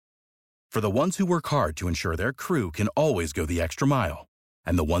For the ones who work hard to ensure their crew can always go the extra mile,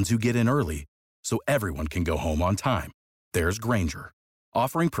 and the ones who get in early so everyone can go home on time, there's Grainger,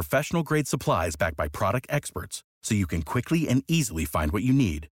 offering professional-grade supplies backed by product experts so you can quickly and easily find what you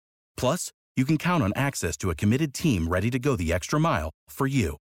need. Plus, you can count on access to a committed team ready to go the extra mile for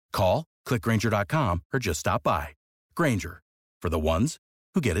you. Call, click Grainger.com, or just stop by. Grainger, for the ones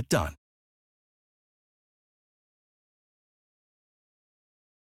who get it done.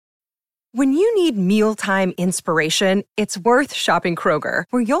 When you need mealtime inspiration, it's worth shopping Kroger,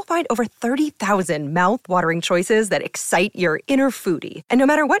 where you'll find over 30,000 mouth-watering choices that excite your inner foodie. And no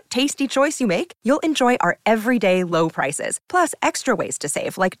matter what tasty choice you make, you'll enjoy our everyday low prices, plus extra ways to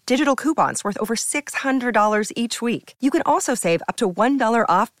save, like digital coupons worth over $600 each week. You can also save up to $1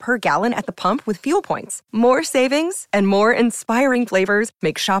 off per gallon at the pump with fuel points. More savings and more inspiring flavors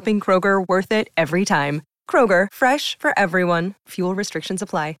make shopping Kroger worth it every time. Kroger, fresh for everyone. Fuel restrictions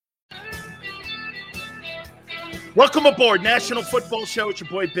apply. Welcome aboard National Football Show. It's your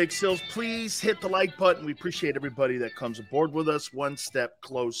boy Big Sills. Please hit the like button. We appreciate everybody that comes aboard with us one step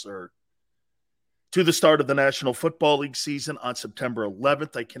closer to the start of the National Football League season on September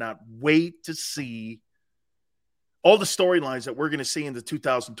 11th. I cannot wait to see all the storylines that we're going to see in the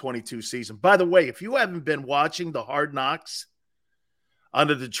 2022 season. By the way, if you haven't been watching the Hard Knocks on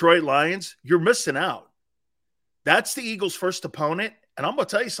the Detroit Lions, you're missing out. That's the Eagles' first opponent, and I'm going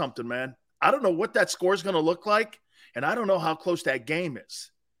to tell you something, man. I don't know what that score is going to look like, and I don't know how close that game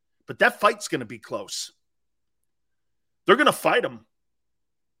is. But that fight's going to be close. They're going to fight them.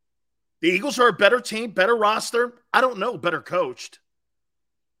 The Eagles are a better team, better roster. I don't know, better coached.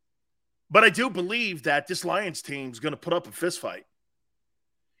 But I do believe that this Lions team is going to put up a fist fight.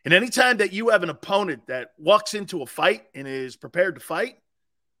 And anytime that you have an opponent that walks into a fight and is prepared to fight,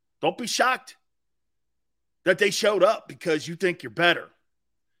 don't be shocked that they showed up because you think you're better.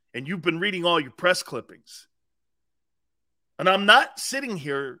 And you've been reading all your press clippings. And I'm not sitting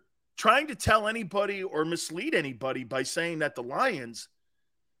here trying to tell anybody or mislead anybody by saying that the Lions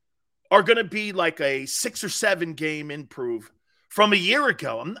are going to be like a 6 or 7 game improve from a year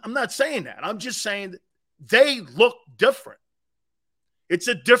ago. I'm not saying that. I'm just saying that they look different. It's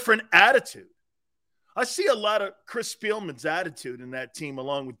a different attitude. I see a lot of Chris Spielman's attitude in that team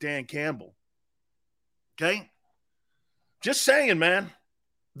along with Dan Campbell. Okay? Just saying, man.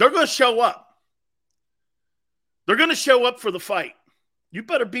 They're going to show up. They're going to show up for the fight. You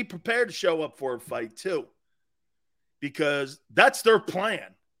better be prepared to show up for a fight too, because that's their plan.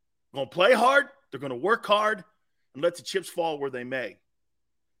 They're going to play hard. They're going to work hard and let the chips fall where they may.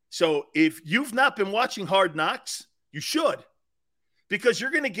 So if you've not been watching Hard Knocks, you should, because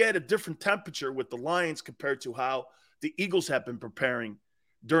you're going to get a different temperature with the Lions compared to how the Eagles have been preparing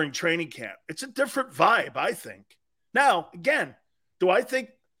during training camp. It's a different vibe, I think. Now, again, do I think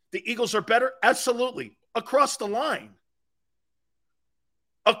the Eagles are better? Absolutely. Across the line.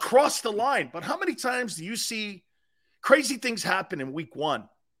 Across the line. But how many times do you see crazy things happen in week 1?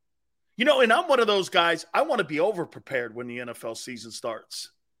 You know, and I'm one of those guys, I want to be over-prepared when the NFL season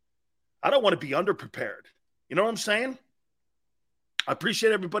starts. I don't want to be under-prepared. You know what I'm saying? I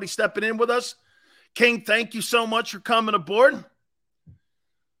appreciate everybody stepping in with us. King, thank you so much for coming aboard.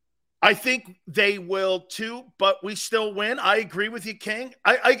 I think they will too, but we still win. I agree with you, King.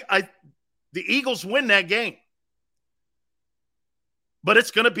 The Eagles win that game. But it's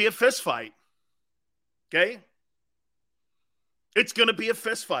going to be a fist fight. Okay? It's going to be a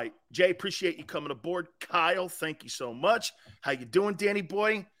fist fight. Jay, appreciate you coming aboard. Kyle, thank you so much. How you doing, Danny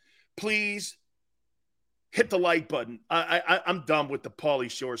boy? Please hit the like button. I'm done with the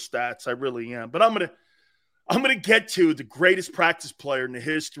Pauly Shore stats. I really am. But I'm going to get to the greatest practice player in the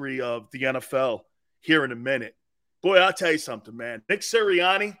history of the NFL here in a minute. Boy, I'll tell you something, man. Nick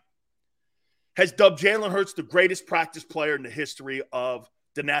Sirianni has dubbed Jalen Hurts the greatest practice player in the history of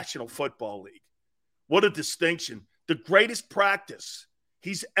the National Football League. What a distinction. The greatest practice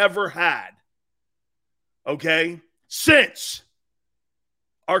he's ever had, okay, since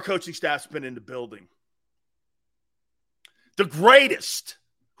our coaching staff's been in the building. The greatest.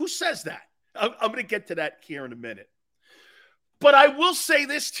 Who says that? I'm going to get to that here in a minute. But I will say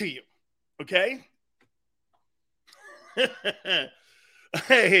this to you, okay?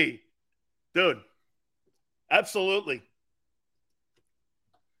 Hey, dude, absolutely.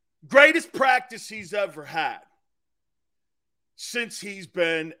 Greatest practice he's ever had since he's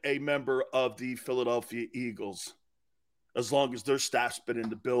been a member of the Philadelphia Eagles, as long as their staff's been in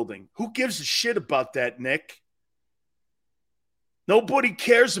the building. Who gives a shit about that, Nick? Nobody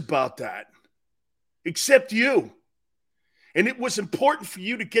cares about that except you. And it was important for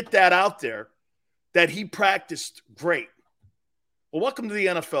you to get that out there, that he practiced great. Well, welcome to the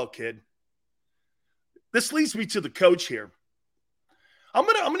NFL, kid. this leads me to the coach here. I'm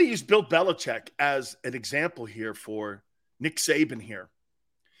gonna use Bill Belichick as an example here for Nick Saban here,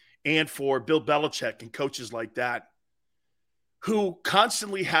 and for Bill Belichick and coaches like that, who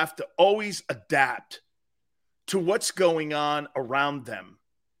constantly have to always adapt to what's going on around them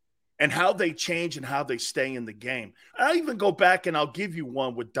and how they change and how they stay in the game. I'll even go back and I'll give you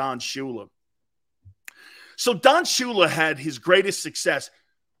one with Don Shula. So Don Shula had his greatest success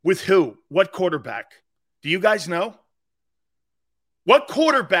with who? What quarterback? Do you guys know? What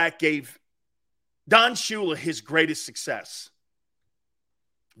quarterback gave Don Shula his greatest success?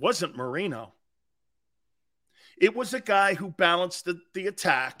 It wasn't Marino. It was a guy who balanced the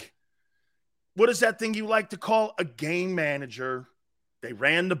attack. What is that thing you like to call a game manager? They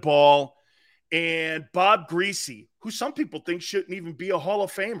ran the ball. And Bob Greasy, who some people think shouldn't even be a Hall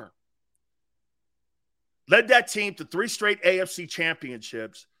of Famer, led that team to 3 straight AFC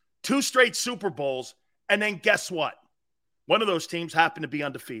championships, 2 straight Super Bowls, and then guess what? One of those teams happened to be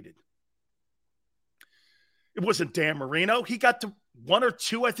undefeated. It wasn't Dan Marino. He got to 1 or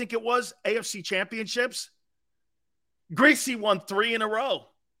 2, I think it was, AFC championships. Greasy won 3 in a row.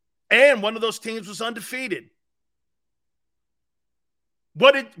 And one of those teams was undefeated.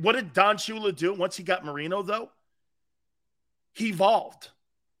 What did Don Shula do once he got Marino, though? He evolved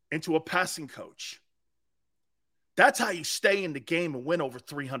into a passing coach. That's how you stay in the game and win over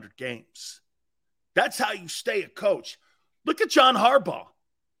 300 games. That's how you stay a coach. Look at John Harbaugh.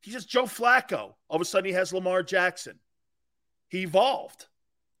 He's just Joe Flacco. All of a sudden, he has Lamar Jackson. He evolved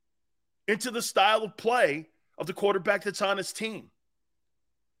into the style of play of the quarterback that's on his team.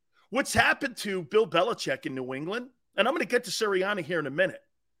 What's happened to Bill Belichick in New England, and I'm going to get to Sirianni here in a minute.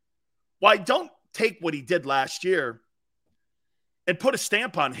 Well, I don't take what he did last year and put a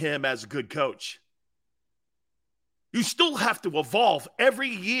stamp on him as a good coach. You still have to evolve every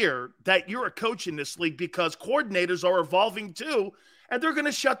year that you're a coach in this league, because coordinators are evolving too, and they're going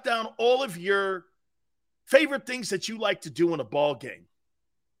to shut down all of your favorite things that you like to do in a ball game.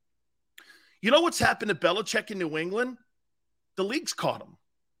 You know what's happened to Belichick in New England? The league's caught him.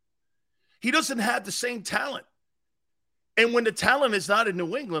 He doesn't have the same talent. And when the talent is not in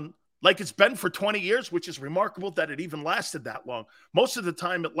New England, like it's been for 20 years, which is remarkable that it even lasted that long. Most of the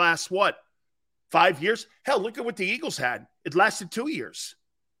time it lasts, 5 years? Hell, look at what the Eagles had. It lasted 2 years.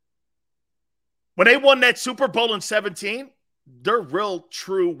 When they won that Super Bowl in 2017, their real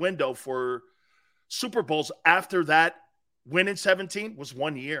true window for Super Bowls after that win in 2017 was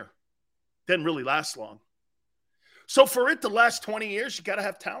 1 year. Didn't really last long. So for it to last 20 years, you got to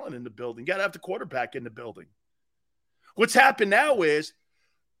have talent in the building. You got to have the quarterback in the building. What's happened now is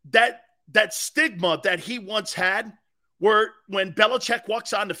that stigma that he once had, where when Belichick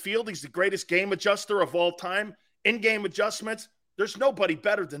walks on the field, he's the greatest game adjuster of all time, in-game adjustments, there's nobody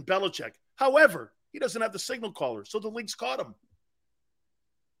better than Belichick. However, he doesn't have the signal caller, so the league's caught him.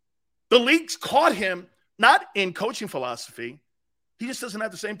 The league's caught him, not in coaching philosophy. He just doesn't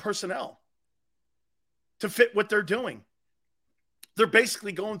have the same personnel to fit what they're doing. They're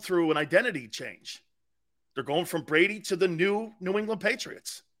basically going through an identity change. They're going from Brady to the new New England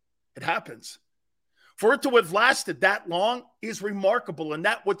Patriots. It happens. For it to have lasted that long is remarkable, and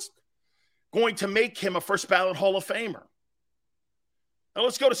that's what's going to make him a first ballot Hall of Famer. Now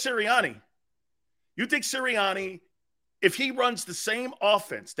let's go to Sirianni. You think Sirianni, if he runs the same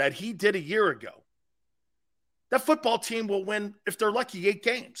offense that he did a year ago, that football team will win, if they're lucky, 8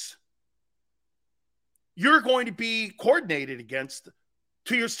 games. You're going to be coordinated against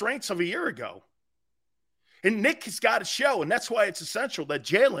to your strengths of a year ago. And Nick has got to show, and that's why it's essential that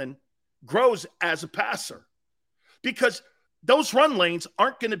Jalen grows as a passer. Because those run lanes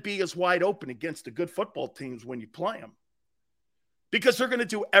aren't going to be as wide open against the good football teams when you play them. Because they're going to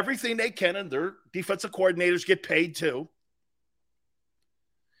do everything they can, and their defensive coordinators get paid too,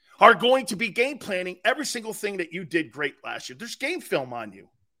 are going to be game planning every single thing that you did great last year. There's game film on you.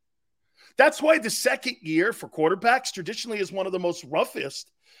 That's why the second year for quarterbacks traditionally is one of the most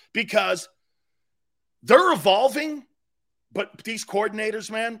roughest, because they're evolving, but these coordinators,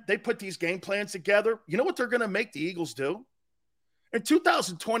 man, they put these game plans together. You know what they're going to make the Eagles do? In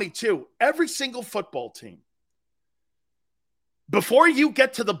 2022, every single football team, before you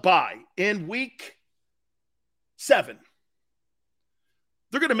get to the bye in week 7,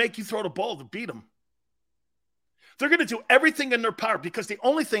 they're going to make you throw the ball to beat them. They're going to do everything in their power, because the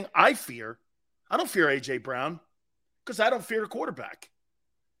only thing I don't fear A.J. Brown, because I don't fear a quarterback.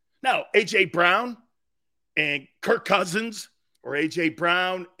 Now, A.J. Brown and Kirk Cousins, or A.J.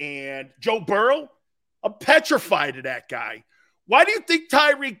 Brown and Joe Burrow, I'm petrified of that guy. Why do you think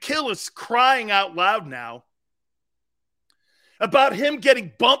Tyreek Hill is crying out loud now about him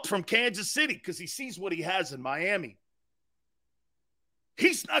getting bumped from Kansas City because he sees what he has in Miami.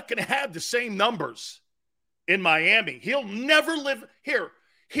 He's not going to have the same numbers in Miami. He'll never live here.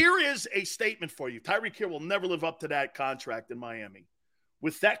 Here is a statement for you. Tyreek Hill will never live up to that contract in Miami.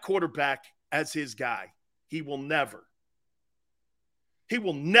 With that quarterback as his guy, he will never. He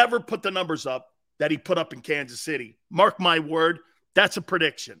will never put the numbers up that he put up in Kansas City. Mark my word, that's a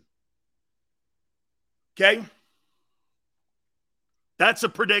prediction. Okay? That's a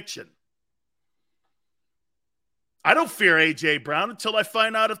prediction. I don't fear A.J. Brown until I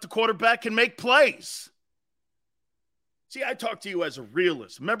find out if the quarterback can make plays. See, I talk to you as a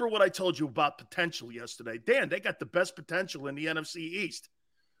realist. Remember what I told you about potential yesterday? Dan, they got the best potential in the NFC East.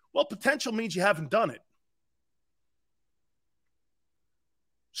 Well, potential means you haven't done it.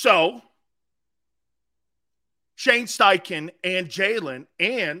 So, Shane Steichen and Jalen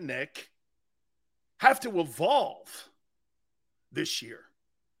and Nick have to evolve this year.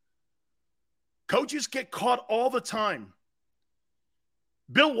 Coaches get caught all the time.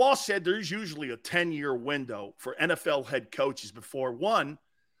 Bill Walsh said there's usually a 10-year window for NFL head coaches before, one,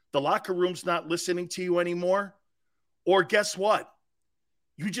 the locker room's not listening to you anymore, or guess what?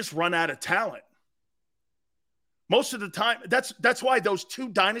 You just run out of talent. Most of the time, that's why those two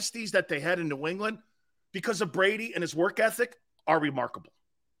dynasties that they had in New England, because of Brady and his work ethic, are remarkable.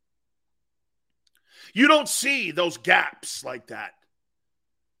 You don't see those gaps like that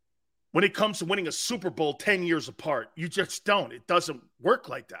when it comes to winning a Super Bowl 10 years apart. You just don't. It doesn't work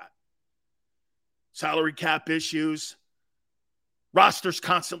like that. Salary cap issues, rosters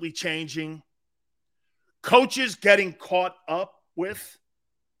constantly changing, coaches getting caught up with.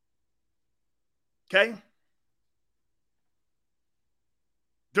 Okay?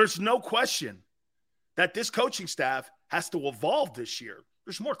 There's no question that this coaching staff has to evolve this year.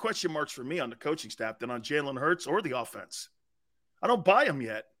 There's more question marks for me on the coaching staff than on Jalen Hurts or the offense. I don't buy them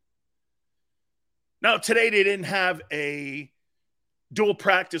yet. Now, today they didn't have a dual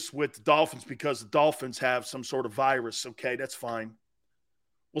practice with the Dolphins because the Dolphins have some sort of virus. Okay, that's fine.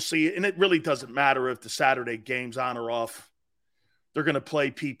 We'll see. And it really doesn't matter if the Saturday game's on or off. They're going to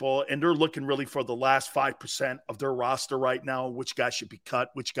play people, and they're looking really for the last 5% of their roster right now, which guys should be cut,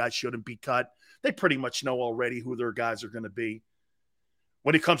 which guys shouldn't be cut. They pretty much know already who their guys are going to be.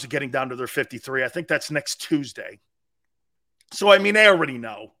 When it comes to getting down to their 53, I think that's next Tuesday. So, I mean, they already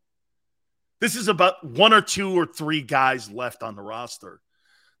know. This is about 1 or 2 or 3 guys left on the roster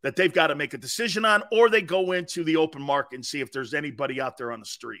that they've got to make a decision on, or they go into the open market and see if there's anybody out there on the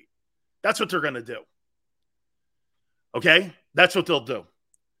street. That's what they're going to do. Okay? That's what they'll do.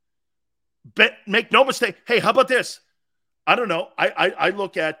 But make no mistake. Hey, how about this? I don't know. I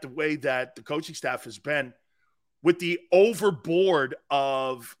look at the way that the coaching staff has been with the overboard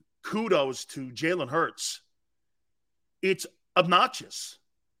of kudos to Jalen Hurts. It's obnoxious.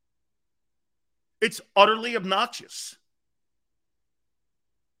 It's utterly obnoxious.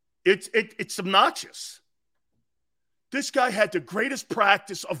 It's obnoxious. This guy had the greatest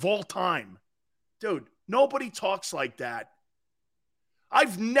practice of all time. Dude, nobody talks like that.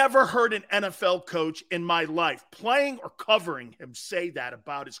 I've never heard an NFL coach in my life, playing or covering him, say that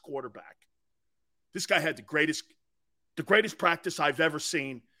about his quarterback. This guy had the greatest practice I've ever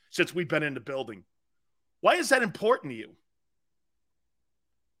seen since we've been in the building. Why is that important to you?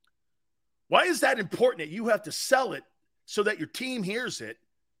 Why is that important that you have to sell it so that your team hears it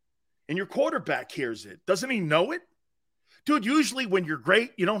and your quarterback hears it? Doesn't he know it? Dude, usually when you're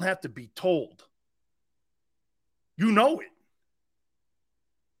great, you don't have to be told. You know it.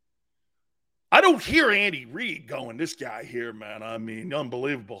 I don't hear Andy Reid going, this guy here, man, I mean,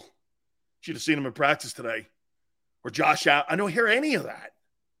 unbelievable. Should have seen him in practice today. Or Josh Allen. I don't hear any of that.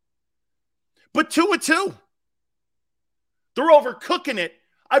 But 2-2. They're overcooking it.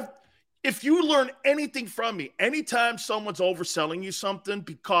 If you learn anything from me, anytime someone's overselling you something,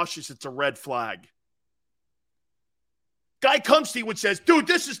 be cautious. It's a red flag. Guy comes to you and says, dude,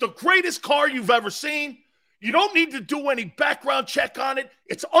 this is the greatest car you've ever seen. You don't need to do any background check on it.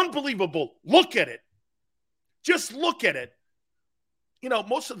 It's unbelievable. Look at it. Just look at it. You know,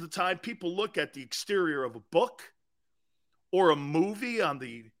 most of the time people look at the exterior of a book or a movie on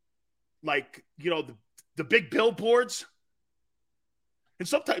the, like, you know, the big billboards. And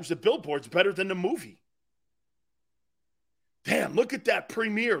sometimes the billboard's better than the movie. Damn, look at that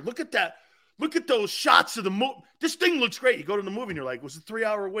premiere. Look at that. Look at those shots of the movie. This thing looks great. You go to the movie and you're like, it was a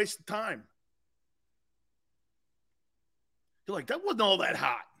 3-hour waste of time. You're like, that wasn't all that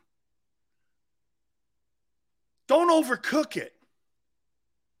hot. Don't overcook it.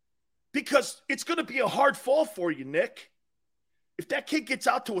 Because it's going to be a hard fall for you, Nick. if that kid gets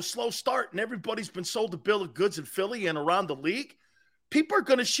out to a slow start and everybody's been sold a bill of goods in Philly and around the league, people are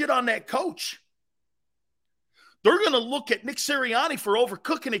going to shit on that coach. They're going to look at Nick Sirianni for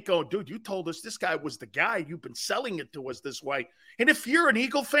overcooking it going, dude, you told us this guy was the guy. You've been selling it to us this way. And if you're an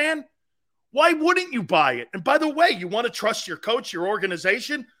Eagle fan, why wouldn't you buy it? And by the way, you want to trust your coach, your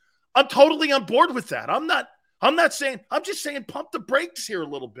organization? I'm totally on board with that. I'm just saying pump the brakes here a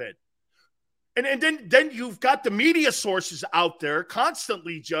little bit. And then you've got the media sources out there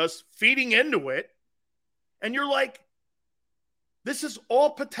constantly just feeding into it. And you're like, this is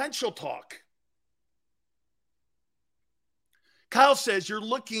all potential talk. Kyle says you're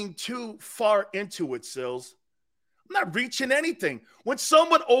looking too far into it, Sills. I'm not reaching anything. When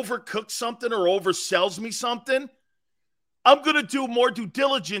someone overcooks something or oversells me something, I'm going to do more due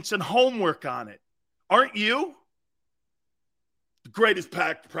diligence and homework on it. Aren't you? The greatest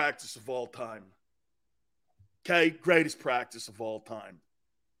practice of all time. Okay? Greatest practice of all time.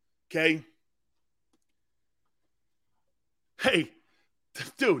 Okay? Hey,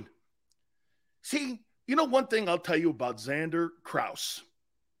 dude. See, you know one thing I'll tell you about Xander Krause?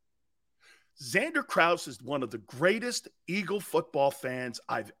 Xander Krause is one of the greatest Eagle football fans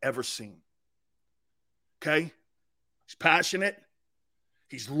I've ever seen. Okay? He's passionate.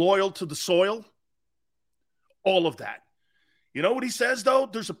 He's loyal to the soil. All of that. You know what he says, though?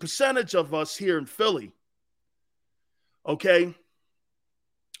 There's a percentage of us here in Philly. Okay?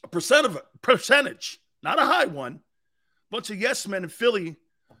 A percentage, not a high one. Bunch of yes men in Philly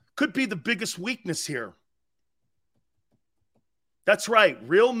could be the biggest weakness here. That's right.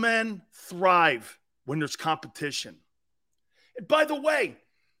 Real men thrive when there's competition. And by the way,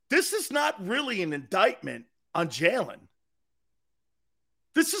 this is not really an indictment on Jalen.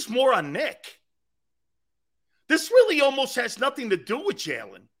 This is more on Nick. This really almost has nothing to do with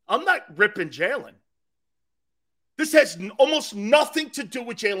Jalen. I'm not ripping Jalen. This has almost nothing to do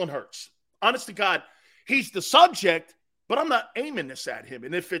with Jalen Hurts. Honest to God, he's the subject, but I'm not aiming this at him.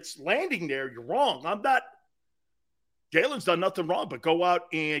 And if it's landing there, you're wrong. Jalen's done nothing wrong but go out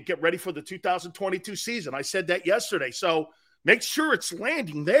and get ready for the 2022 season. I said that yesterday. So make sure it's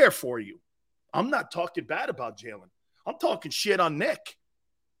landing there for you. I'm not talking bad about Jalen. I'm talking shit on Nick.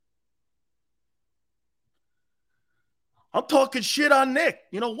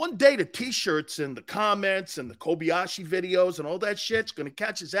 You know, one day the T-shirts and the comments and the Kobayashi videos and all that shit's going to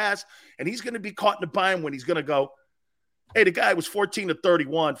catch his ass, and he's going to be caught in a bind when he's going to go, hey, the guy was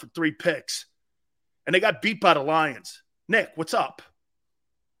 14-31 for 3 picks. And they got beat by the Lions. Nick, what's up?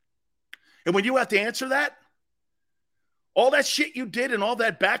 And when you have to answer that, all that shit you did and all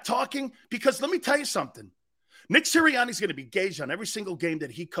that back talking, because let me tell you something. Nick Sirianni's going to be gauged on every single game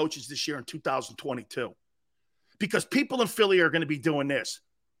that he coaches this year in 2022. Because people in Philly are going to be doing this.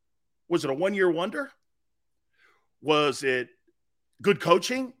 Was it a one-year wonder? Was it good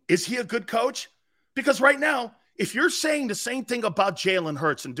coaching? Is he a good coach? Because right now, if you're saying the same thing about Jalen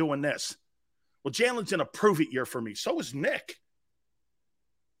Hurts and doing this, well, Jalen's in a prove-it year for me. So is Nick.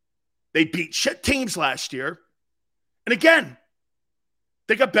 They beat shit teams last year. And again,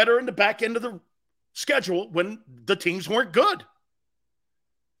 they got better in the back end of the schedule when the teams weren't good.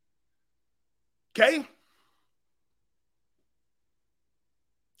 Okay?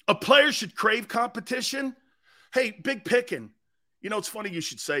 A player should crave competition. Hey, big picking. You know, it's funny you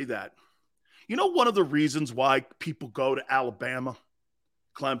should say that. You know one of the reasons why people go to Alabama,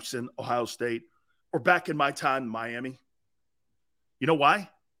 Clemson, Ohio State, or back in my time, Miami? You know why?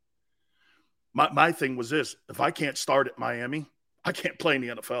 My thing was this. If I can't start at Miami, I can't play in the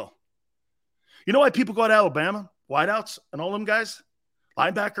NFL. You know why people go to Alabama? Wideouts and all them guys?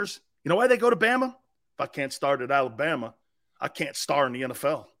 Linebackers? You know why they go to Bama? If I can't start at Alabama, I can't star in the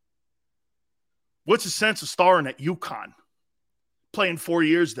NFL. What's the sense of starring at UConn? Playing 4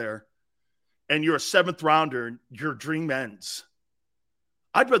 years there, and you're a 7th rounder and your dream ends.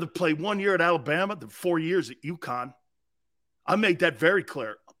 I'd rather play 1 year at Alabama than 4 years at UConn. I made that very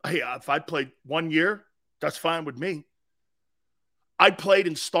clear. Hey, if I played 1 year, that's fine with me. I played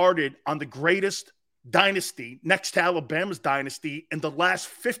and started on the greatest dynasty next to Alabama's dynasty in the last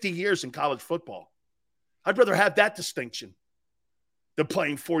 50 years in college football. I'd rather have that distinction than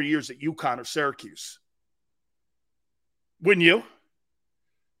playing 4 years at UConn or Syracuse. Wouldn't you?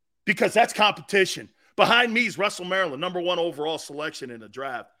 Because that's competition. Behind me is Russell Maryland, number 1 overall selection in the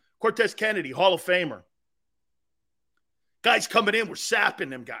draft. Cortez Kennedy, Hall of Famer. Guys coming in, we're sapping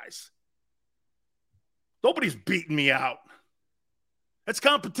them guys. Nobody's beating me out. That's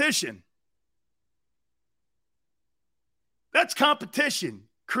competition. That's competition.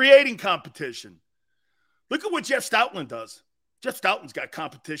 Creating competition. Look at what Jeff Stoutland does. Jeff Stoutland's got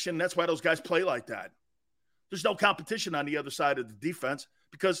competition. That's why those guys play like that. There's no competition on the other side of the defense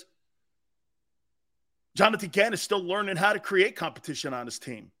because Jonathan Gannon is still learning how to create competition on his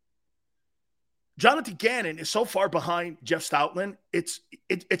team. Jonathan Gannon is so far behind Jeff Stoutland. It's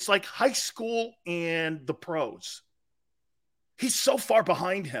like high school and the pros. He's so far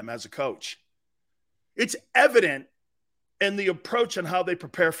behind him as a coach. It's evident in the approach on how they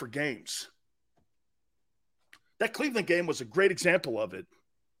prepare for games. That Cleveland game was a great example of it.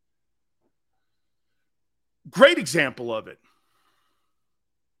 Great example of it.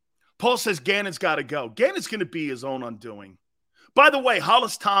 Paul says Gannon's got to go. Gannon's going to be his own undoing. By the way,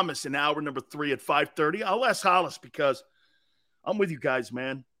 Hollis Thomas in hour number 3 at 5:30. I'll ask Hollis because I'm with you guys,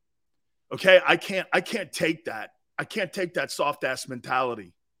 man. Okay, I can't take that. I can't take that soft-ass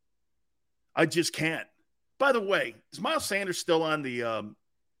mentality. I just can't. By the way, is Miles Sanders still on the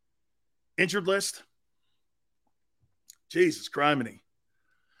injured list? Jesus, criminy.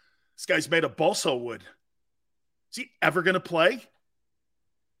 This guy's made of balsa wood. Is he ever going to play?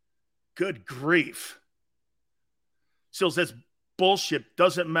 Good grief. Sills, that's bullshit.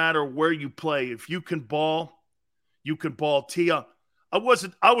 Doesn't matter where you play. If you can ball, you can ball. Tia, I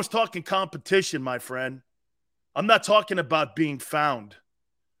was talking competition, my friend. I'm not talking about being found.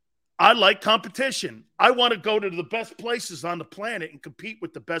 I like competition. I want to go to the best places on the planet and compete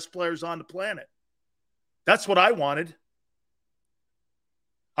with the best players on the planet. That's what I wanted.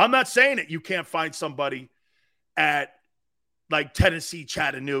 I'm not saying that you can't find somebody at like Tennessee,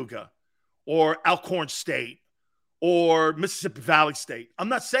 Chattanooga, or Alcorn State, or Mississippi Valley State. I'm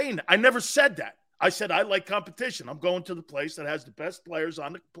not saying that. I never said that. I said I like competition. I'm going to the place that has the best players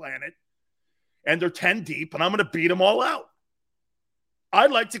on the planet, and they're 10 deep, and I'm going to beat them all out. I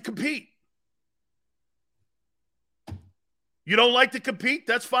like to compete. You don't like to compete?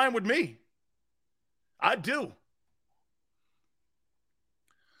 That's fine with me. I do.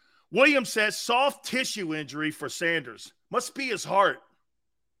 William says soft tissue injury for Sanders. Must be his heart.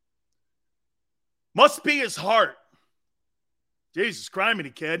 Must be his heart. Jesus,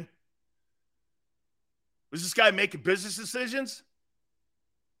 criminy, kid. Was this guy making business decisions?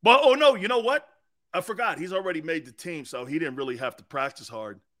 Well, oh, no, you know what? I forgot. He's already made the team, so he didn't really have to practice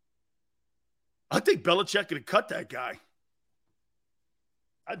hard. I think Belichick could have cut that guy.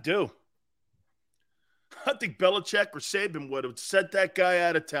 I do. I think Belichick or Saban would have sent that guy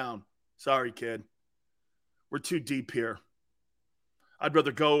out of town. Sorry, kid. We're too deep here. I'd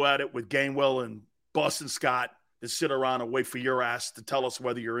rather go at it with Gainwell and Boston Scott than sit around and wait for your ass to tell us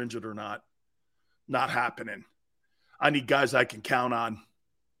whether you're injured or not. Not happening. I need guys I can count on.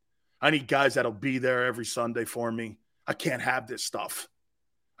 I need guys that'll be there every Sunday for me. I can't have this stuff.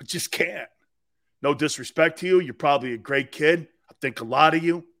 I just can't. No disrespect to you. You're probably a great kid. I think a lot of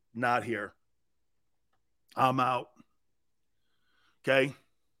you. Not here. I'm out. Okay?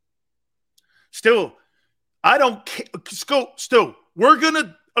 Stu, I don't care. Stu, we're going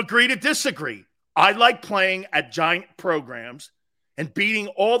to agree to disagree. I like playing at giant programs and beating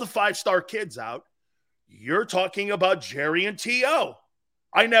all the five-star kids out. You're talking about Jerry and T.O.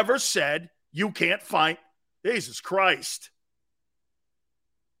 I never said you can't find. Jesus Christ.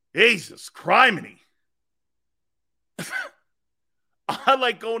 Jesus criminy. I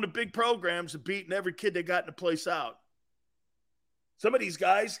like going to big programs and beating every kid they got in the place out. Some of these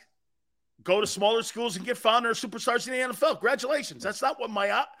guys go to smaller schools and get found as superstars in the NFL. Congratulations. That's not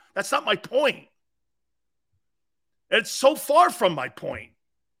my point. It's so far from my point.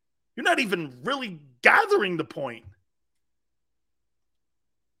 You're not even really gathering the point.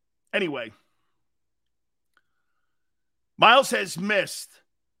 Anyway, Miles has missed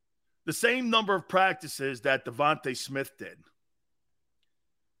the same number of practices that Devontae Smith did.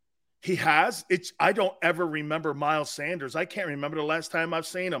 He has. I don't ever remember Miles Sanders. I can't remember the last time I've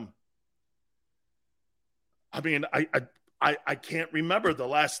seen him. I mean, I can't remember the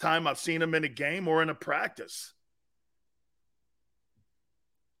last time I've seen him in a game or in a practice.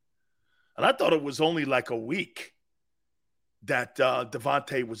 And I thought it was only like a week that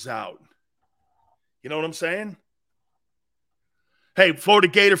Devontae was out. You know what I'm saying? Hey, Florida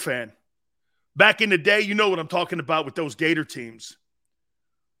Gator fan, back in the day, you know what I'm talking about with those Gator teams.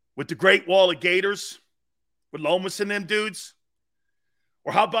 With the Great Wall of Gators, with Lomas and them dudes.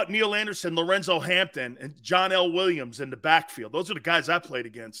 Or how about Neil Anderson, Lorenzo Hampton, and John L. Williams in the backfield? Those are the guys I played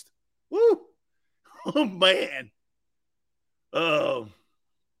against. Woo! Oh, man. Oh.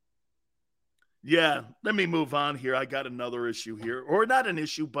 Yeah, let me move on here. I got another issue here. Or not an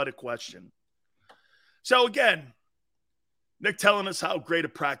issue, but a question. So, again, Nick telling us how great a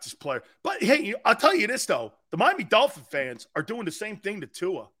practice player. But, hey, I'll tell you this, though. The Miami Dolphin fans are doing the same thing to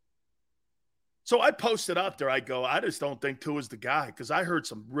Tua. So I posted up there. I go, I just don't think Tua's the guy because I heard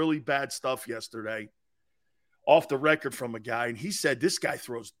some really bad stuff yesterday off the record from a guy, and he said this guy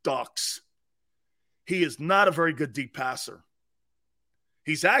throws ducks. He is not a very good deep passer.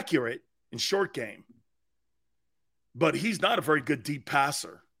 He's accurate in short game, but he's not a very good deep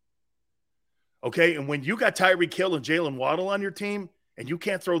passer. Okay, and when you got Tyreek Hill and Jalen Waddle on your team and you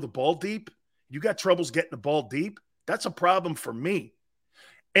can't throw the ball deep, you got troubles getting the ball deep, that's a problem for me.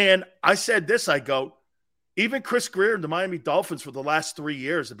 And I said this, I go, even Chris Greer and the Miami Dolphins for the last 3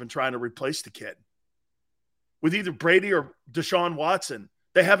 years have been trying to replace the kid. With either Brady or Deshaun Watson,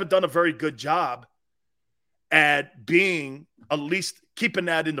 they haven't done a very good job at being, at least keeping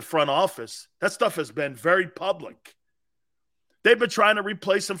that in the front office. That stuff has been very public. They've been trying to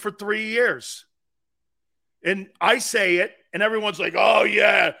replace him for 3 years. And I say it, and everyone's like, oh,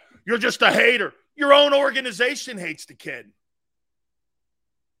 yeah, you're just a hater. Your own organization hates the kid.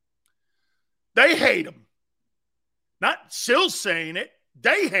 They hate him. Not Sil's saying it.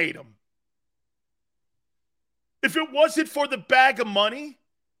 They hate him. If it wasn't for the bag of money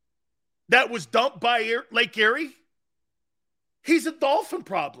that was dumped by Lake Erie, he's a Dolphin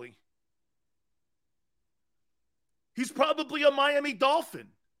probably. He's probably a Miami Dolphin.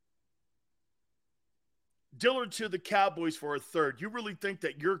 Dillard to the Cowboys for a third. You really think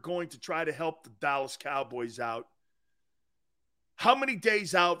that you're going to try to help the Dallas Cowboys out? How many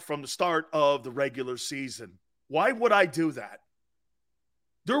days out from the start of the regular season? Why would I do that?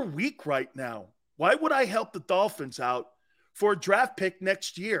 They're weak right now. Why would I help the Dolphins out for a draft pick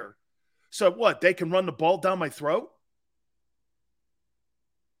next year? So what, they can run the ball down my throat?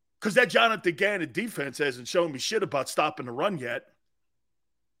 Because that Jonathan Gannon defense hasn't shown me shit about stopping the run yet.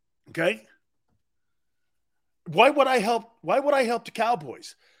 Okay? Why would I help the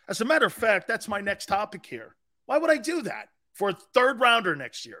Cowboys? As a matter of fact, that's my next topic here. Why would I do that for a third rounder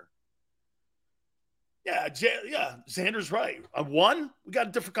next year? Yeah, Xander's right. A one, we got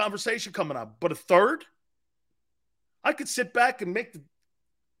a different conversation coming up. But a third, I could sit back and make the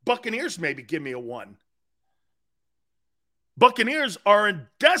Buccaneers maybe give me a one. Buccaneers are in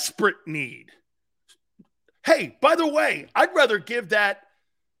desperate need. Hey, by the way, I'd rather give that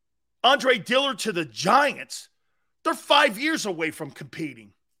Andre Dillard to the Giants. They're 5 years away from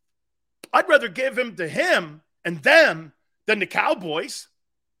competing. I'd rather give him to him and them than the Cowboys.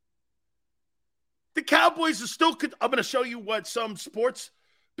 The Cowboys are still – I'm going to show you what some sports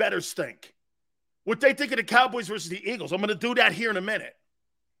bettors think. What they think of the Cowboys versus the Eagles. I'm going to do that here in a minute.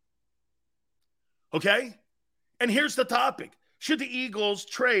 Okay? And here's the topic. Should the Eagles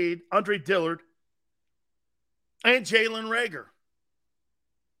trade Andre Dillard and Jalen Reagor?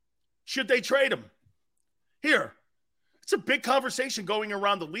 Should they trade him? Here. It's a big conversation going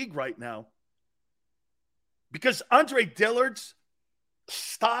around the league right now. Because Andre Dillard's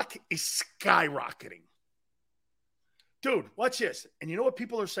stock is skyrocketing. Dude, watch this. And you know what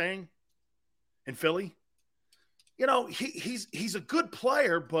people are saying in Philly? You know, he's a good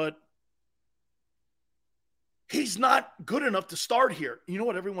player, but he's not good enough to start here. You know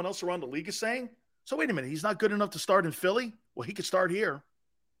what everyone else around the league is saying? So wait a minute, he's not good enough to start in Philly? Well, he could start here.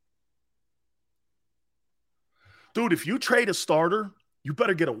 Dude, if you trade a starter, you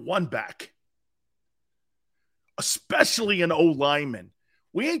better get a one back. Especially an O-lineman.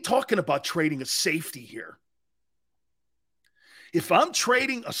 We ain't talking about trading a safety here. If I'm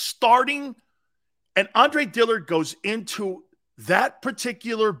trading a starting and Andre Dillard goes into that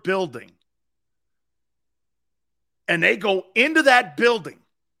particular building and they go into that building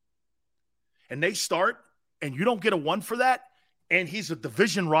and they start and you don't get a one for that and he's a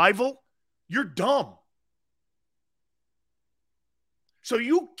division rival, you're dumb. So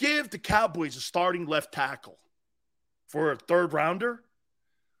you give the Cowboys a starting left tackle for a third rounder.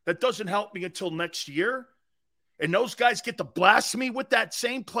 That doesn't help me until next year. And those guys get to blast me with that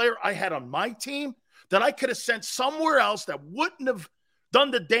same player I had on my team that I could have sent somewhere else that wouldn't have done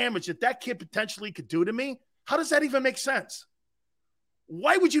the damage that kid potentially could do to me. How does that even make sense?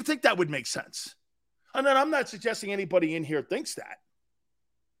 Why would you think that would make sense? And then I'm not suggesting anybody in here thinks that.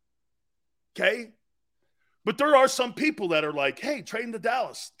 Okay? But there are some people that are like, hey, trading to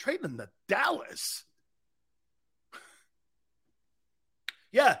Dallas. Trading to Dallas?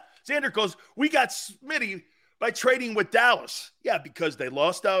 Yeah, Xander goes, we got Smitty by trading with Dallas. Yeah, because they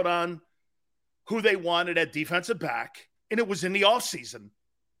lost out on who they wanted at defensive back, and it was in the offseason.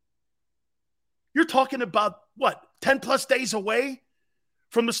 You're talking about, what, 10-plus days away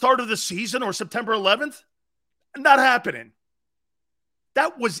from the start of the season or September 11th? Not happening.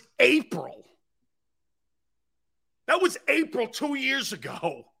 That was April. That was April 2 years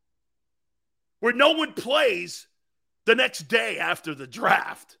ago, where no one plays the next day after the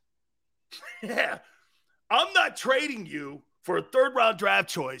draft. Yeah. I'm not trading you for a third-round draft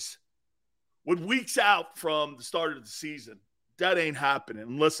choice with weeks out from the start of the seaon, that ain't happening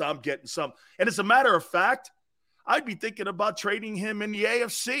unless I'm getting some. And as a matter of fact, I'd be thinking about trading him in the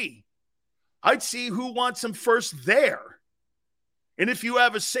AFC. I'd see who wants him first there. And if you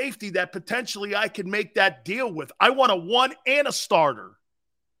have a safety that potentially I can make that deal with, I want a 1 and a starter.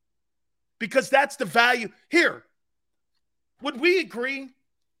 Because that's the value. Here, would we agree?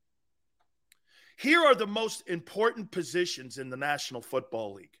 Here are the most important positions in the National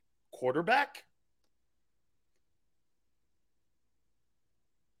Football League. Quarterback,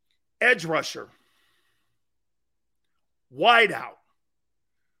 edge rusher, wideout,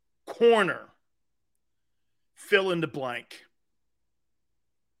 corner, fill in the blank.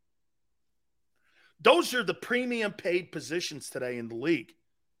 Those are the premium paid positions today in the league.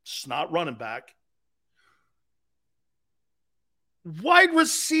 It's not running back. Wide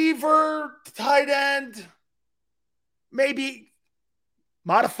receiver, tight end, maybe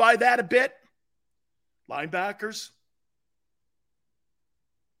modify that a bit. Linebackers.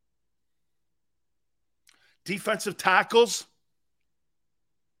 Defensive tackles.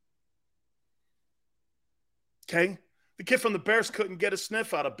 Okay. The kid from the Bears couldn't get a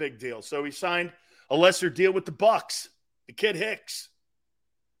sniff out of Big Deal, so he signed a lesser deal with the Bucks. The kid Hicks.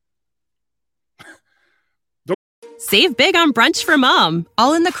 Save big on brunch for mom,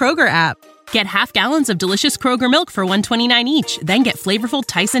 all in the Kroger app. Get half gallons of delicious Kroger milk for $1.29 each. Then get flavorful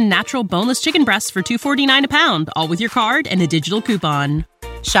Tyson natural boneless chicken breasts for $2.49 a pound, all with your card and a digital coupon.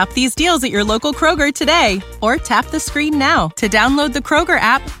 Shop these deals at your local Kroger today, or tap the screen now to download the Kroger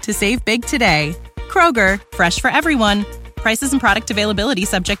app to save big today. Kroger, fresh for everyone. Prices and product availability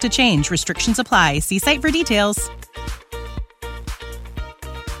subject to change. Restrictions apply. See site for details.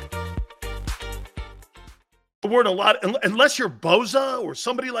 The word a lot, unless you're Boza or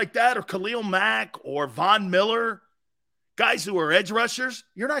somebody like that, or Khalil Mack or Von Miller, guys who are edge rushers,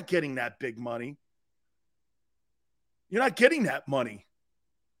 you're not getting that big money. You're not getting that money.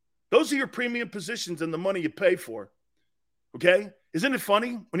 Those are your premium positions and the money you pay for. Okay? Isn't it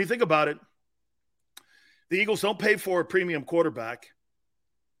funny when you think about it? The Eagles don't pay for a premium quarterback.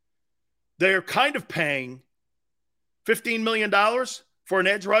 They're kind of paying $15 million for an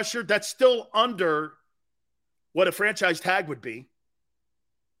edge rusher. That's still under what a franchise tag would be.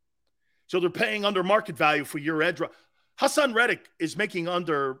 So they're paying under market value for your edge rusher. Hassan Reddick is making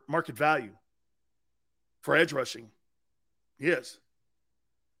under market value for edge rushing. He is.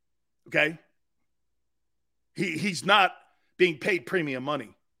 Okay? He's not being paid premium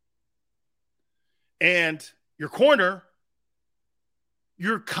money. And your corner,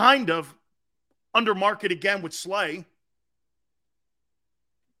 you're kind of under market again with Slay.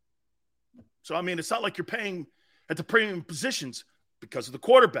 So, I mean, it's not like you're paying at the premium positions because of the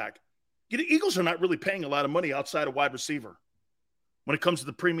quarterback. The Eagles are not really paying a lot of money outside of wide receiver when it comes to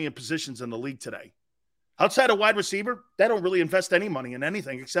the premium positions in the league today. Outside of wide receiver, they don't really invest any money in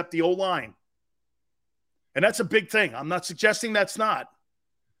anything except the O-line. And that's a big thing. I'm not suggesting that's not.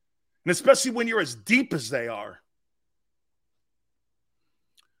 And especially when you're as deep as they are.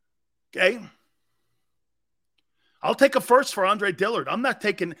 Okay? I'll take a first for Andre Dillard. I'm not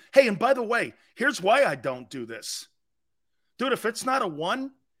taking – hey, and by the way, here's why I don't do this. Dude, if it's not a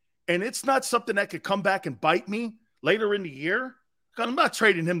 1 and it's not something that could come back and bite me later in the year, I'm not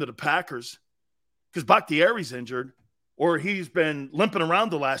trading him to the Packers because Bakhtiari's injured or he's been limping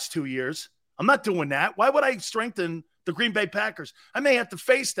around the last 2 years. I'm not doing that. Why would I strengthen the Green Bay Packers? I may have to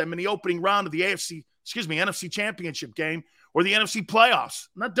face them in the opening round of the NFC Championship game or the NFC playoffs.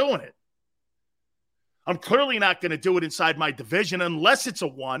 I'm not doing it. I'm clearly not going to do it inside my division unless it's a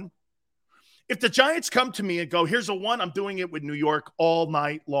 1. If the Giants come to me and go, here's a 1, I'm doing it with New York all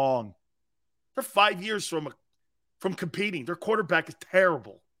night long. They're 5 years from competing. Their quarterback is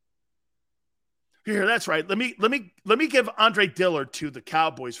terrible. Here, that's right. Let me give Andre Dillard to the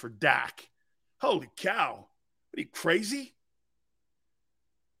Cowboys for Dak. Holy cow. Are you crazy?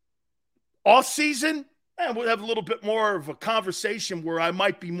 Off season? We'll have a little bit more of a conversation where I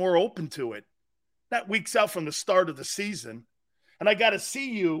might be more open to it. Not weeks out from the start of the season. And I got to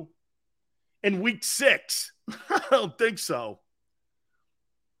see you in week 6. I don't think so.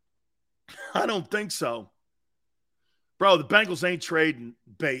 I don't think so. Bro, the Bengals ain't trading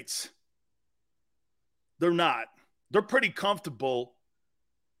Bates. They're not. They're pretty comfortable.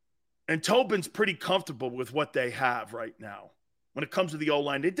 And Tobin's pretty comfortable with what they have right now. When it comes to the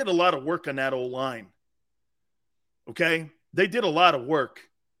O-line, they did a lot of work on that O-line. Okay? They did a lot of work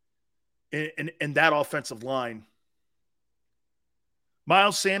in that offensive line.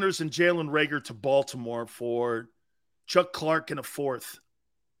 Miles Sanders and Jalen Reagor to Baltimore for Chuck Clark in a 4th.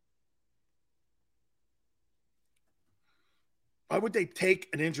 Why would they take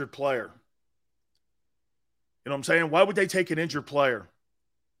an injured player? You know what I'm saying? Why would they take an injured player?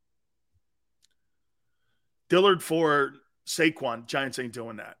 Dillard for Saquon. Giants ain't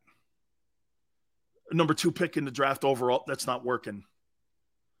doing that. Number 2 pick in the draft overall. That's not working.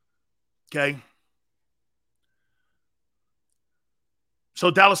 Okay?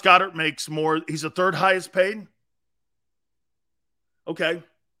 So Dallas Goedert makes more. He's the 3rd highest paid. Okay.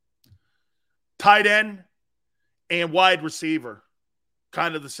 Tight end and wide receiver.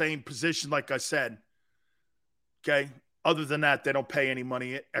 Kind of the same position, like I said. Okay. Other than that, they don't pay any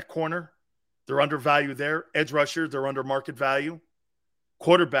money at corner. They're undervalued there. Edge rusher, they're under market value.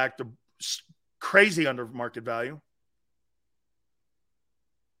 Quarterback, they're crazy under market value.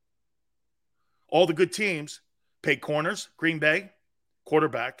 All the good teams pay corners. Green Bay,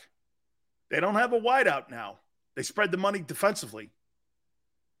 quarterback. They don't have a wideout now. They spread the money defensively.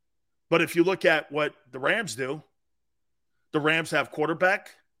 But if you look at what the Rams do, the Rams have quarterback,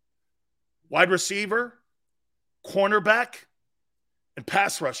 wide receiver, cornerback, and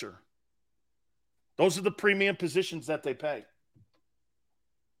pass rusher. Those are the premium positions that they pay.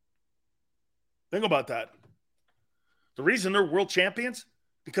 Think about that. The reason they're world champions,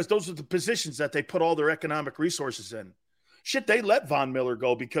 because those are the positions that they put all their economic resources in. Shit, they let Von Miller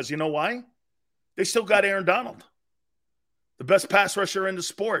go because you know why? They still got Aaron Donald, the best pass rusher in the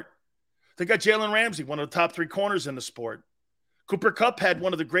sport. They got Jalen Ramsey, one of the top 3 corners in the sport. Cooper Kupp had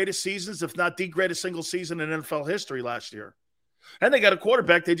one of the greatest seasons, if not the greatest single season in NFL history last year. And they got a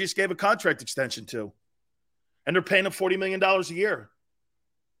quarterback they just gave a contract extension to. And they're paying him $40 million a year.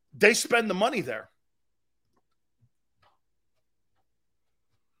 They spend the money there.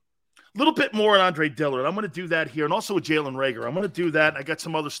 A little bit more on Andre Dillard. I'm going to do that here. And also with Jalen Reagor. I'm going to do that. I got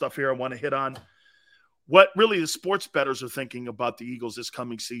some other stuff here I want to hit on. What really the sports bettors are thinking about the Eagles this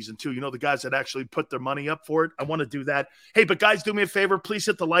coming season, too. You know, the guys that actually put their money up for it. I want to do that. Hey, but guys, do me a favor. Please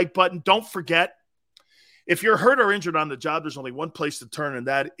hit the like button. Don't forget, if you're hurt or injured on the job, there's only one place to turn, and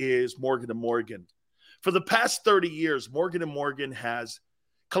that is Morgan & Morgan. For the past 30 years, Morgan & Morgan has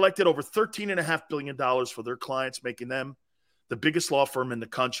collected over $13.5 billion for their clients, making them the biggest law firm in the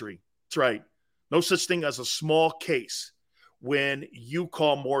country. That's right. No such thing as a small case when you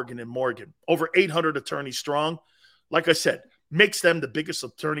call Morgan & Morgan. Over 800 attorneys strong. Like I said, makes them the biggest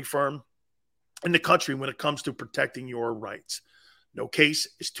attorney firm in the country when it comes to protecting your rights. No case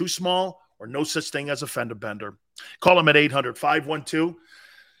is too small or no such thing as a fender bender. Call them at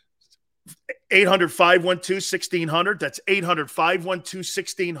 800-512-1600. That's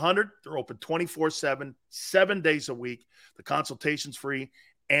 800-512-1600. They're open 24/7, 7 days a week. The consultation's free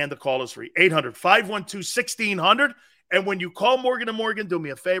and the call is free. 800-512-1600. And when you call Morgan & Morgan, do me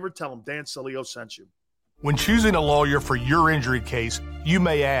a favor, tell them Dan Sileo sent you. When choosing a lawyer for your injury case, you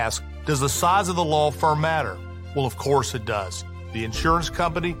may ask, does the size of the law firm matter? Well, of course it does. The insurance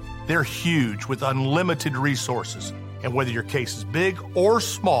company, they're huge with unlimited resources. And whether your case is big or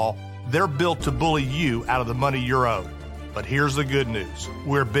small, they're built to bully you out of the money you're owed. But here's the good news.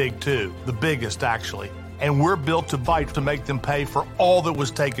 We're big too, the biggest actually. And we're built to fight to make them pay for all that was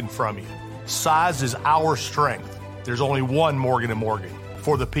taken from you. Size is our strength. There's only one Morgan & Morgan.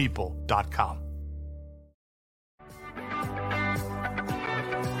 ForThePeople.com.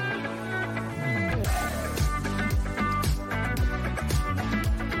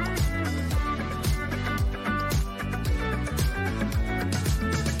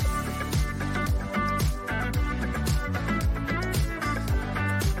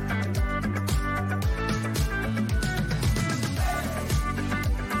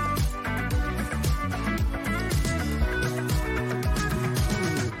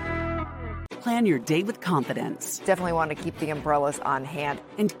 Plan your day with confidence. Definitely want to keep the umbrellas on hand.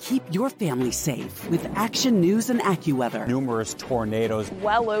 And keep your family safe with Action News and AccuWeather. Numerous tornadoes.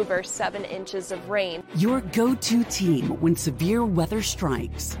 Well over 7 inches of rain. Your go-to team when severe weather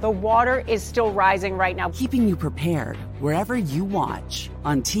strikes. The water is still rising right now. Keeping you prepared wherever you watch.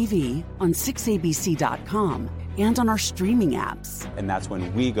 On TV, on 6abc.com, and on our streaming apps. And that's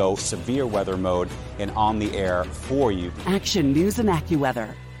when we go severe weather mode and on the air for you. Action News and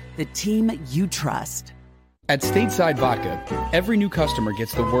AccuWeather. The team you trust. At Stateside Vodka, every new customer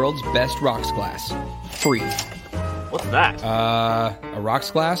gets the world's best rocks glass. Free. What's that? A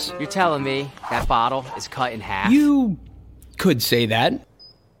rocks glass? You're telling me that bottle is cut in half? You could say that.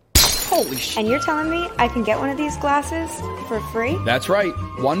 Holy shit. And you're telling me I can get one of these glasses for free? That's right.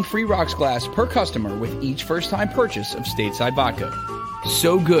 One free rocks glass per customer with each first-time purchase of Stateside Vodka.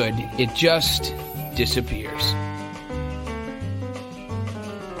 So good, it just disappears.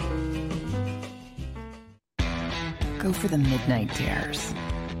 Go for the midnight dares.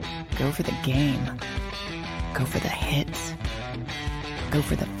 Go for the game. Go for the hits. Go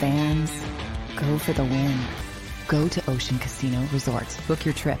for the fans. Go for the win. Go to Ocean Casino Resort. Book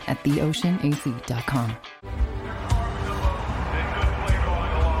your trip at theoceanac.com.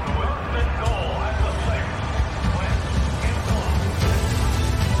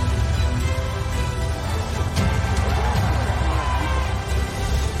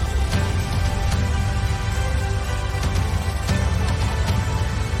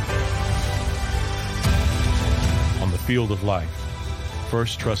 Field of life,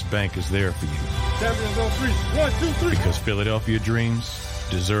 First Trust Bank is there for you. Champions on three. 1, 2, 3. Because Philadelphia dreams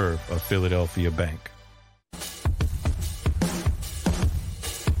deserve a Philadelphia bank.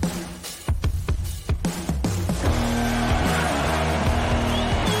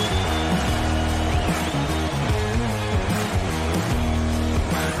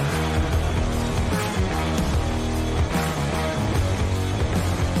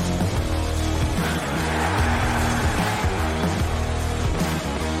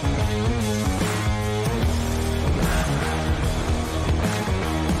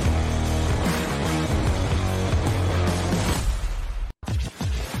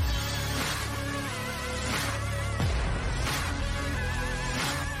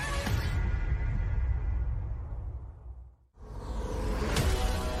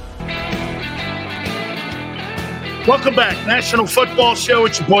 Welcome back. National Football Show.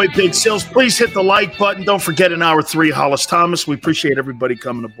 It's your boy, Big Sills. Please hit the like button. Don't forget in hour 3, Hollis Thomas. We appreciate everybody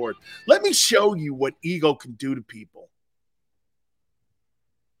coming aboard. Let me show you what ego can do to people.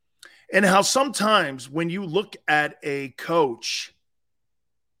 And how sometimes when you look at a coach,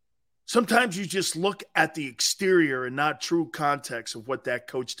 sometimes you just look at the exterior and not true context of what that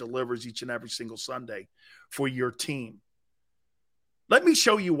coach delivers each and every single Sunday for your team. Let me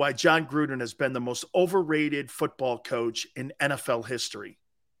show you why John Gruden has been the most overrated football coach in NFL history.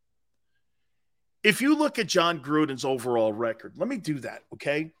 If you look at John Gruden's overall record, let me do that,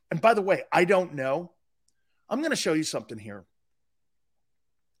 okay? And by the way, I don't know. I'm going to show you something here.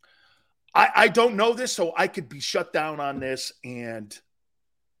 I don't know this, so I could be shut down on this. And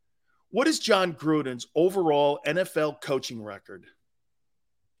what is John Gruden's overall NFL coaching record?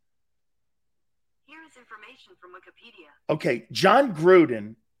 Information from Wikipedia. Okay, John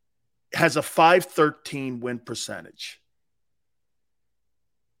Gruden has a .513 win percentage.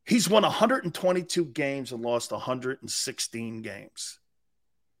 He's won 122 games and lost 116 games.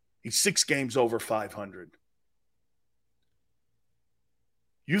 He's 6 games over 500.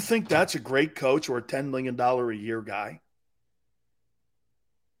 You think that's a great coach or a $10 million a year guy?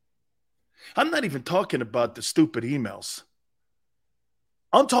 I'm not even talking about the stupid emails.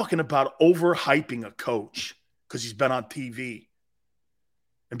 I'm talking about overhyping a coach because he's been on TV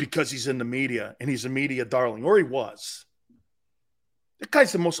and because he's in the media and he's a media darling, or he was. That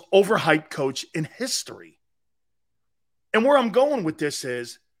guy's the most overhyped coach in history. And where I'm going with this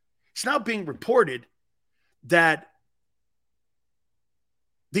is it's now being reported that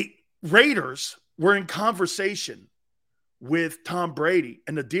the Raiders were in conversation with Tom Brady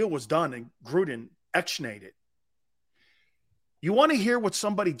and the deal was done and Gruden exonerated it. You want to hear what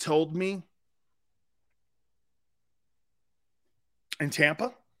somebody told me in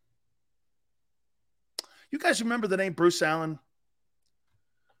Tampa? You guys remember the name Bruce Allen?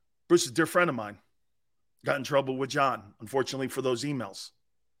 Bruce is a dear friend of mine. Got in trouble with John, unfortunately, for those emails.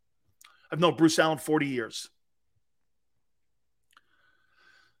 I've known Bruce Allen 40 years.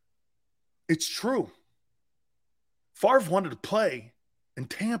 It's true. Favre wanted to play in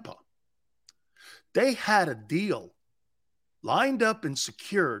Tampa. They had a deal lined up and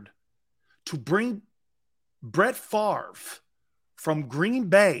secured to bring Brett Favre from Green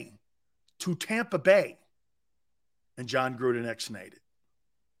Bay to Tampa Bay, and John Gruden exonerated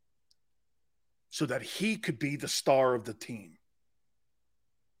so that he could be the star of the team.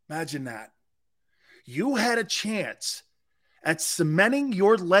 Imagine that. You had a chance at cementing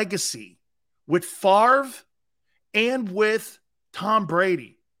your legacy with Favre and with Tom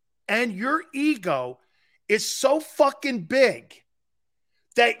Brady, and your ego is so fucking big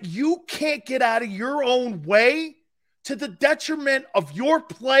that you can't get out of your own way to the detriment of your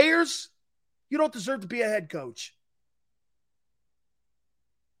players. You don't deserve to be a head coach.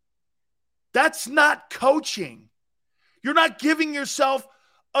 That's not coaching. You're not giving yourself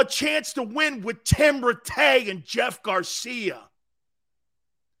a chance to win with Tim Rattay and Jeff Garcia.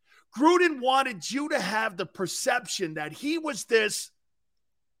 Gruden wanted you to have the perception that he was this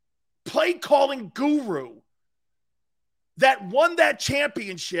play-calling guru that won that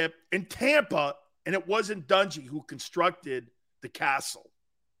championship in Tampa, and it wasn't Dungy who constructed the castle.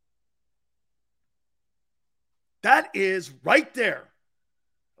 That is right there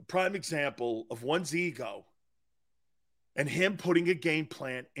a prime example of one's ego and him putting a game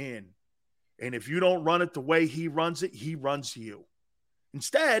plan in And if you don't run it the way he runs you.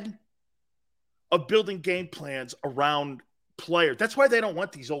 Instead of building game plans around players. That's why they don't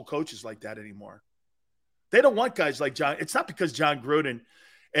want these old coaches like that anymore. They don't want guys like John. It's not because John Gruden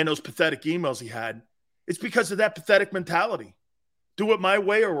and those pathetic emails he had. It's because of that pathetic mentality. Do it my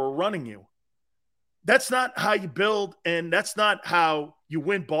way or we're running you. That's not how you build, and that's not how you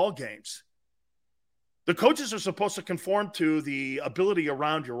win ball games. The coaches are supposed to conform to the ability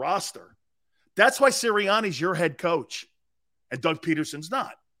around your roster. That's why Sirianni's your head coach, and Doug Peterson's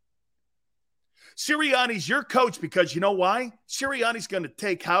not. Sirianni's your coach because you know why? Sirianni's going to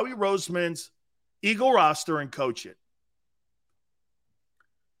take Howie Roseman's Eagle roster and coach it.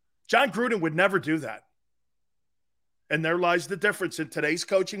 John Gruden would never do that. And there lies the difference in today's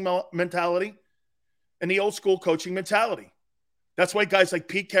coaching mentality and the old school coaching mentality. That's why guys like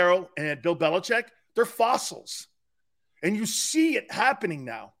Pete Carroll and Bill Belichick, they're fossils. And you see it happening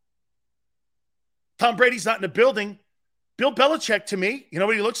now. Tom Brady's not in the building. Bill Belichick, to me, you know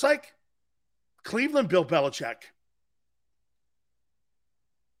what he looks like? Cleveland Bill Belichick.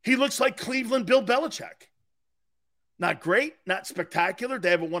 He looks like Cleveland Bill Belichick. Not great, not spectacular. They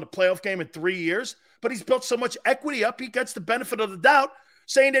haven't won a playoff game in 3 years, but he's built so much equity up, he gets the benefit of the doubt,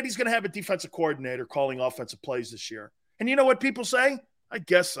 saying that he's going to have a defensive coordinator calling offensive plays this year. And you know what people say? I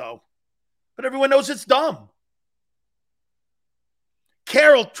guess so. But everyone knows it's dumb.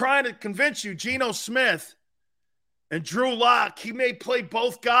 Carroll trying to convince you Geno Smith and Drew Lock, he may play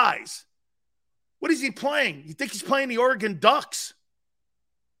both guys. What is he playing? You think he's playing the Oregon Ducks?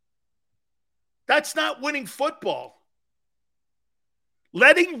 That's not winning football.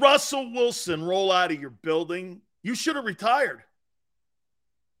 Letting Russell Wilson roll out of your building, you should have retired.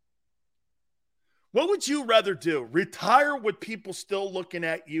 What would you rather do? Retire with people still looking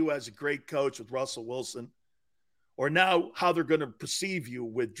at you as a great coach with Russell Wilson, or now how they're going to perceive you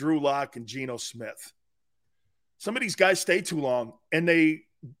with Drew Lock and Geno Smith? Some of these guys stay too long, and they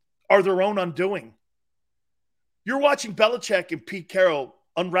are their own undoing. You're watching Belichick and Pete Carroll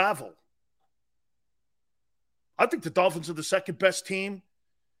unravel. I think the Dolphins are the second best team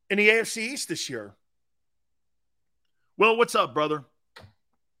in the AFC East this year. Well, what's up, brother?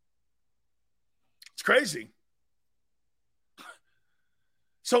 It's crazy.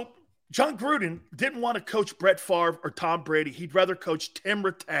 So John Gruden didn't want to coach Brett Favre or Tom Brady. He'd rather coach Tim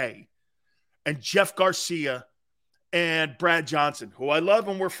Rattay and Jeff Garcia and Brad Johnson, who I love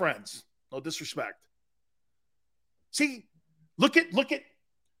and we're friends. No disrespect. See, look at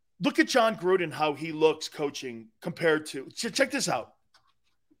John Gruden, how he looks coaching compared to – check this out.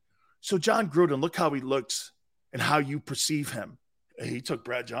 So John Gruden, look how he looks and how you perceive him. He took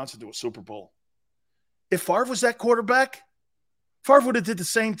Brad Johnson to a Super Bowl. If Favre was that quarterback, Favre would have did the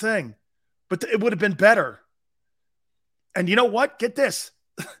same thing, but it would have been better. And you know what? Get this.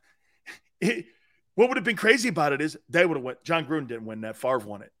 What would have been crazy about it is they would have won. John Gruden didn't win that. Favre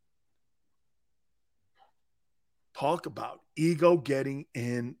won it. Talk about ego getting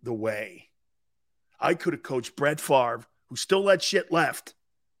in the way. I could have coached Brett Favre, who still had shit left.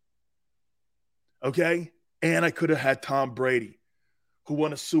 Okay? And I could have had Tom Brady, who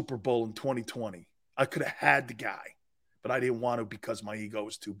won a Super Bowl in 2020. I could have had the guy, but I didn't want to because my ego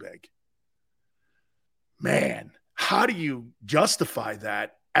was too big. Man, how do you justify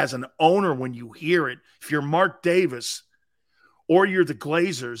that as an owner when you hear it? If you're Mark Davis or you're the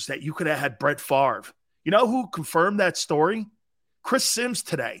Glazers, that you could have had Brett Favre. You know who confirmed that story? Chris Sims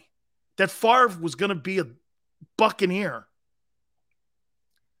today. That Favre was going to be a Buccaneer.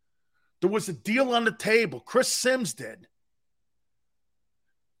 There was a deal on the table. Chris Sims did.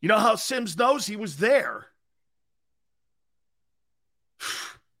 You know how Sims knows? He was there.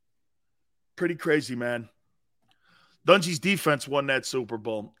 Pretty crazy, man. Dungy's defense won that Super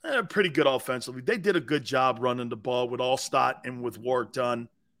Bowl. Pretty good offensively. They did a good job running the ball with Allstott and with Warwick Dunn.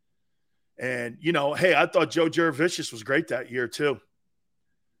 And, you know, hey, I thought Joe Jurevicius was great that year too.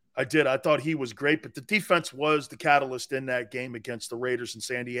 I did. I thought he was great. But the defense was the catalyst in that game against the Raiders in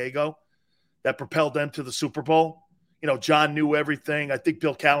San Diego that propelled them to the Super Bowl. You know, John knew everything. I think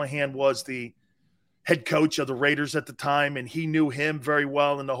Bill Callahan was the head coach of the Raiders at the time, and he knew him very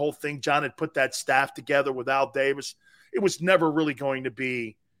well and the whole thing. John had put that staff together with Al Davis. It was never really going to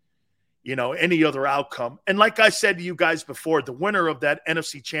be, you know, any other outcome. And like I said to you guys before, the winner of that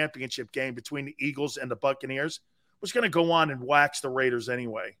NFC Championship game between the Eagles and the Buccaneers was going to go on and wax the Raiders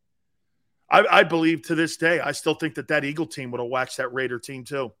anyway. I believe to this day, I still think that Eagle team would have waxed that Raider team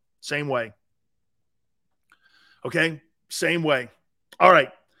too. Same way. Okay? Same way. All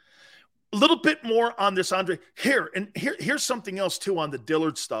right. A little bit more on this, Andre. Here's something else too on the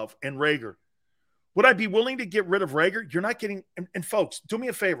Dillard stuff and Rager. Would I be willing to get rid of Rager? You're not getting – and folks, do me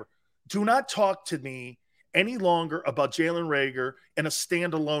a favor. do not talk to me any longer about Jalen Reagor in a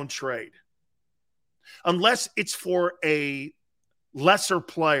standalone trade. Unless it's for a lesser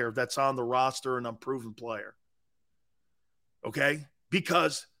player that's on the roster, an unproven player. Okay?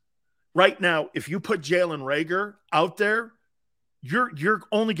 Because right now, if you put Jalen Reagor out there, you're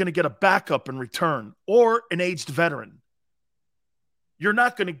only going to get a backup in return or an aged veteran. You're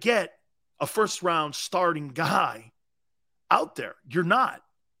not going to get a first-round starting guy out there. You're not.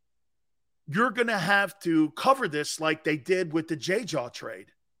 You're going to have to cover this like they did with the J-Jaw trade.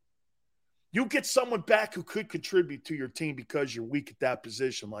 You get someone back who could contribute to your team because you're weak at that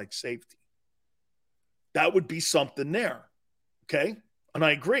position, like safety. That would be something there, okay? And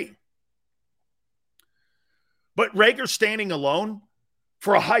I agree. But Reagor standing alone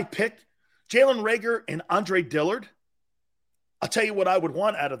for a high pick, Jalen Reagor and Andre Dillard, I'll tell you what I would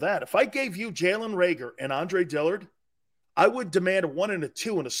want out of that. If I gave you Jalen Reagor and Andre Dillard, I would demand a 1 and a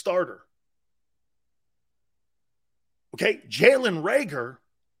 2 and a starter. Okay, Jalen Reagor,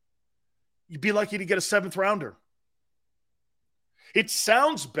 you'd be lucky to get a 7th rounder. It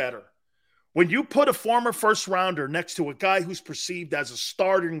sounds better when you put a former first rounder next to a guy who's perceived as a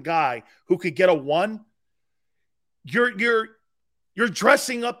starting guy who could get a 1. You're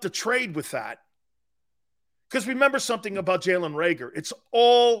dressing up the trade with that. Because remember something about Jalen Reagor. It's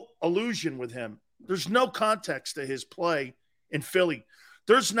all illusion with him. There's no context to his play in Philly.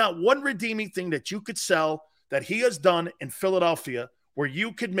 There's not one redeeming thing that you could sell that he has done in Philadelphia where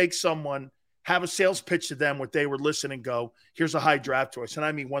you could make someone have a sales pitch to them where they would listen and go, here's a high draft choice. And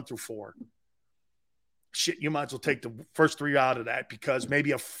I mean 1 through 4. Shit, you might as well take the first 3 out of that because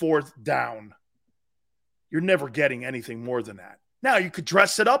maybe a 4th down. You're never getting anything more than that. Now, you could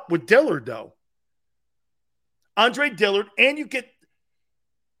dress it up with Dillard, though. Andre Dillard, and you get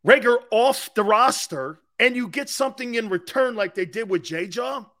Reagor off the roster, and you get something in return like they did with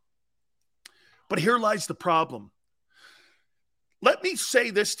J-Jaw. But here lies the problem. Let me say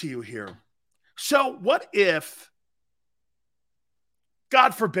this to you here. So what if,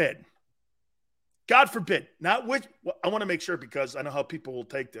 God forbid, not which, I want to make sure because I know how people will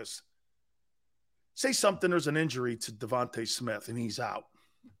take this. Say something, there's an injury to Devontae Smith and he's out.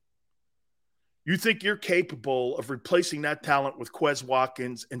 You think you're capable of replacing that talent with Quez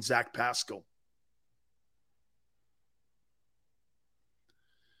Watkins and Zach Pascal?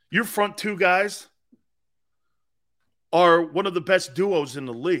 Your front 2 guys are one of the best duos in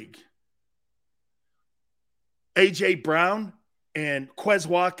the league. A.J. Brown and Quez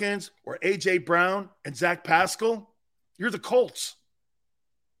Watkins or A.J. Brown and Zach Pascal, you're the Colts.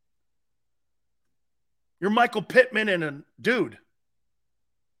 You're Michael Pittman and a dude.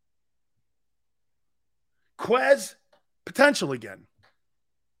 Quez, potential again.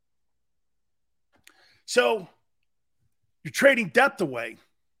 So you're trading depth away.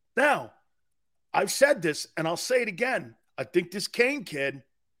 Now, I've said this, and I'll say it again. I think this Kane kid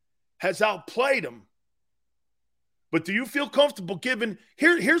has outplayed him. But do you feel comfortable giving –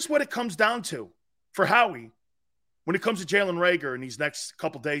 here's what it comes down to for Howie when it comes to Jalen Reagor in these next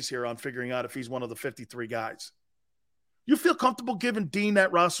couple days here on figuring out if he's one of the 53 guys. You feel comfortable giving Dean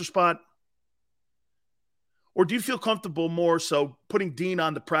that roster spot? Or do you feel comfortable more so putting Dean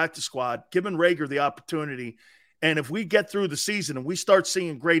on the practice squad, giving Reagor the opportunity, and if we get through the season and we start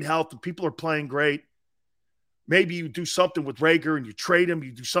seeing great health and people are playing great, maybe you do something with Reagor and you trade him,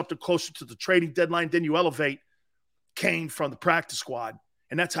 you do something closer to the trading deadline, then you elevate Kane from the practice squad.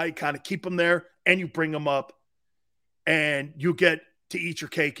 And that's how you kind of keep him there and you bring him up and you get to eat your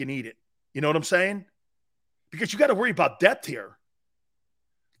cake and eat it. You know what I'm saying? Because you got to worry about depth here.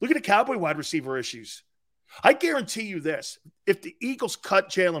 Look at the Cowboy wide receiver issues. I guarantee you this. If the Eagles cut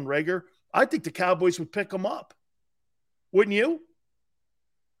Jalen Reagor, I think the Cowboys would pick him up. Wouldn't you?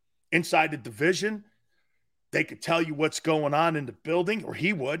 Inside the division, they could tell you what's going on in the building, or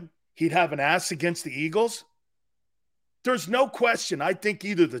he would. He'd have an ass against the Eagles. There's no question. I think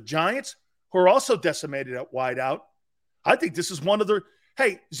either the Giants, who are also decimated at wideout, I think this is one of the –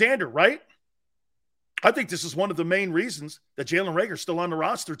 hey, Xander, right? I think this is one of the main reasons that Jalen Reagor's still on the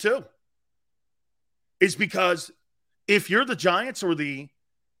roster too. Is because if you're the Giants or the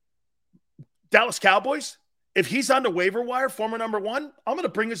Dallas Cowboys, if he's on the waiver wire, former number 1, I'm going to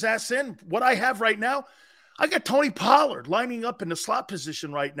bring his ass in. What I have right now, I got Tony Pollard lining up in the slot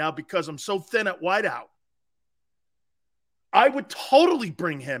position right now because I'm so thin at wideout. I would totally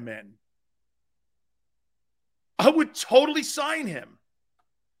bring him in. I would totally sign him.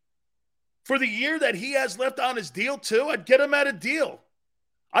 For the year that he has left on his deal too, I'd get him at a deal.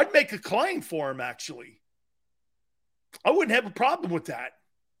 I'd make a claim for him, actually. I wouldn't have a problem with that.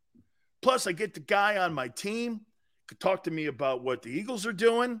 Plus, I get the guy on my team, could talk to me about what the Eagles are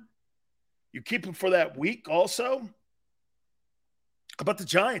doing. You keep him for that week also? How about the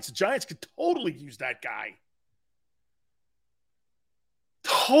Giants? The Giants could totally use that guy.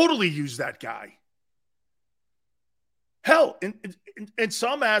 Totally use that guy. Hell, in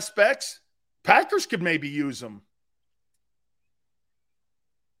some aspects, Packers could maybe use him.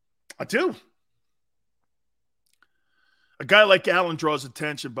 I do. A guy like Allen draws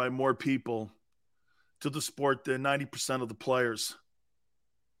attention by more people to the sport than 90% of the players.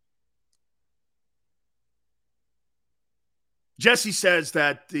 Jesse says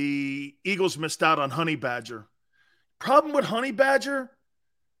that the Eagles missed out on Honey Badger. Problem with Honey Badger?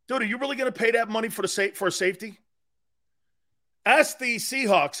 Dude, are you really going to pay that money for a safety? Ask the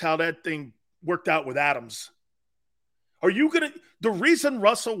Seahawks how that thing worked out with Adams. Are you going to – the reason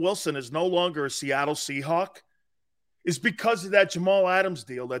Russell Wilson is no longer a Seattle Seahawk is because of that Jamal Adams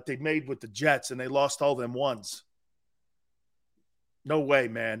deal that they made with the Jets, and they lost all them ones. No way,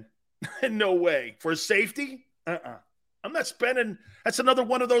 man. No way. For a safety? I'm not spending – that's another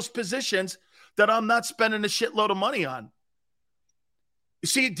one of those positions that I'm not spending a shitload of money on. You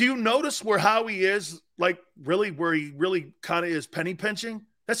see, do you notice where Howie is, like really where he really kind of is penny pinching?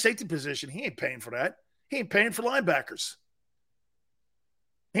 That safety position, he ain't paying for that. He ain't paying for linebackers.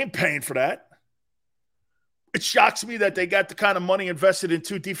 He ain't paying for that. It shocks me that they got the kind of money invested in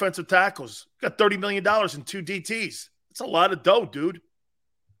 2 defensive tackles. Got $30 million in 2 DTs. That's a lot of dough, dude.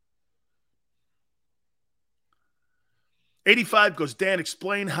 85 goes, Dan,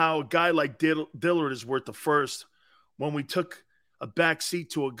 explain how a guy like Dillard is worth the first when we took a back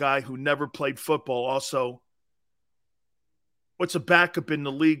seat to a guy who never played football. Also, what's a backup in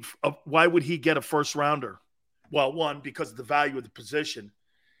the league? Why would he get a first rounder? Well, one, because of the value of the position.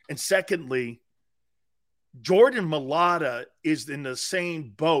 And secondly, Jordan Mailata is in the same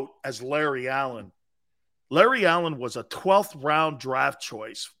boat as Larry Allen. Larry Allen was a 12th round draft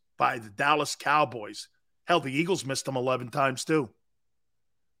choice by the Dallas Cowboys. Hell, the Eagles missed him 11 times too.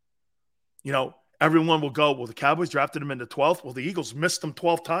 You know, everyone will go, well, the Cowboys drafted him in the 12th. Well, the Eagles missed him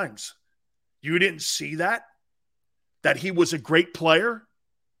 12 times. You didn't see that? That he was a great player?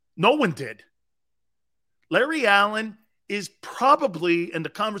 No one did. Larry Allen is probably in the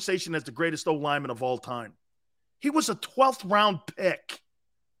conversation as the greatest O-lineman of all time. He was a 12th round pick.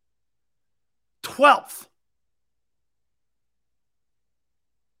 12th.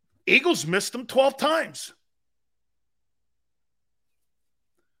 Eagles missed him 12 times.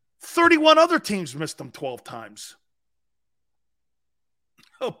 31 other teams missed him 12 times.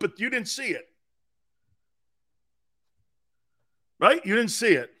 Oh, but you didn't see it. Right? You didn't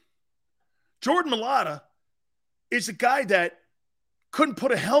see it. Jordan Mailata is a guy that couldn't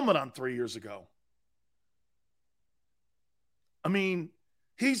put a helmet on 3 years ago. I mean,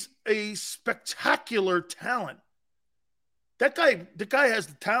 he's a spectacular talent. The guy has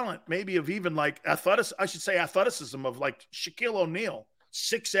the talent maybe of even like athleticism of like Shaquille O'Neal.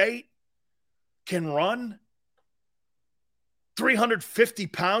 6'8", can run, 350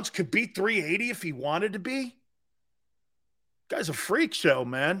 pounds, could be 380 if he wanted to be. Guy's a freak show,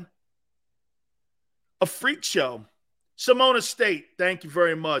 man. A freak show. Simona State, thank you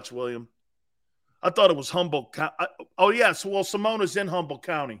very much, William. I thought it was Humboldt. Oh, yes. Well, Simona's in Humboldt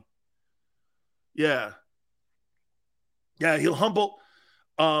County. Yeah. Yeah, he'll Humboldt.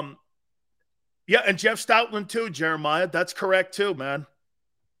 Yeah, and Jeff Stoutland too, Jeremiah. That's correct too, man.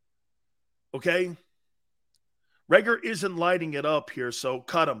 Okay? Reagor isn't lighting it up here, so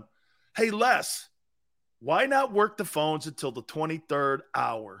cut him. Hey, Les, why not work the phones until the 23rd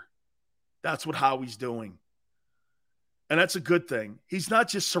hour? That's what Howie's doing. And that's a good thing. He's not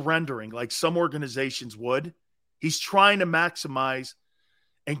just surrendering like some organizations would. He's trying to maximize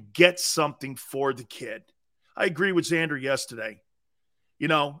and get something for the kid. I agree with Xander yesterday. You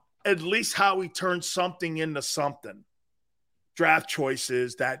know, at least Howie turned something into something. Draft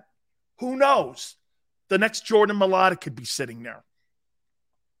choices that, who knows? The next Jordan Mailata could be sitting there.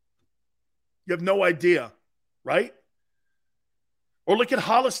 You have no idea, right? Or look at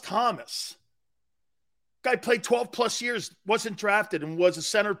Hollis Thomas. Guy played 12-plus years, wasn't drafted, and was a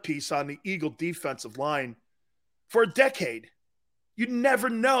centerpiece on the Eagle defensive line for a decade. You never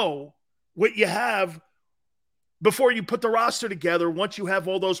know what you have before you put the roster together once you have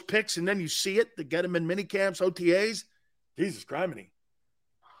all those picks, and then you see it to get them in minicamps, OTAs. Jesus criminy.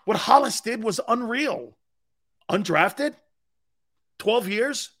 What Hollis did was unreal. Undrafted, 12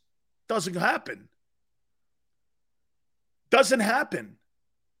 years, doesn't happen. Doesn't happen.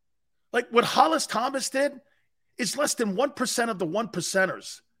 Like what Hollis Thomas did is less than 1% of the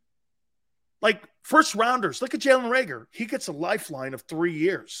 1%ers. Like first rounders, look at Jalen Reagor. He gets a lifeline of 3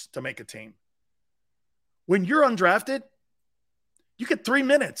 years to make a team. When you're undrafted, you get 3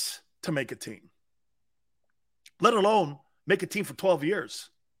 minutes. to make a team, let alone make a team for 12 years.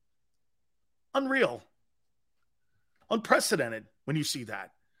 Unreal. Unprecedented when you see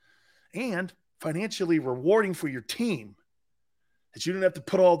that. And financially rewarding for your team, that you didn't have to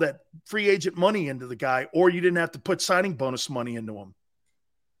put all that free agent money into the guy, or you didn't have to put signing bonus money into him.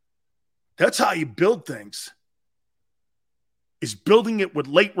 That's how you build things, is building it with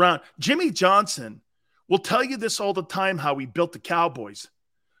late round. Jimmy Johnson will tell you this all the time, how he built the Cowboys.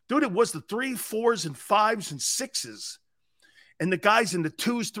 Dude, it was the 3, 4s, and 5s and 6s, and the guys in the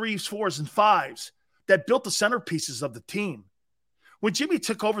 2s, 3s, 4s, and 5s that built the centerpieces of the team. When Jimmy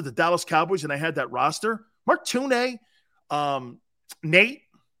took over the Dallas Cowboys and I had that roster, Mark Tunay, Nate,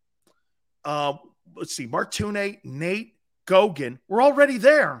 Mark Tunay, Nate, Gogan were already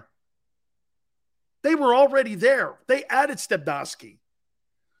there. They were already there. They added Stebnoski.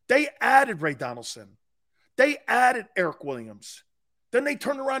 They added Ray Donaldson. They added Eric Williams. Then they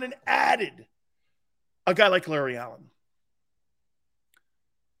turned around and added a guy like Larry Allen.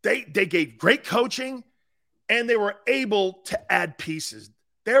 They gave great coaching, and they were able to add pieces.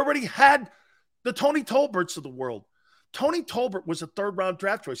 They already had the Tony Tolberts of the world. Tony Tolbert was a third-round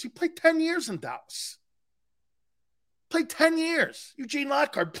draft choice. He played 10 years in Dallas. Played 10 years. Eugene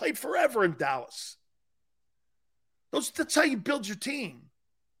Lockhart played forever in Dallas. That's how you build your team.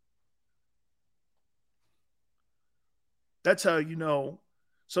 That's how you know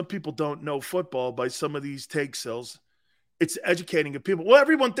some people don't know football by some of these take sales. It's educating of people. Well,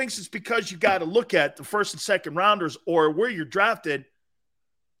 everyone thinks it's because you got to look at the first and second rounders or where you're drafted.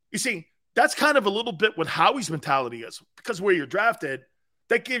 You see, that's kind of a little bit what Howie's mentality is. Because where you're drafted,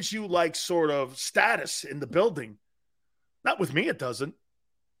 that gives you like sort of status in the building. Not with me, it doesn't.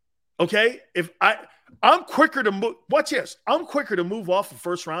 Okay? If I'm quicker to move. Watch this. I'm quicker to move off a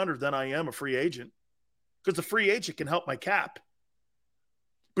first rounder than I am a free agent. Because the free agent can help my cap.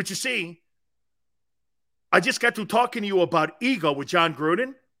 But you see, I just got through talking to you about ego with John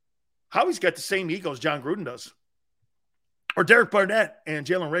Gruden. Howie's got the same ego as John Gruden does. Or Derek Barnett and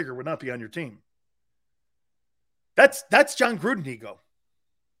Jalen Reagor would not be on your team. That's John Gruden ego.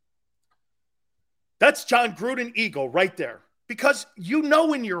 That's John Gruden ego right there. Because you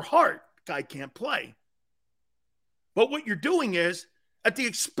know in your heart, guy can't play. But what you're doing is, at the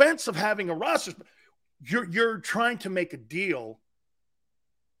expense of having a roster, you're trying to make a deal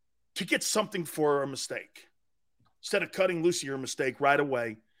to get something for a mistake instead of cutting loose your mistake right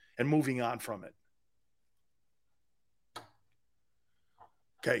away and moving on from it.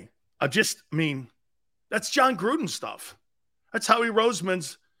 Okay. That's John Gruden stuff. That's Howie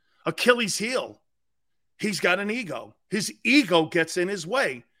Roseman's Achilles heel. He's got an ego. His ego gets in his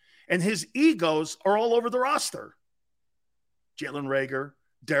way, and his egos are all over the roster. Jalen Reagor,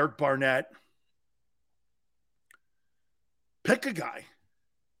 Derek Barnett. Pick a guy.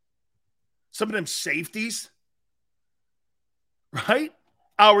 Some of them safeties. Right?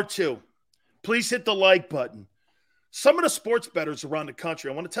 Hour 2. Please hit the like button. Some of the sports bettors around the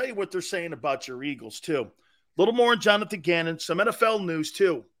country, I want to tell you what they're saying about your Eagles, too. A little more on Jonathan Gannon, some NFL news,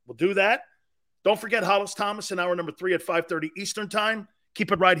 too. We'll do that. Don't forget Hollis Thomas in hour number 3 at 5:30 Eastern Time.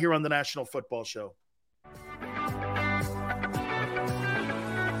 Keep it right here on the National Football Show.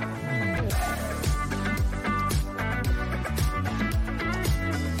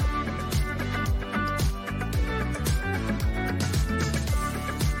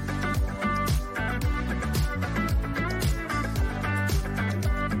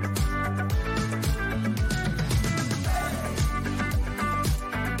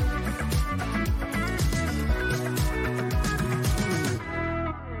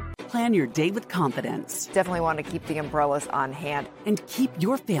 Plan your day with confidence. Definitely want to keep the umbrellas on hand. And keep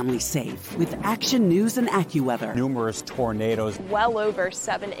your family safe with Action News and AccuWeather. Numerous tornadoes. Well over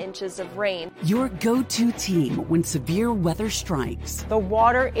 7 inches of rain. Your go-to team when severe weather strikes. The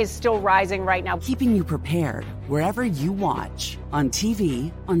water is still rising right now. Keeping you prepared wherever you watch. On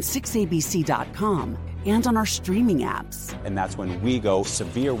TV, on 6abc.com, and on our streaming apps. And that's when we go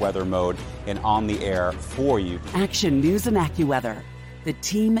severe weather mode and on the air for you. Action News and AccuWeather. The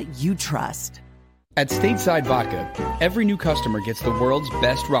team you trust. At Stateside Vodka, every new customer gets the world's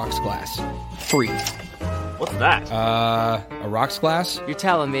best rocks glass. Free. What's that? A rocks glass? You're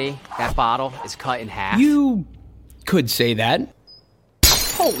telling me that bottle is cut in half? You could say that.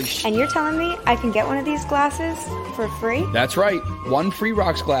 Holy shit. And you're telling me I can get one of these glasses for free? That's right. 1 free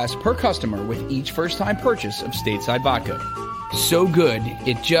rocks glass per customer with each first-time purchase of Stateside Vodka. So good,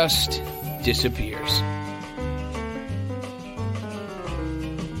 it just disappears.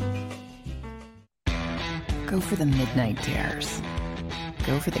 Go for the midnight dares.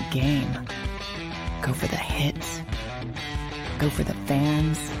 Go for the game. Go for the hits. Go for the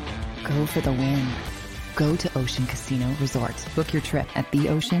fans. Go for the win. Go to Ocean Casino Resort. Book your trip at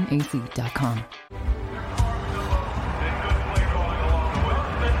theoceanac.com.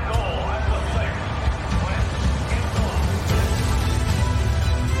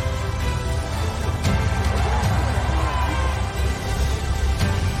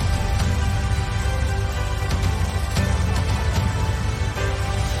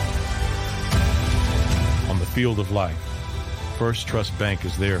 On the field of life, First Trust Bank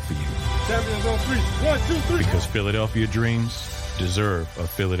is there for you. Champions on three. 1, 2, 3. Because Philadelphia dreams deserve a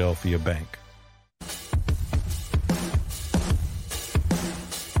Philadelphia bank.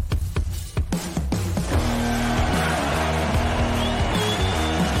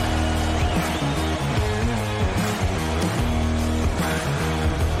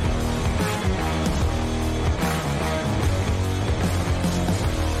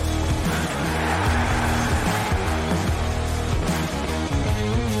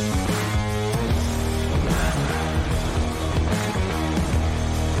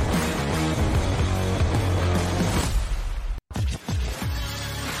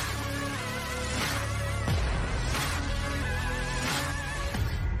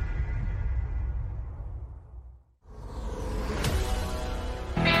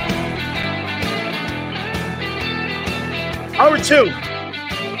 Hour 2,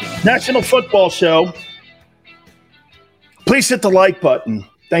 National Football Show. Please hit the like button.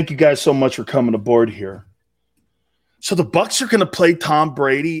 Thank you guys so much for coming aboard here. So the Bucs are going to play Tom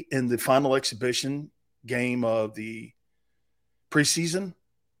Brady in the final exhibition game of the preseason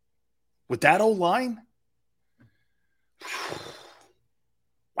with that O-line?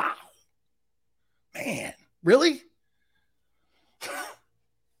 Wow. Man, really?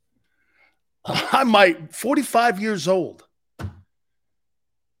 I might, 45 years old.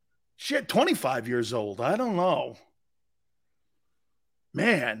 Shit, 25 years old. I don't know.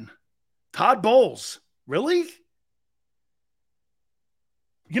 Man, Todd Bowles. Really?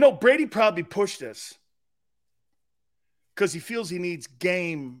 You know, Brady probably pushed this because he feels he needs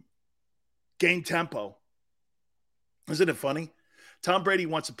game tempo. Isn't it funny? Tom Brady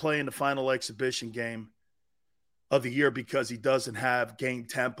wants to play in the final exhibition game of the year because he doesn't have game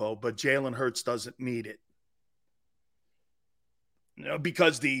tempo, but Jalen Hurts doesn't need it. You know,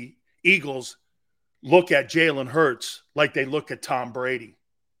 because the Eagles look at Jalen Hurts like they look at Tom Brady.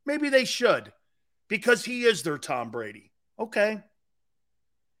 Maybe they should, because he is their Tom Brady. Okay.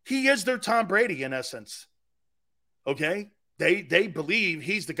 He is their Tom Brady in essence. Okay. They believe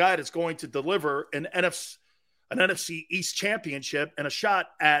he's the guy that's going to deliver an NFC East championship and a shot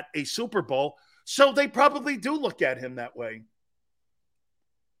at a Super Bowl. So they probably do look at him that way.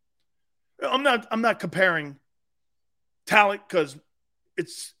 I'm not comparing talent because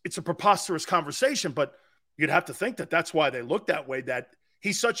it's a preposterous conversation, but you'd have to think that that's why they look that way, that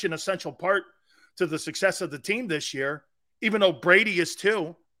he's such an essential part to the success of the team this year, even though Brady is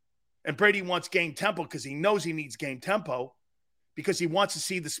too. And Brady wants game tempo because he knows he needs game tempo because he wants to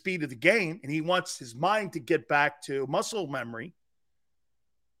see the speed of the game and he wants his mind to get back to muscle memory.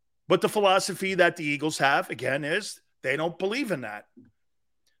 But the philosophy that the Eagles have, again, is they don't believe in that.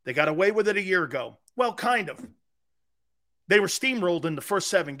 They got away with it a year ago. Well, kind of. They were steamrolled in the first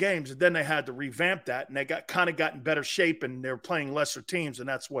 7 games, and then they had to revamp that, and they got in better shape, and they were playing lesser teams, and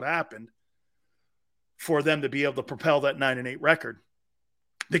that's what happened for them to be able to propel that 9-8 record.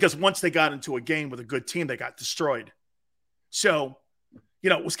 Because once they got into a game with a good team, they got destroyed. So, you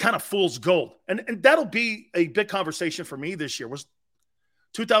know, it was kind of fool's gold. And that'll be a big conversation for me this year. Was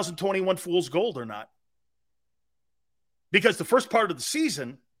 2021 fool's gold or not? Because the first part of the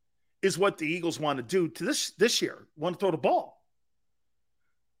season is what the Eagles want to do to this year. Want to throw the ball.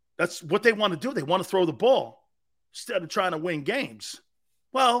 That's what they want to do. They want to throw the ball instead of trying to win games.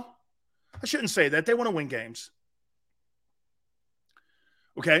 Well, I shouldn't say that. They want to win games.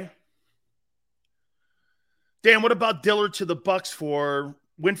 Okay. Dan, what about Dillard to the Bucs for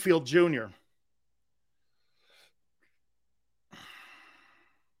Winfield Jr.?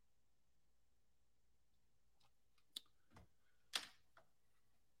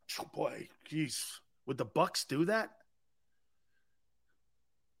 Oh boy, geez. Would the Bucs do that?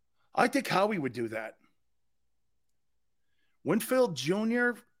 I think Howie would do that. Winfield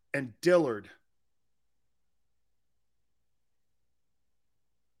Jr. and Dillard.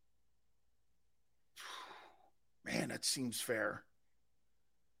 Man, that seems fair.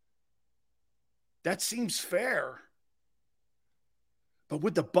 That seems fair. But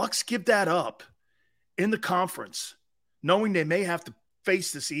would the Bucs give that up in the conference, knowing they may have to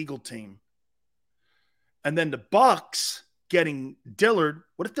face this Eagle team? And then the Bucs getting Dillard.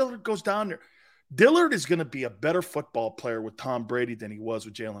 What if Dillard goes down there? Dillard is going to be a better football player with Tom Brady than he was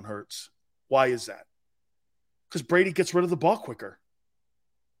with Jalen Hurts. Why is that? Because Brady gets rid of the ball quicker.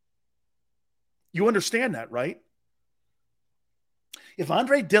 You understand that, right? If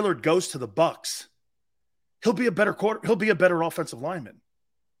Andre Dillard goes to the Bucs, he'll be a better offensive lineman.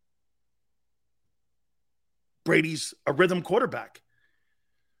 Brady's a rhythm quarterback.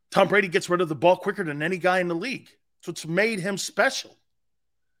 Tom Brady gets rid of the ball quicker than any guy in the league. That's what's made him special.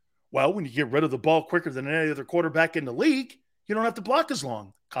 Well, when you get rid of the ball quicker than any other quarterback in the league, you don't have to block as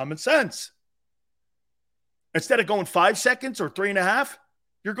long. Common sense. Instead of going 5 seconds or 3.5,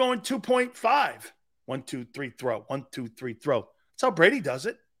 you're going 2.5. 1, 2, 3, throw. 1, 2, 3, throw. That's how Brady does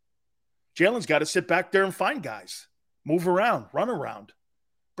it. Jalen's got to sit back there and find guys. Move around, run around.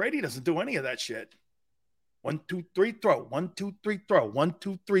 Brady doesn't do any of that shit. 1, 2, 3, throw. 1, 2, 3, throw. 1,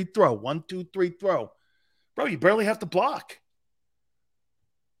 2, 3, throw. 1, 2, 3, throw. Bro, you barely have to block.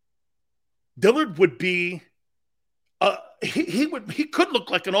 Dillard would be he could look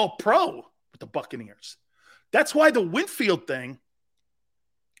like an all-pro with the Buccaneers. That's why the Winfield thing.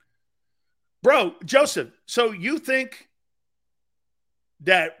 Bro, Joseph, so you think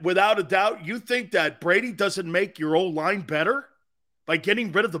that without a doubt, you think that Brady doesn't make your old line better by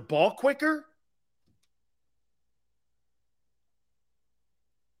getting rid of the ball quicker?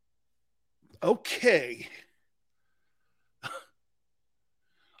 Okay.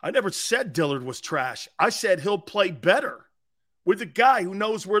 I never said Dillard was trash. I said he'll play better with a guy who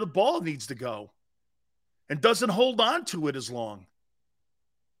knows where the ball needs to go and doesn't hold on to it as long.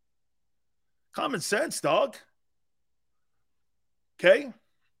 Common sense, dog. Okay?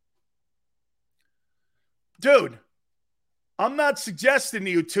 Dude, I'm not suggesting to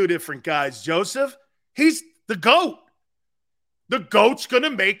you two different guys, Joseph. He's the GOAT. The GOAT's going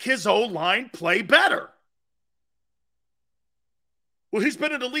to make his O-line play better. Well, he's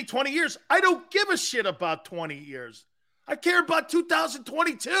been in the league 20 years. I don't give a shit about 20 years. I care about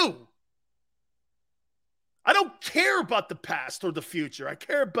 2022. I don't care about the past or the future. I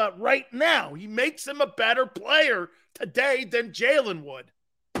care about right now. He makes him a better player today than Jalen would.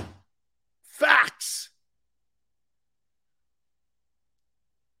 Facts.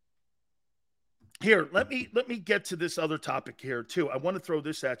 Here, let me get to this other topic here, too. I want to throw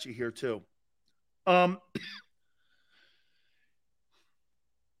this at you here, too.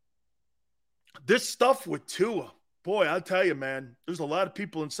 This stuff with Tua, boy, I'll tell you, man, there's a lot of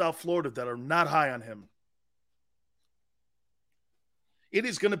people in South Florida that are not high on him. It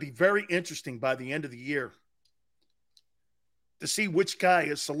is going to be very interesting by the end of the year to see which guy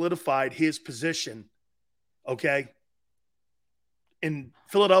has solidified his position, okay, in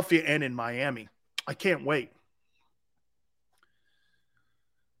Philadelphia and in Miami. I can't wait.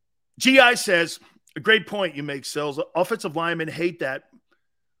 GI says, a great point you make, Sills. Offensive linemen hate that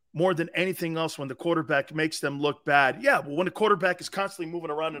more than anything else when the quarterback makes them look bad. Yeah, but when the quarterback is constantly moving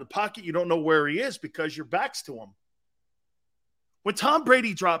around in the pocket, you don't know where he is because your back's to him. When Tom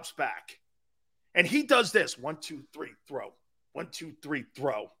Brady drops back and he does this, 1, 2, 3, throw. 1, 2, 3,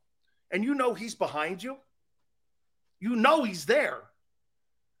 throw. And you know he's behind you. You know he's there.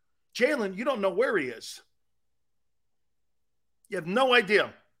 Jalen, you don't know where he is. You have no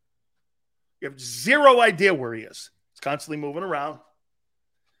idea. You have zero idea where he is. He's constantly moving around.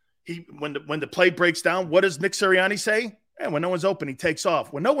 When the play breaks down, what does Nick Sirianni say? When no one's open, he takes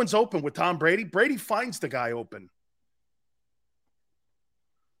off. When no one's open with Tom Brady, Brady finds the guy open.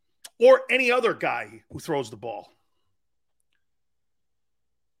 Or any other guy who throws the ball.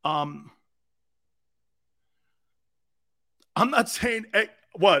 I'm not saying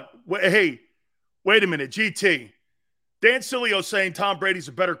what? Hey, wait a minute, GT. Dan Sileo saying Tom Brady's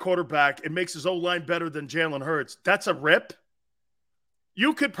a better quarterback and makes his O-line better than Jalen Hurts. That's a rip.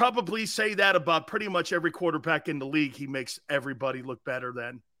 You could probably say that about pretty much every quarterback in the league. He makes everybody look better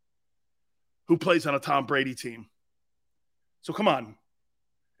than who plays on a Tom Brady team. So come on.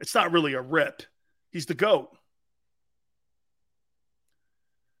 It's not really a rip. He's the GOAT.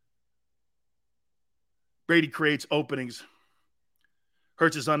 Brady creates openings.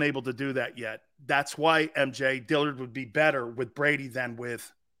 Hurts is unable to do that yet. That's why, MJ, Dillard would be better with Brady than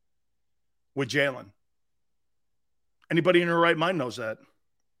with Jalen. Anybody in their right mind knows that.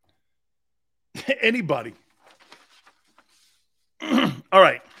 Anybody. All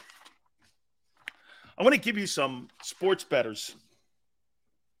right. I want to give you some sports bettors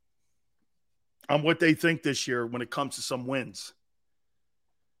on what they think this year when it comes to some wins.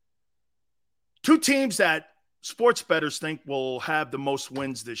 Two teams that sports bettors think will have the most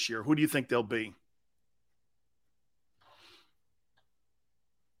wins this year. Who do you think they'll be?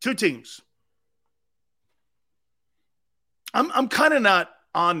 Two teams. I'm kind of not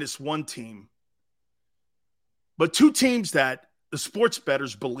on this one team But two teams that the sports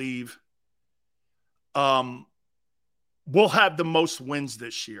bettors believe will have the most wins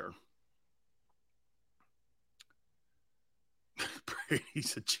this year.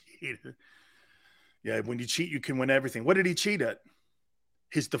 Brady's a cheater. Yeah, when you cheat, you can win everything. What did he cheat at?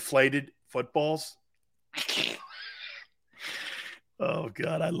 His deflated footballs. Oh,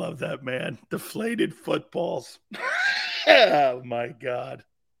 God, I love that, man. Deflated footballs. Oh, my God.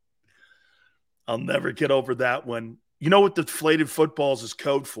 I'll never get over that one. You know what deflated footballs is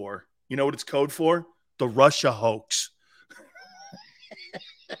code for? You know what it's code for? The Russia hoax.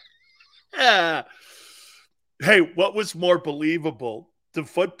 Yeah. Hey, what was more believable? The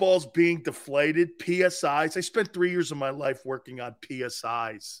footballs being deflated, PSIs. I spent 3 years of my life working on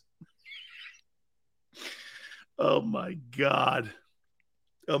PSIs. Oh, my God.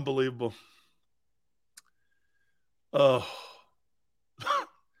 Unbelievable. Oh.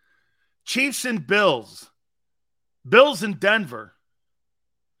 Chiefs and Bills. Bills in Denver.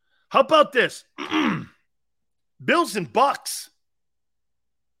 How about this? Bills and Bucks.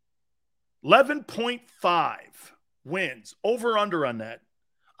 11.5 wins. Over under on that.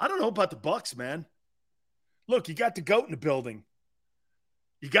 I don't know about the Bucks, man. Look, you got the GOAT in the building.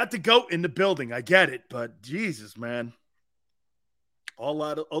 You got the GOAT in the building. I get it, but Jesus, man.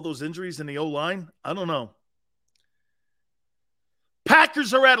 All those injuries in the O-line, I don't know.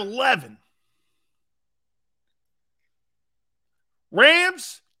 Packers are at 11.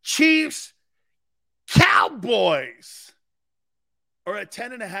 Rams, Chiefs, Cowboys are at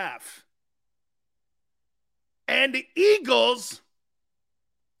 10.5. And the Eagles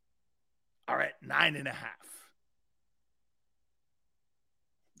are at 9.5.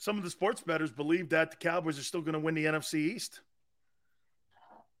 Some of the sports bettors believe that the Cowboys are still going to win the NFC East.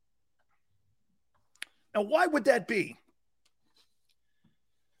 Now, why would that be?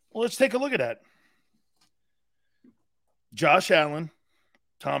 Well, let's take a look at that. Josh Allen,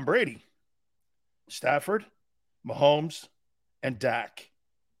 Tom Brady, Stafford, Mahomes, and Dak.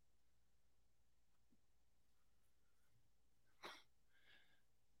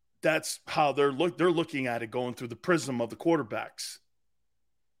 That's how they're looking at it, going through the prism of the quarterbacks.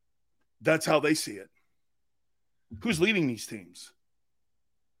 That's how they see it. Who's leading these teams?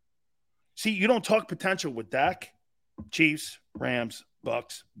 See, you don't talk potential with Dak, Chiefs, Rams,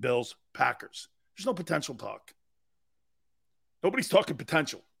 Bucks, Bills, Packers. There's no potential talk. Nobody's talking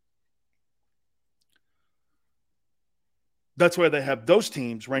potential. That's why they have those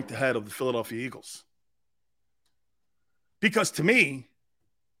teams ranked ahead of the Philadelphia Eagles. Because to me,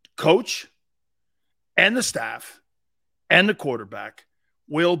 coach and the staff and the quarterback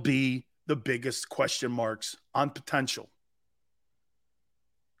will be the biggest question marks on potential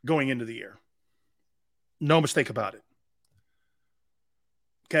going into the year. No mistake about it.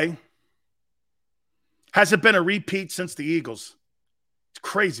 Okay? Has it been a repeat since the Eagles? It's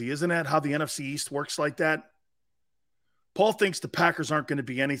crazy, isn't that, how the NFC East works like that? Paul thinks the Packers aren't going to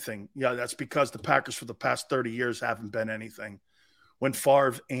be anything. Yeah, that's because the Packers for the past 30 years haven't been anything. When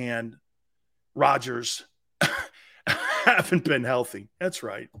Favre and Rodgers haven't been healthy. That's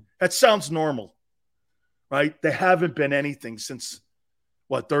right. That sounds normal, right? They haven't been anything since,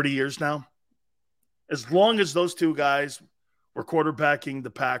 30 years now? As long as those two guys were quarterbacking the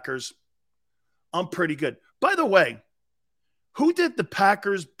Packers, I'm pretty good. By the way, who did the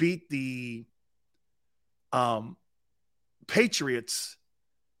Packers beat the Patriots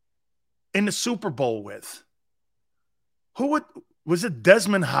in the Super Bowl with? Was it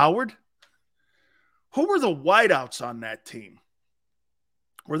Desmond Howard? Who were the wideouts on that team?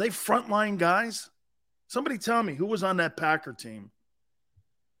 Were they frontline guys? Somebody tell me who was on that Packer team.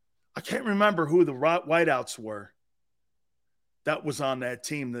 I can't remember who the wideouts were that was on that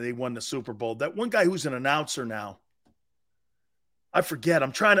team that they won the Super Bowl. That one guy who's an announcer now. I forget.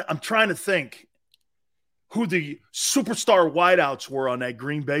 I'm trying to think who the superstar wideouts were on that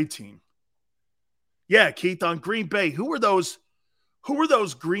Green Bay team. Yeah, Keith, on Green Bay. Who were those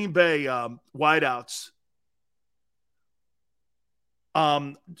Green Bay wideouts?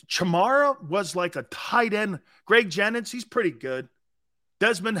 Chamara was like a tight end. Greg Jennings, he's pretty good.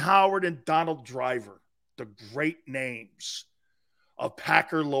 Desmond Howard and Donald Driver, the great names of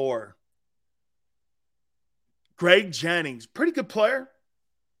Packer lore. Greg Jennings, pretty good player.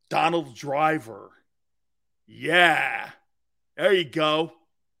 Donald Driver. Yeah. There you go.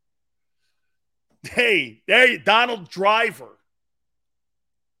 Hey, Donald Driver.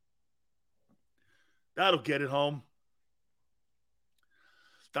 That'll get it home.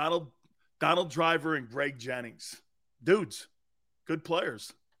 Donald Driver and Greg Jennings. Dudes, good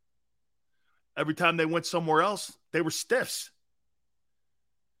players. Every time they went somewhere else, they were stiffs.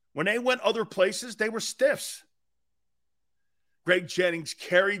 When they went other places, they were stiffs. Greg Jennings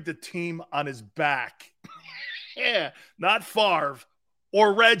carried the team on his back. Yeah, not Favre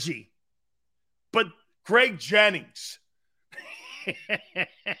or Reggie, but Greg Jennings.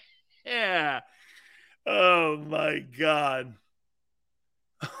 Yeah. Oh, my God.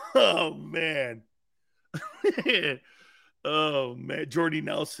 Oh, man. Oh, man. Jordy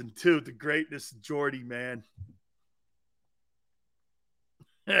Nelson, too. The greatness of Jordy, man.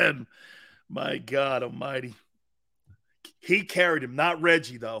 And my God almighty. He carried him, not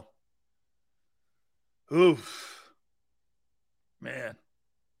Reggie, though. Oof. Man.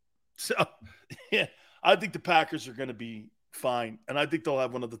 So, yeah, I think the Packers are going to be fine. And I think they'll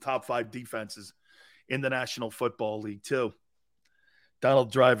have one of the top 5 defenses in the National Football League, too.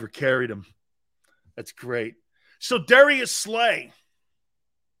 Donald Driver carried him. That's great. So, Darius Slay.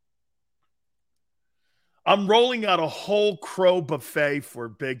 I'm rolling out a whole crow buffet for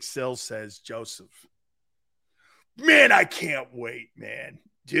Big Sil, says Joseph. Man, I can't wait, man.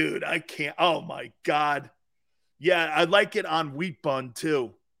 Dude, I can't. Oh, my God. Yeah, I like it on wheat bun,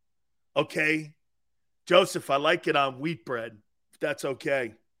 too. Okay? Joseph, I like it on wheat bread, if that's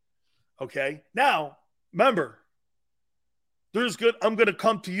okay. Okay? Now, remember, I'm going to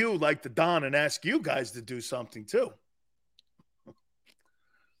come to you like the Don and ask you guys to do something, too.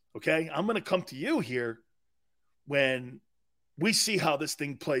 Okay? I'm going to come to you here when we see how this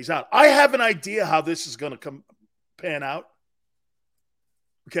thing plays out. I have an idea how this is going to pan out.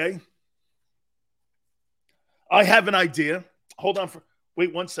 Okay? I have an idea. Hold on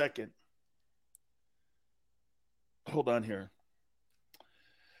wait 1 second. Hold on here.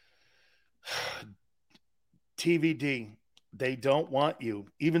 TVD, they don't want you.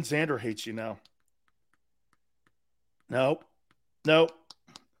 Even Xander hates you now. Nope.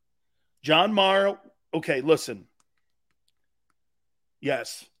 John Morrow. Okay, listen.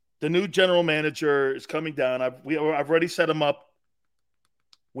 Yes, the new general manager is coming down. I've already set him up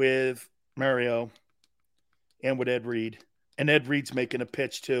with Mario and with Ed Reed. And Ed Reed's making a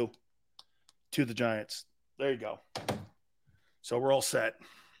pitch, too, to the Giants. There you go. So we're all set.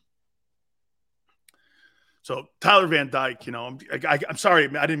 So Tyler Van Dyke, I'm sorry.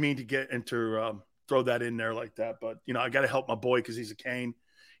 I didn't mean to get into throw that in there like that. But, I got to help my boy because he's a Cane.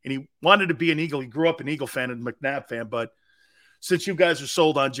 And he wanted to be an Eagle. He grew up an Eagle fan and a McNabb fan. But since you guys are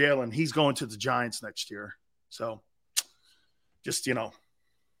sold on Jalen, he's going to the Giants next year. So just, want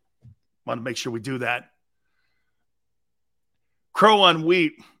to make sure we do that. Crow on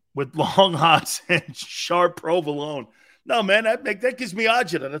wheat with long hots and sharp provolone. No, man, that gives me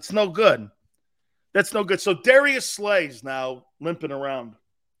agita. That's no good. That's no good. So Darius Slay's now limping around.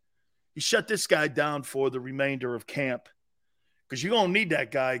 You shut this guy down for the remainder of camp because you're going to need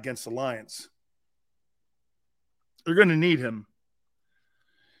that guy against the Lions. You're going to need him.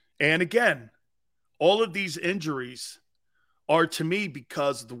 And again, all of these injuries are to me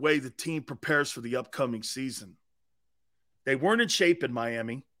because of the way the team prepares for the upcoming season. They weren't in shape in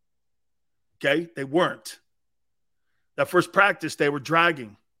Miami. Okay? They weren't. That first practice, they were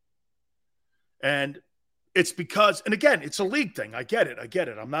dragging. And it's because, and again, it's a league thing. I get it.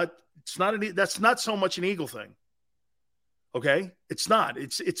 That's not so much an Eagle thing. Okay? It's not.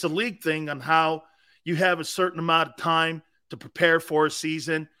 It's a league thing on how you have a certain amount of time to prepare for a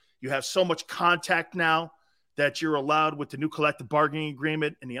season. You have so much contact now that you're allowed with the new collective bargaining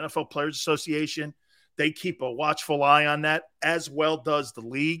agreement and the NFL Players Association. They keep a watchful eye on that, as well does the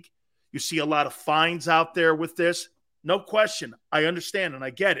league. You see a lot of fines out there with this. No question. I understand and I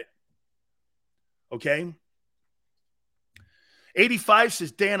get it. Okay? 85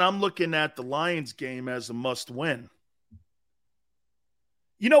 says, Dan, I'm looking at the Lions game as a must-win.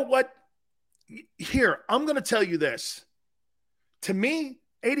 You know what? Here, I'm going to tell you this. To me,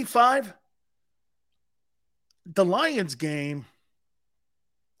 85, the Lions game,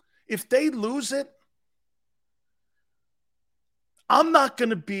 if they lose it, I'm not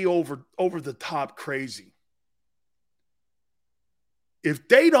going to be over the top crazy. If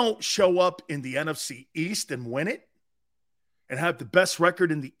they don't show up in the NFC East and win it and have the best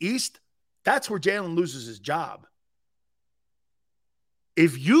record in the East, that's where Jalen loses his job.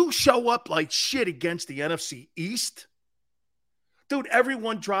 If you show up like shit against the NFC East, dude,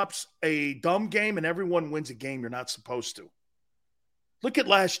 everyone drops a dumb game and everyone wins a game you're not supposed to. Look at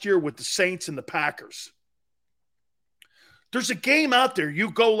last year with the Saints and the Packers. There's a game out there,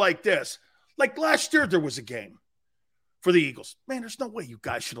 you go like this. Like last year, there was a game for the Eagles. Man, there's no way you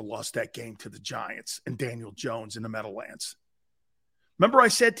guys should have lost that game to the Giants and Daniel Jones in the Meadowlands. Remember I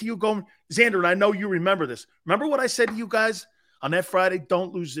said to you, Xander, and I know you remember this. Remember what I said to you guys on that Friday?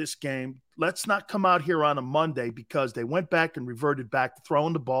 Don't lose this game. Let's not come out here on a Monday because they went back and reverted back to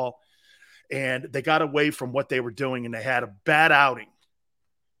throwing the ball. and they got away from what they were doing, and they had a bad outing.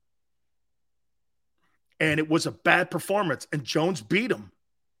 And it was a bad performance, and Jones beat him.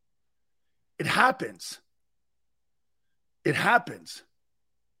 It happens. It happens.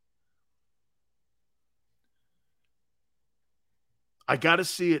 I got to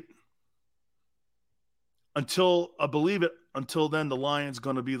see it. Until I believe it. Until then, the Lions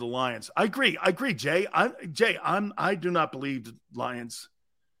going to be the Lions. I agree, Jay. I do not believe the Lions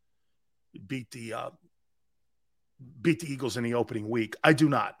beat the Eagles in the opening week. I do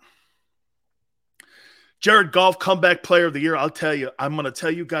not. Jared Goff, comeback player of the year. I'll tell you. I'm going to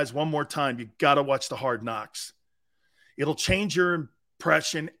tell you guys one more time. You got to watch the Hard Knocks. It'll change your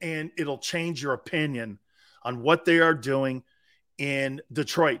impression and it'll change your opinion on what they are doing in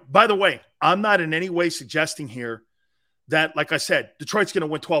Detroit. By the way, I'm not in any way suggesting here that, like I said, Detroit's going to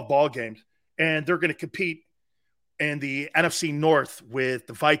win 12 ball games and they're going to compete in the NFC North with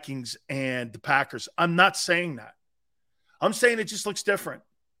the Vikings and the Packers. I'm not saying that. I'm saying it just looks different.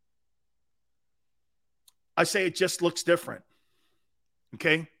 I say it just looks different.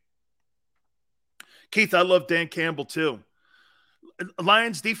 Okay? Keith, I love Dan Campbell too.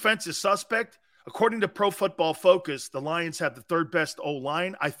 Lions defense is suspect. According to Pro Football Focus, the Lions have the third best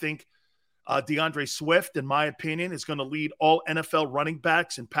O-line. I think DeAndre Swift, in my opinion, is going to lead all NFL running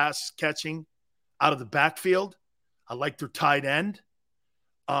backs in pass catching out of the backfield. I like their tight end.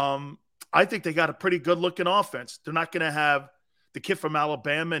 I think they got a pretty good-looking offense. They're not going to have the kid from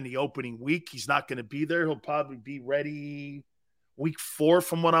Alabama in the opening week. He's not going to be there. He'll probably be ready week 4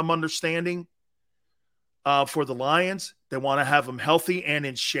 from what I'm understanding for the Lions. They want to have him healthy and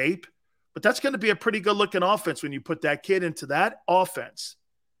in shape. But that's going to be a pretty good-looking offense when you put that kid into that offense.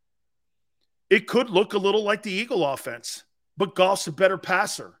 It could look a little like the Eagle offense, but Goff's a better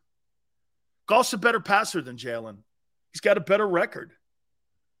passer. Goff's a better passer than Jalen. He's got a better record.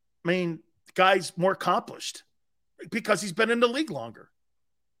 I mean, the guy's more accomplished because he's been in the league longer.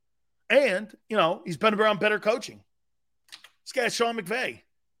 And, he's been around better coaching. This guy's Sean McVay.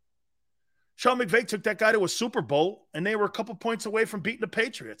 Sean McVay took that guy to a Super Bowl, and they were a couple points away from beating the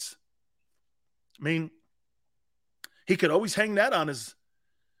Patriots. I mean, he could always hang that on his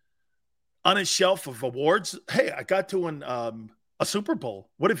shelf of awards. Hey, I got to a Super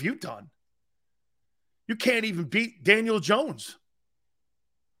Bowl. What have you done? You can't even beat Daniel Jones.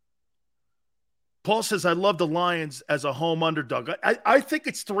 Paul says, I love the Lions as a home underdog. I think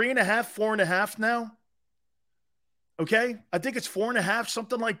it's 3.5, 4.5 now. Okay? I think it's 4.5,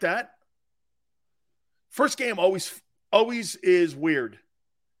 something like that. First game always is weird.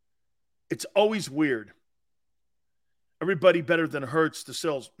 It's always weird. Everybody better than Hurts, the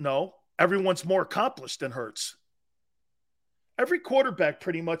Sills. No, everyone's more accomplished than Hurts. Every quarterback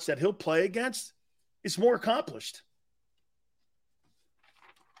pretty much that he'll play against is more accomplished.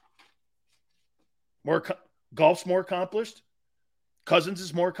 Golf's more accomplished. Cousins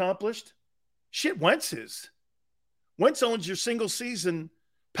is more accomplished. Shit, Wentz is. Wentz owns your single season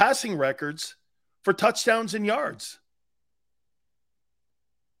passing records for touchdowns and yards.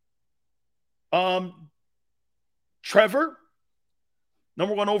 Trevor,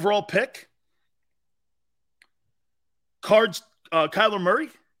 number 1 overall pick. Kyler Murray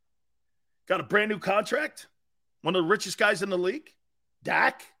got a brand new contract. One of the richest guys in the league.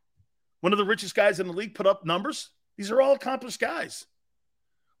 Dak, one of the richest guys in the league, put up numbers. These are all accomplished guys.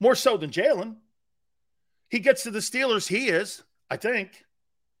 More so than Jalen. He gets to the Steelers, he is, I think.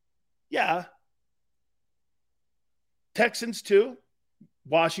 Yeah. Texans too.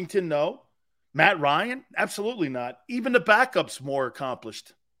 Washington, no. Matt Ryan? Absolutely not. Even the backup's more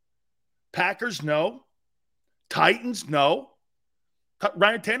accomplished. Packers? No. Titans? No.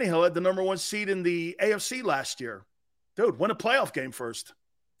 Ryan Tannehill had the number 1 seed in the AFC last year. Dude, win a playoff game first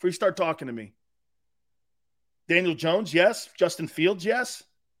before you start talking to me. Daniel Jones? Yes. Justin Fields? Yes.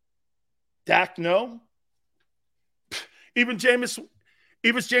 Dak? No. Even Jameis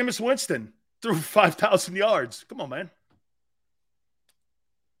Winston threw 5,000 yards. Come on, man.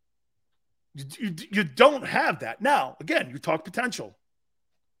 You don't have that. Now, again, you talk potential.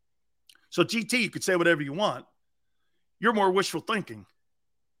 So, GT, you could say whatever you want. You're more wishful thinking.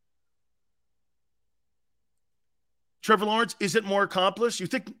 Trevor Lawrence isn't more accomplished. You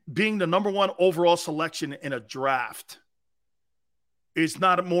think being the number 1 overall selection in a draft is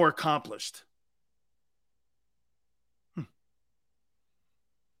not more accomplished?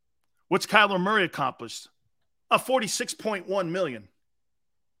 What's Kyler Murray accomplished? $46.1 million.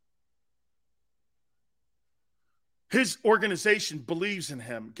 His organization believes in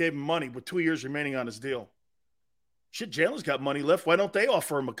him, gave him money with 2 years remaining on his deal. Shit, Jalen's got money left. Why don't they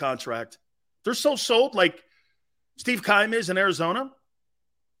offer him a contract? They're so sold like Steve Keim is in Arizona.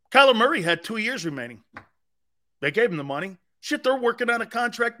 Kyler Murray had 2 years remaining. They gave him the money. Shit, they're working on a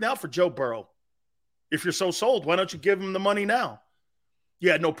contract now for Joe Burrow. If you're so sold, why don't you give him the money now?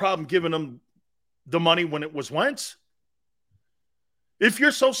 You had no problem giving him the money when it was Wentz. If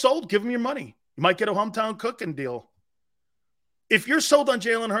you're so sold, give him your money. You might get a hometown cooking deal. If you're sold on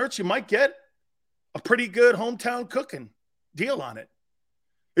Jalen Hurts, you might get a pretty good hometown cooking deal on it.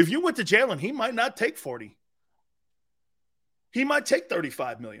 If you went to Jalen, he might not take 40. He might take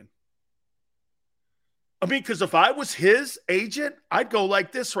 $35 million. I mean, because if I was his agent, I'd go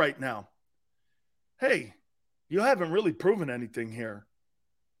like this right now. Hey, you haven't really proven anything here.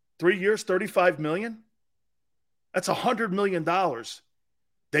 3 years, $35 million? That's $100 million.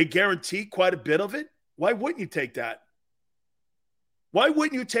 They guarantee quite a bit of it. Why wouldn't you take that? Why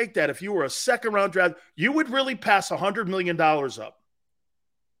wouldn't you take that if you were a second-round draft? You would really pass $100 million up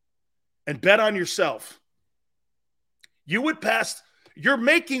and bet on yourself. You would pass – you're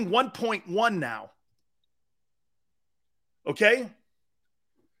making 1.1 now. Okay?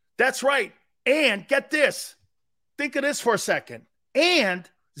 That's right. And get this. Think of this for a second. And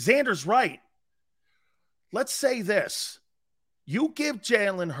Xander's right. Let's say this. You give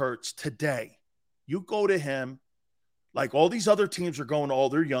Jalen Hurts today. You go to him like all these other teams are going to all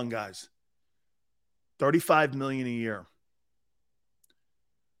their young guys. $35 million a year.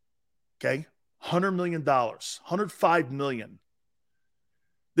 Okay? $100 million. $105 million.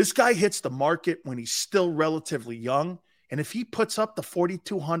 This guy hits the market when he's still relatively young. And if he puts up the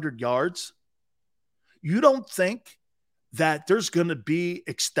 4,200 yards, you don't think that there's going to be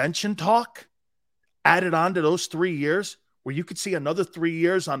extension talk added on to those 3 years where you could see another 3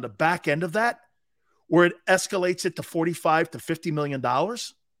 years on the back end of that where it escalates it to $45 to $50 million?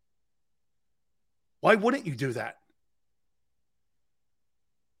 Why wouldn't you do that?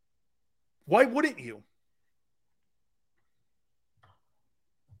 Why wouldn't you?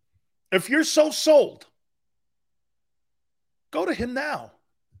 If you're so sold, go to him now.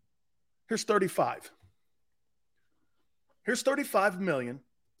 Here's 35. Here's $35 million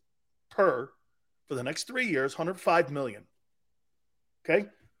for the next 3 years, $105 million. Okay?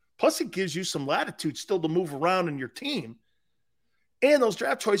 Plus, it gives you some latitude still to move around in your team. And those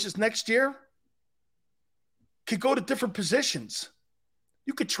draft choices next year could go to different positions.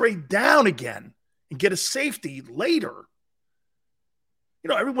 You could trade down again and get a safety later. You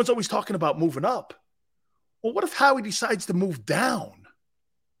know, everyone's always talking about moving up. Well, what if Howie decides to move down?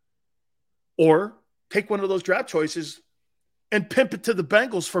 Or take one of those draft choices and pimp it to the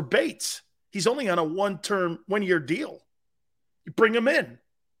Bengals for Bates. He's only on a one-year deal. You bring him in.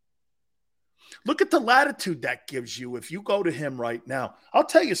 Look at the latitude that gives you if you go to him right now. I'll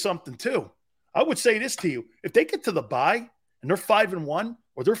tell you something, too. I would say this to you. If they get to the bye and they're 5-1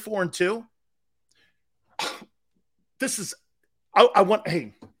 or they're 4-2, this is –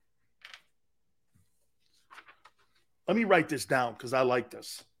 hey, let me write this down because I like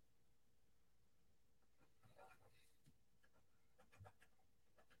this.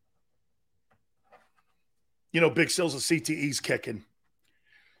 You know, Big Sills of CTE's kicking.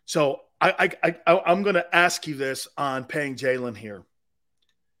 So I'm going to ask you this on paying Jalen here.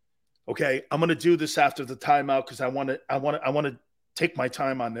 Okay, I'm going to do this after the timeout because I want to take my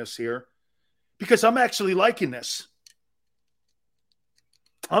time on this here because I'm actually liking this.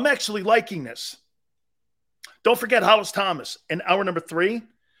 Don't forget Hollis Thomas in hour number 3.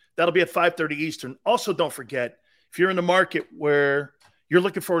 That'll be at 5:30 Eastern. Also, don't forget, if you're in the market where you're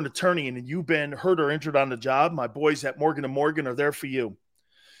looking for an attorney and you've been hurt or injured on the job, my boys at Morgan & Morgan are there for you.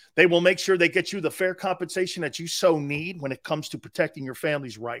 They will make sure they get you the fair compensation that you so need when it comes to protecting your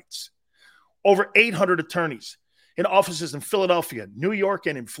family's rights. Over 800 attorneys in offices in Philadelphia, New York,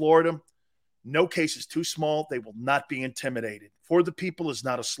 and in Florida. No case is too small. They will not be intimidated. For the people is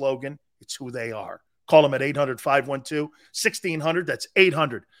not a slogan. It's who they are. Call them at 800-512-1600. That's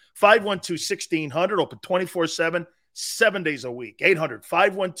 800-512-1600. Open 24/7, 7 days a week.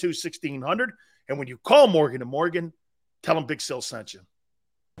 800-512-1600. And when you call Morgan & Morgan, tell them Big Sil sent you.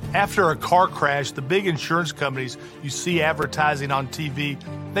 After a car crash, the big insurance companies you see advertising on TV,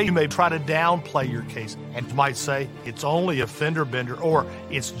 they may try to downplay your case and might say it's only a fender bender or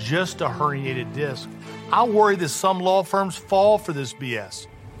it's just a herniated disc. I worry that some law firms fall for this BS.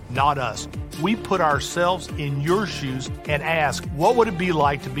 Not us. We put ourselves in your shoes and ask, what would it be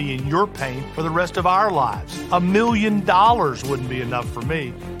like to be in your pain for the rest of our lives? $1 million wouldn't be enough for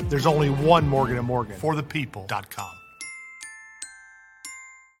me. There's only one Morgan & Morgan. ForThePeople.com.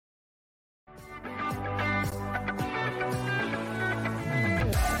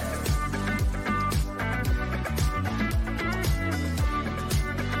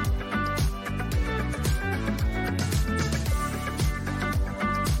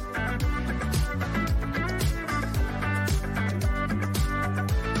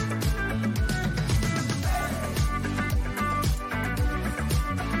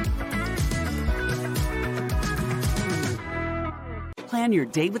 on your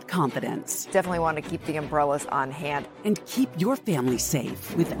day with confidence. Definitely want to keep the umbrellas on hand. And keep your family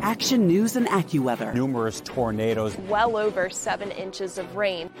safe with Action News and AccuWeather. Numerous tornadoes. Well over 7 inches of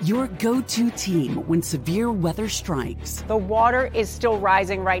rain. Your go-to team when severe weather strikes. The water is still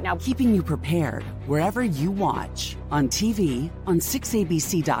rising right now. Keeping you prepared wherever you watch. On TV, on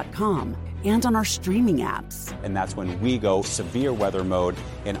 6abc.com, and on our streaming apps. And that's when we go severe weather mode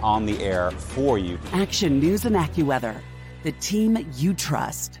and on the air for you. Action News and AccuWeather, the team you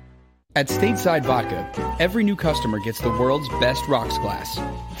trust. At Stateside Vodka, every new customer gets the world's best rocks glass.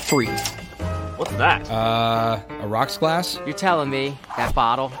 Free. What's that? A rocks glass? You're telling me that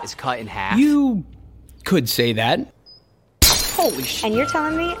bottle is cut in half? You could say that. Holy shit. And you're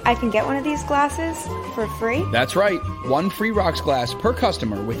telling me I can get one of these glasses for free? That's right. 1 free rocks glass per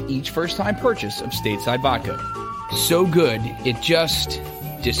customer with each first-time purchase of Stateside Vodka. So good, it just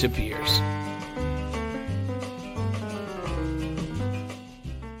disappears.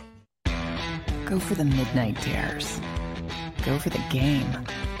 Go for the midnight dares. Go for the game.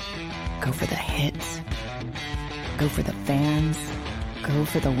 Go for the hits. Go for the fans. Go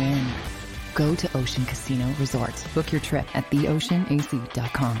for the win. Go to Ocean Casino Resorts. Book your trip at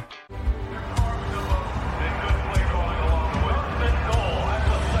theoceanac.com.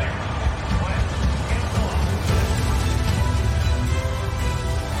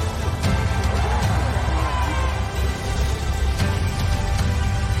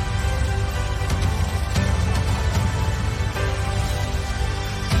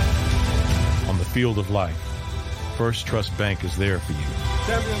 On the field of life, First Trust Bank is there for you.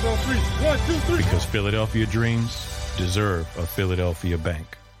 Champions on 3. 1, 2, 3. Because Philadelphia dreams deserve a Philadelphia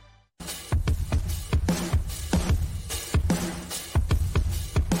bank.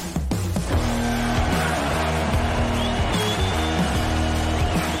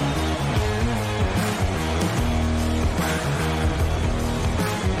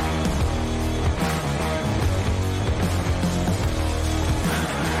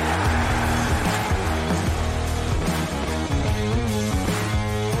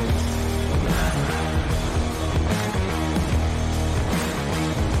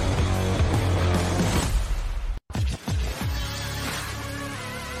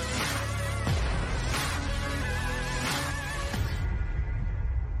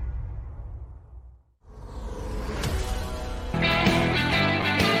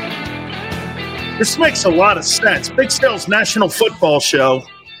 This makes a lot of sense. Big Sales National Football Show.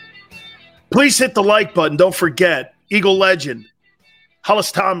 Please hit the like button. Don't forget, Eagle legend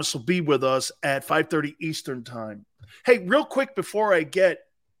Hollis Thomas will be with us at 5:30 Eastern time. Hey, real quick before I get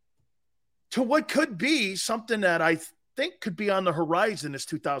to what could be something that I think could be on the horizon this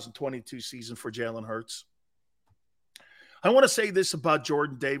 2022 season for Jalen Hurts. I want to say this about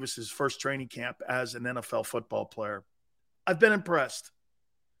Jordan Davis's first training camp as an NFL football player. I've been impressed.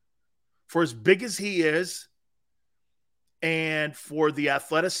 For as big as he is and for the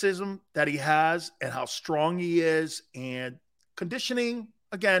athleticism that he has and how strong he is and conditioning,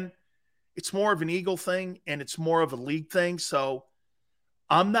 again, it's more of an Eagle thing and it's more of a league thing. So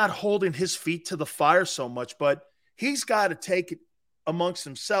I'm not holding his feet to the fire so much, but he's got to take it amongst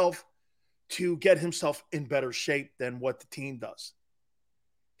himself to get himself in better shape than what the team does.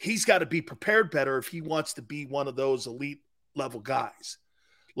 He's got to be prepared better if he wants to be one of those elite level guys.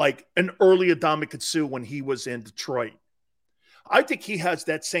 Like an early Ndamukong Suh when he was in Detroit. I think he has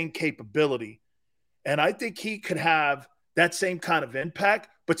that same capability, and I think he could have that same kind of impact.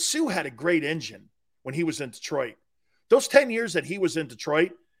 But Suh had a great engine when he was in Detroit. Those 10 years that he was in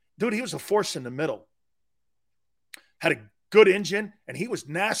Detroit, dude, he was a force in the middle. Had a good engine, and he was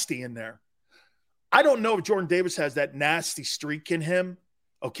nasty in there. I don't know if Jordan Davis has that nasty streak in him.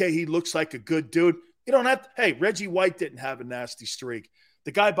 Okay, he looks like a good dude. You don't have to, hey, Reggie White didn't have a nasty streak.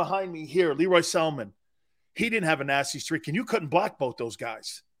 The guy behind me here, Leroy Selman, he didn't have a nasty streak, and you couldn't block both those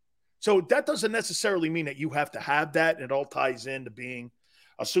guys. So that doesn't necessarily mean that you have to have that, and it all ties into being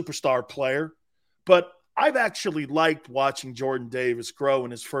a superstar player. But I've actually liked watching Jordan Davis grow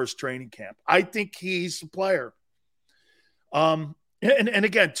in his first training camp. I think he's a player. And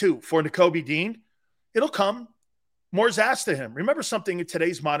again, too, for Nakobe Dean, it'll come. More's asked of him. Remember something in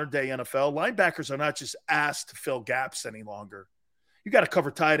today's modern-day NFL, linebackers are not just asked to fill gaps any longer. You got to cover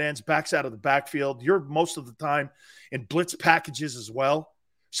tight ends, backs out of the backfield. You're most of the time in blitz packages as well.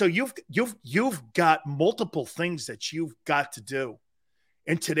 So you've got multiple things that you've got to do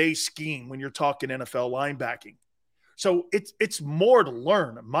in today's scheme when you're talking NFL linebacking. So it's more to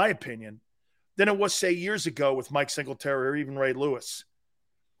learn, in my opinion, than it was, say, years ago with Mike Singletary or even Ray Lewis.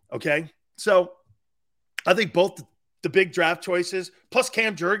 Okay? So I think both the big draft choices, plus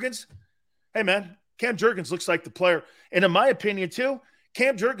Cam Jurgens, hey, man, Cam Jurgens looks like the player. And in my opinion, too,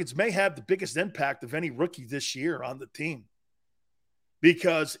 Cam Jurgens may have the biggest impact of any rookie this year on the team.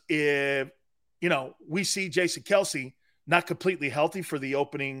 Because if, we see Jason Kelce not completely healthy for the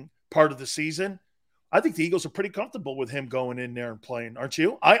opening part of the season, I think the Eagles are pretty comfortable with him going in there and playing. Aren't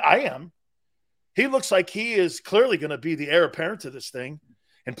you? I am. He looks like he is clearly going to be the heir apparent to this thing.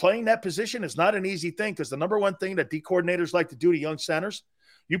 And playing that position is not an easy thing because the number one thing that D coordinators like to do to young centers,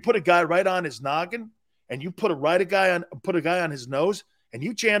 you put a guy right on his noggin and you put a guy on his nose and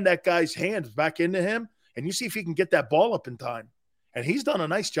you jam that guy's hands back into him and you see if he can get that ball up in time. And he's done a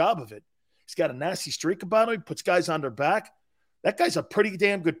nice job of it. He's got a nasty streak about him. He puts guys on their back. That guy's a pretty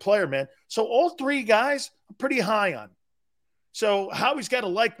damn good player, man. So all three guys I'm pretty high on. So Howie's got to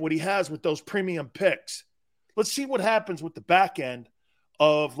like what he has with those premium picks. Let's see what happens with the back end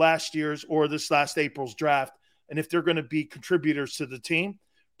of last year's or this last April's draft and if they're going to be contributors to the team.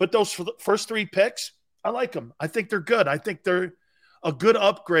 But those first three picks, I like them. I think they're good. I think they're a good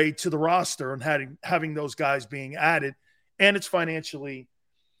upgrade to the roster and having those guys being added. And it's financially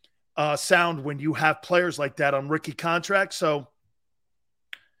sound when you have players like that on rookie contracts. So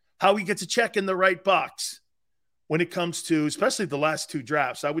Howie gets a check in the right box when it comes to, especially the last two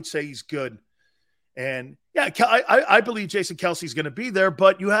drafts. I would say he's good. And yeah, I believe Jason Kelce is going to be there,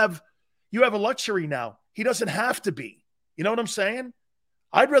 but you have a luxury now. He doesn't have to be. You know what I'm saying?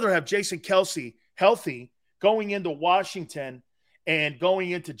 I'd rather have Jason Kelce healthy going into Washington and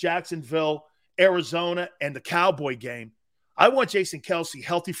going into Jacksonville, Arizona, and the Cowboy game. I want Jason Kelce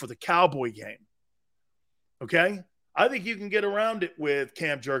healthy for the Cowboy game. Okay? I think you can get around it with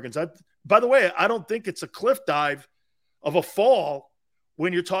Cam Jurgens. By the way, I don't think it's a cliff dive of a fall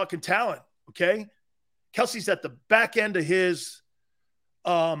when you're talking talent. Okay? Kelce's at the back end of his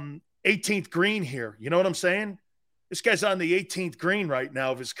 18th green here. You know what I'm saying? This guy's on the 18th green right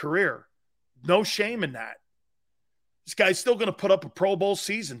now of his career. No shame in that. This guy's still going to put up a Pro Bowl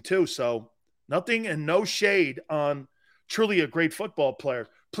season too. So nothing and no shade on truly a great football player.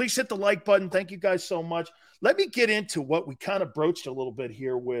 Please hit the like button. Thank you guys so much. Let me get into what we kind of broached a little bit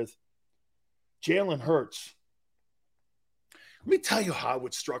here with Jalen Hurts. Let me tell you how I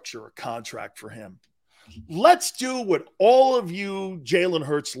would structure a contract for him. Let's do what all of you Jalen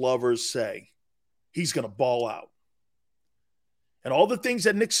Hurts lovers say. He's going to ball out. And all the things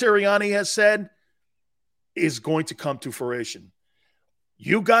that Nick Sirianni has said is going to come to fruition.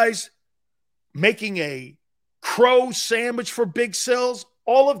 You guys making a crow sandwich for Big Sills,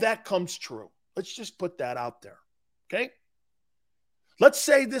 all of that comes true. Let's just put that out there, okay? Let's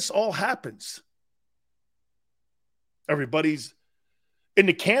say this all happens. Everybody's in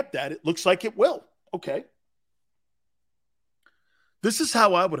the camp that it looks like it will. Okay. This is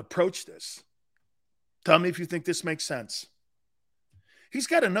how I would approach this. Tell me if you think this makes sense. He's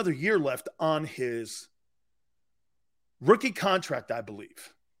got another year left on his rookie contract, I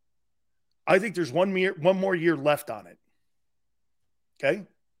believe. I think there's one more year left on it. Okay?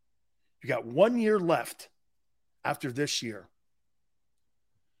 You got 1 year left after this year.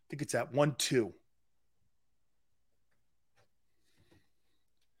 I think it's at 1-2.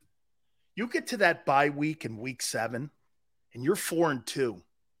 You get to that bye week in week 7, and you're 4-2.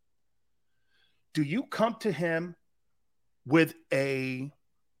 Do you come to him with a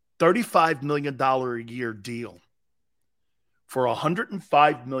 $35 million a year deal for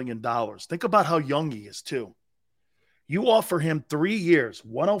 $105 million? Think about how young he is, too. You offer him 3 years,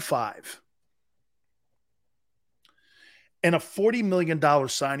 105, and a $40 million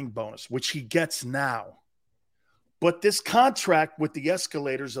signing bonus, which he gets now. But this contract with the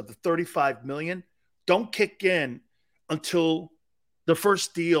escalators of the $35 million don't kick in until the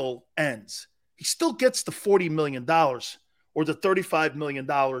first deal ends. He still gets the $40 million or the $35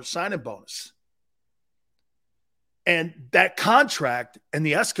 million signing bonus. And that contract and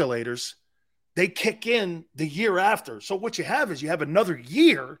the escalators, they kick in the year after. So what you have is you have another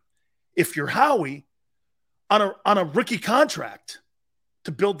year, if you're Howie, on a rookie contract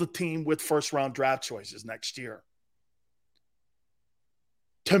to build the team with first-round draft choices next year.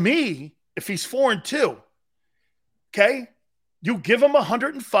 To me, if he's 4-2, okay, you give him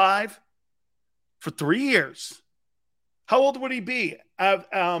 105 for 3 years. How old would he be?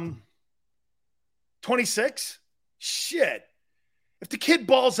 26? Shit. If the kid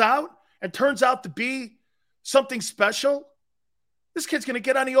balls out and turns out to be something special, this kid's going to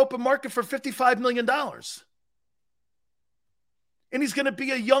get on the open market for $55 million. And he's going to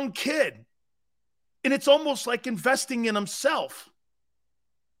be a young kid. And it's almost like investing in himself.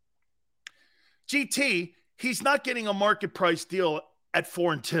 GT, he's not getting a market price deal at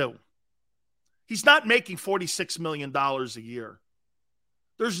 4-2. He's not making $46 million a year.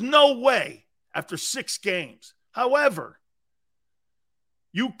 There's no way after 6 games. However,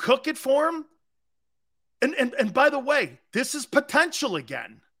 You cook it for him. And by the way, this is potential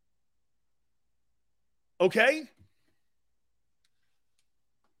again. Okay?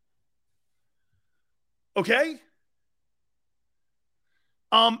 Okay?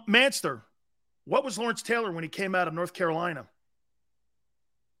 Manster, what was Lawrence Taylor when he came out of North Carolina?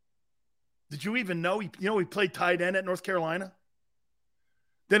 Did you even know? He played tight end at North Carolina.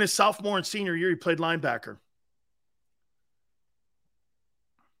 Then his sophomore and senior year, he played linebacker.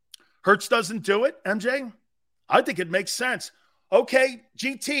 Hurts doesn't do it, MJ? I think it makes sense. Okay,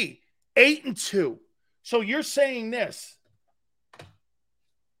 GT, 8-2. So you're saying this.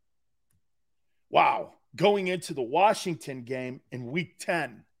 Wow. Going into the Washington game in week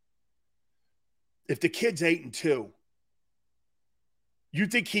 10, if the kid's 8-2, you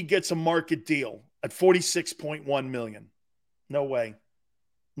think he gets a market deal at $46.1 million? No way.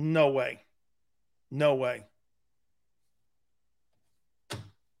 No way. No way.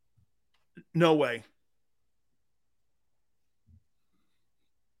 No way.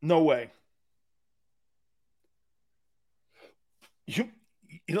 No way. You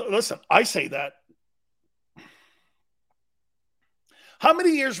know, listen, I say that. How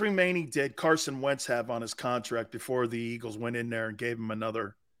many years remaining did Carson Wentz have on his contract before the Eagles went in there and gave him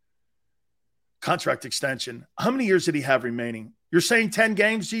another contract extension? How many years did he have remaining? You're saying 10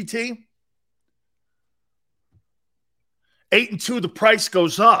 games, GT? 8-2, the price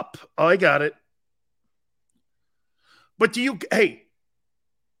goes up. Oh, I got it. But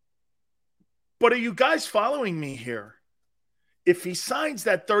but are you guys following me here? If he signs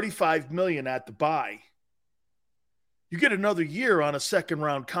that $35 million at the buy, you get another year on a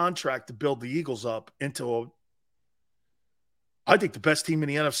second-round contract to build the Eagles up into, I think, the best team in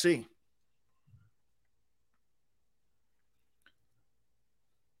the NFC.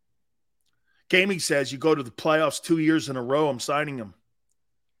 Gaming says you go to the playoffs 2 years in a row, I'm signing him.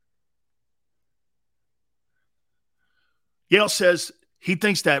 Yale says he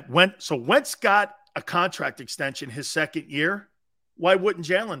thinks that Wentz got a contract extension his second year. Why wouldn't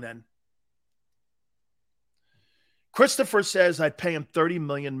Jalen then? Christopher says I'd pay him $30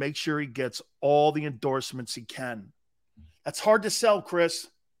 million, make sure he gets all the endorsements he can. That's hard to sell, Chris.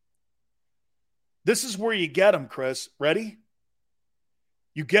 This is where you get him, Chris. Ready?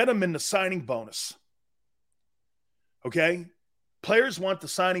 You get him in the signing bonus. Okay? Players want the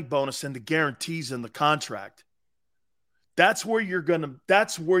signing bonus and the guarantees in the contract. That's where you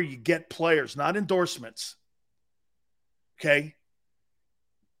get players, not endorsements. Okay?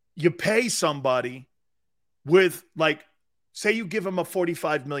 You pay somebody with, like, say you give him a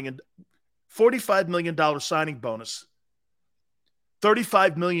 $45 million signing bonus,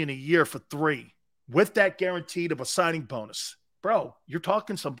 $35 million a year for 3, with that guaranteed of a signing bonus. Bro, you're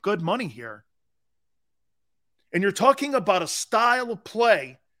talking some good money here. And you're talking about a style of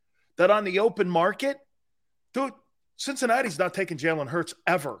play that on the open market, dude, Cincinnati's not taking Jalen Hurts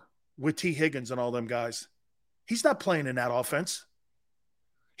ever with T. Higgins and all them guys. He's not playing in that offense.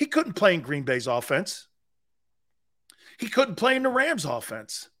 He couldn't play in Green Bay's offense. He couldn't play in the Rams'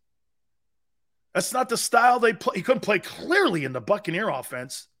 offense. That's not the style they play. He couldn't play clearly in the Buccaneer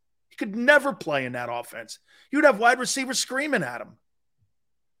offense. He could never play in that offense. You'd have wide receivers screaming at him.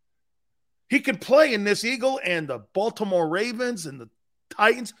 He can play in this Eagle and the Baltimore Ravens and the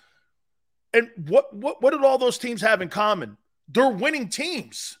Titans. And what did all those teams have in common? They're winning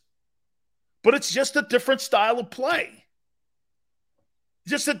teams. But it's just a different style of play.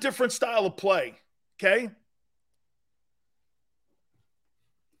 Just a different style of play. Okay?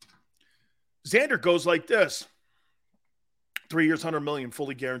 Xander goes like this. 3 years, $100 million,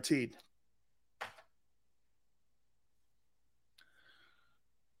 fully guaranteed.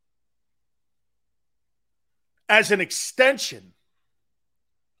 As an extension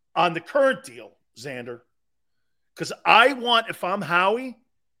on the current deal, Xander, because if I'm Howie,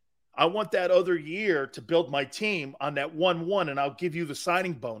 I want that other year to build my team on that 1-1, and I'll give you the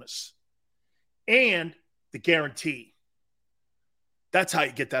signing bonus and the guarantee. That's how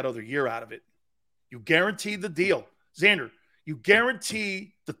you get that other year out of it. You guarantee the deal. Xander, you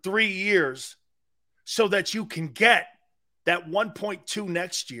guarantee the 3 years so that you can get that 1.2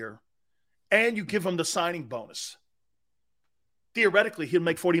 next year, and you give him the signing bonus. Theoretically, he'll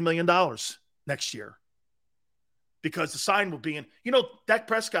make $40 million next year because the sign will be in. You know, Dak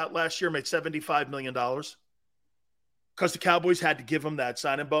Prescott last year made $75 million because the Cowboys had to give him that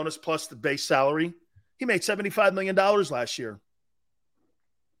signing bonus plus the base salary. He made $75 million last year.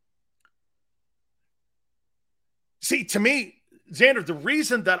 See, to me, Xander, the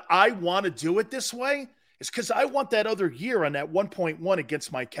reason that I want to do it this way is because I want that other year on that 1.1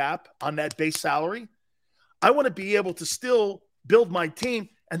 against my cap on that base salary. I want to be able to still build my team.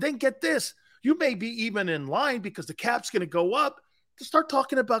 And then get this, you may be even in line because the cap's going to go up to start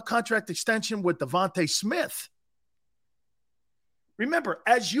talking about contract extension with Devontae Smith. Remember,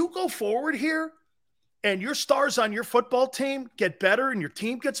 as you go forward here and your stars on your football team get better and your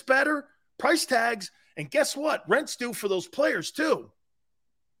team gets better, price tags, and guess what? Rent's due for those players too.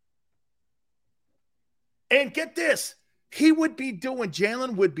 And get this,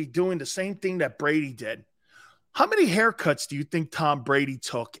 Jalen would be doing the same thing that Brady did. How many haircuts do you think Tom Brady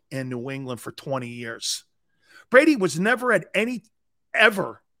took in New England for 20 years? Brady was never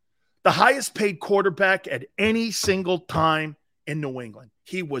ever the highest paid quarterback at any single time in New England.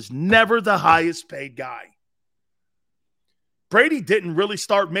 He was never the highest paid guy. Brady didn't really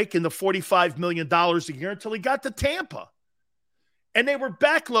start making the $45 million a year until he got to Tampa. And they were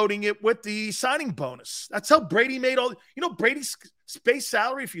backloading it with the signing bonus. That's how Brady made all. You know, Brady's base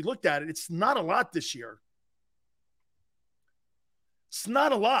salary, if you looked at it, it's not a lot this year. It's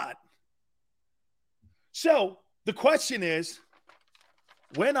not a lot. So the question is,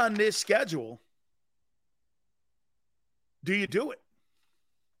 when on this schedule do you do it?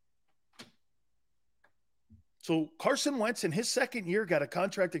 So Carson Wentz in his second year got a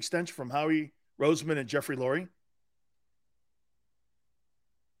contract extension from Howie Roseman and Jeffrey Lurie.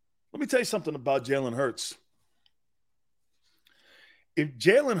 Let me tell you something about Jalen Hurts. If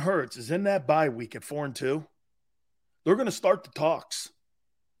Jalen Hurts is in that bye week at 4-2, they're going to start the talks.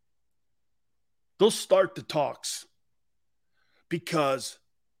 They'll start the talks because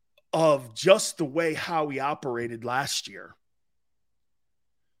of just the way Howie operated last year.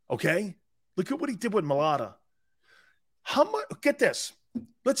 Okay? Look at what he did with Mailata. How much? Get this.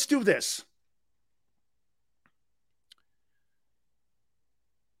 Let's do this.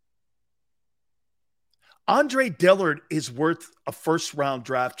 Andre Dillard is worth a first-round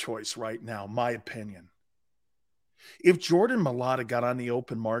draft choice right now, my opinion. If Jordan Mailata got on the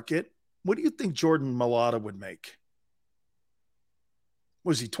open market, what do you think Jordan Mailata would make?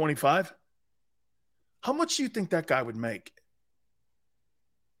 Was he 25? How much do you think that guy would make?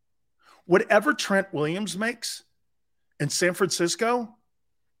 Whatever Trent Williams makes in San Francisco,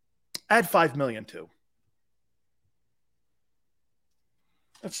 add $5 million to.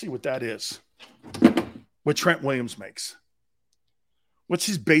 Let's see what that is. What Trent Williams makes. What's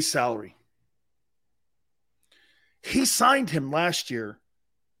his base salary? He signed him last year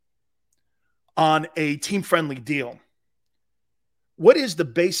on a team-friendly deal. What is the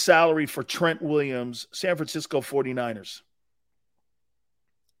base salary for Trent Williams, San Francisco 49ers?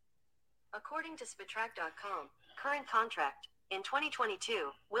 According to Spitrack.com, current contract, in 2022,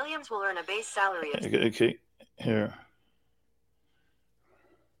 Williams will earn a base salary of... Okay, here.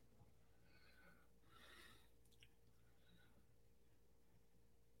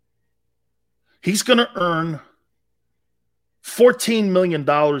 He's going to earn $14 million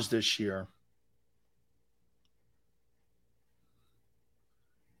this year.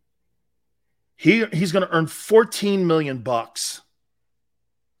 He's going to earn $14 million.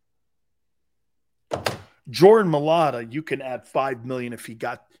 Jordan Mailata, you can add $5 million if he'd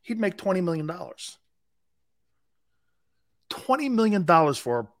make $20 million. $20 million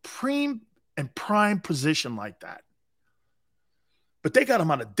for a prime position like that. But they got him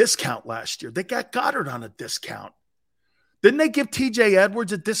on a discount last year. They got Goddard on a discount. Didn't they give TJ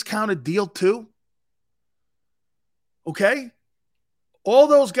Edwards a discounted deal too? Okay? All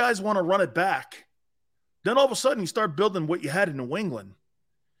those guys want to run it back. Then all of a sudden you start building what you had in New England.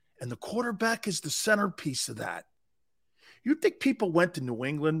 And the quarterback is the centerpiece of that. You think people went to New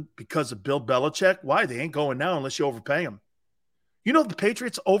England because of Bill Belichick? Why? They ain't going now unless you overpay them. You know, the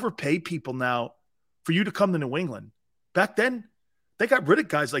Patriots overpay people now for you to come to New England. Back then, they got rid of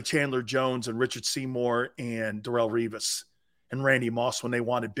guys like Chandler Jones and Richard Seymour and Darrelle Revis and Randy Moss when they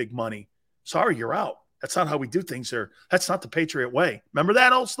wanted big money. Sorry, you're out. That's not how we do things here. That's not the Patriot way. Remember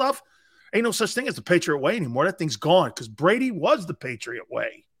that old stuff? Ain't no such thing as the Patriot way anymore. That thing's gone because Brady was the Patriot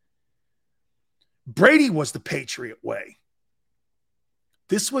way. Brady was the Patriot way.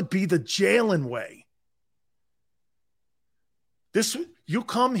 This would be the Jalen way. You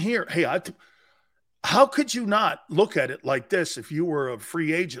come here. Hey, how could you not look at it like this if you were a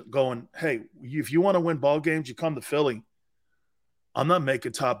free agent going, hey, if you want to win ball games, you come to Philly. I'm not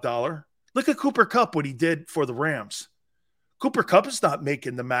making top dollar. Look at Cooper Kupp, what he did for the Rams. Cooper Kupp is not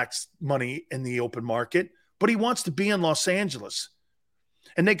making the max money in the open market, but he wants to be in Los Angeles.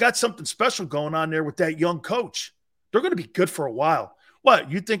 And they got something special going on there with that young coach. They're going to be good for a while.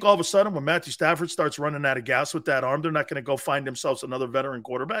 What, you think all of a sudden when Matthew Stafford starts running out of gas with that arm, they're not going to go find themselves another veteran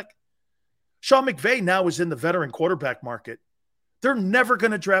quarterback? Sean McVay now is in the veteran quarterback market. They're never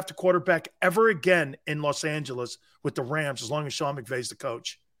going to draft a quarterback ever again in Los Angeles with the Rams as long as Sean McVay's the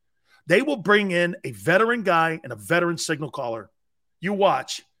coach. They will bring in a veteran guy and a veteran signal caller. You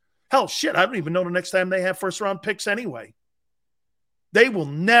watch. Hell, shit, I don't even know the next time they have first-round picks anyway. They will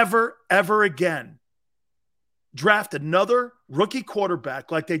never, ever again draft another rookie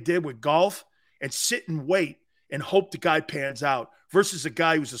quarterback like they did with Golf and sit and wait and hope the guy pans out versus a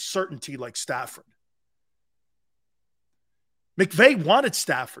guy who's a certainty like Stafford. McVay wanted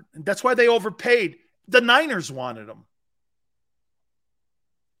Stafford, and that's why they overpaid. The Niners wanted him.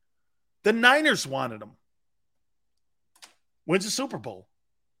 The Niners wanted him. Wins the Super Bowl.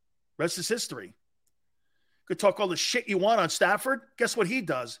 Rest is history. Could talk all the shit you want on Stafford. Guess what he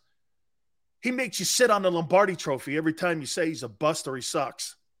does? He makes you sit on the Lombardi trophy every time you say he's a bust or he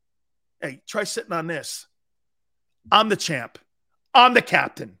sucks. Hey, try sitting on this. I'm the champ. I'm the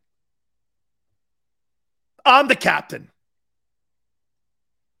captain. I'm the captain.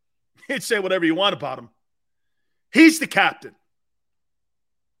 You'd say whatever you want about him. He's the captain.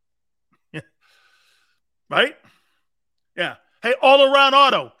 Right? Yeah. Hey, all around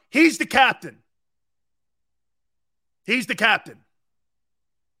auto. He's the captain. He's the captain.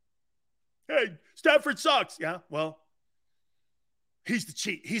 Hey, Stafford sucks. Yeah, well, he's the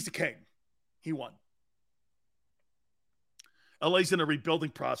cheat. He's the king. He won. LA's in a rebuilding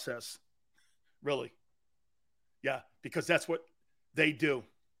process. Really. Yeah, because that's what they do.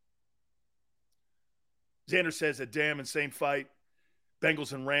 Xander says a damn insane fight.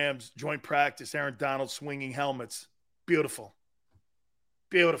 Bengals and Rams, joint practice, Aaron Donald swinging helmets. Beautiful.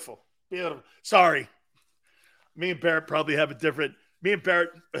 Beautiful. Beautiful. Sorry. Me and Barrett probably have a different. Me and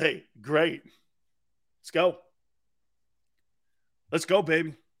Barrett, hey, great. Let's go. Let's go,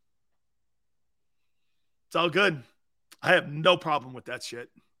 baby. It's all good. I have no problem with that shit.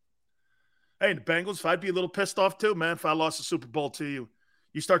 Hey, the Bengals, if I'd be a little pissed off too, man, if I lost the Super Bowl to you.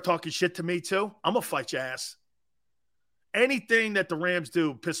 You start talking shit to me too, I'm going to fight your ass. Anything that the Rams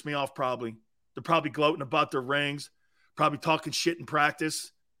do piss me off probably. They're probably gloating about their rings, probably talking shit in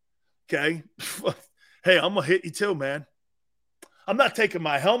practice. Okay? Hey, I'm going to hit you too, man. I'm not taking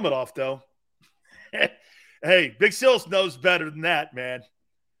my helmet off, though. Hey, Big Sills knows better than that, man.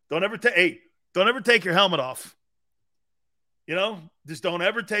 Don't ever take your helmet off. You know, just don't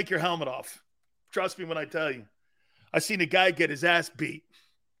ever take your helmet off. Trust me when I tell you. I seen a guy get his ass beat.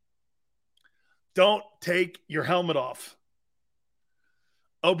 Don't take your helmet off.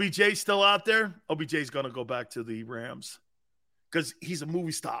 OBJ still out there? OBJ's going to go back to the Rams because he's a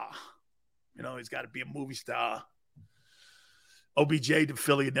movie star. You know, he's got to be a movie star. OBJ to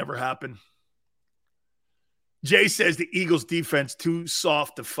Philly, it never happened. Jay says the Eagles' defense too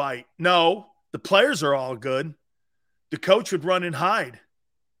soft to fight. No, the players are all good. The coach would run and hide.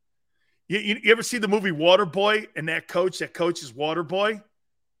 You ever see the movie Waterboy and that coach is Waterboy?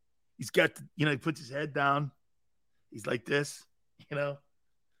 He's got, he puts his head down. He's like this,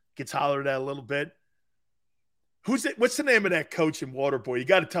 gets hollered at a little bit. What's the name of that coach in Waterboy? You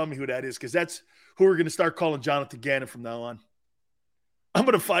got to tell me who that is because that's who we're going to start calling Jonathan Gannon from now on. I'm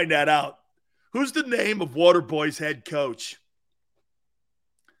going to find that out. Who's the name of Waterboy's head coach?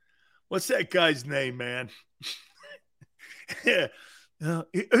 What's that guy's name, man? Yeah.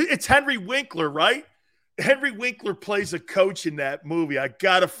 It's Henry Winkler, right? Henry Winkler plays a coach in that movie. I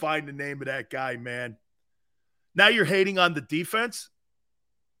got to find the name of that guy, man. Now you're hating on the defense?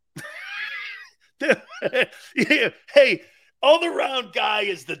 Yeah. Hey, all-around guy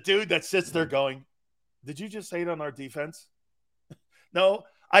is the dude that sits there going, did you just hate on our defense? No,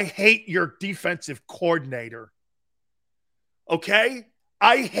 I hate your defensive coordinator. Okay?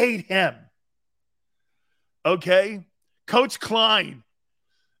 I hate him. Okay? Coach Klein.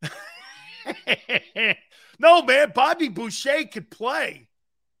 No, man, Bobby Boucher could play.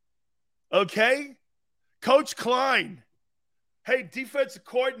 Okay? Coach Klein. Hey, defensive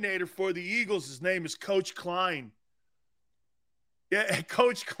coordinator for the Eagles, his name is Coach Klein. Yeah,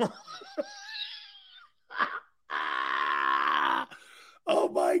 Coach Klein. Oh,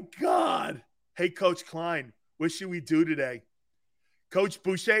 my God. Hey, Coach Klein, what should we do today? Coach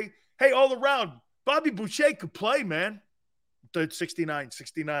Boucher. Hey, all around, Bobby Boucher could play, man.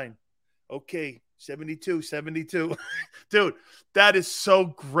 69. Okay, 72. Dude, that is so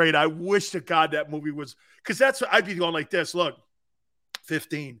great. I wish to God that movie was – because that's what I'd be going like this. Look,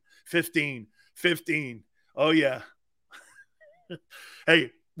 15. Oh, yeah.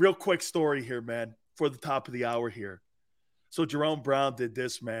 Hey, real quick story here, man, for the top of the hour here. So Jerome Brown did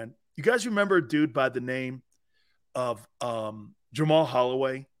this, man. You guys remember a dude by the name of Jamal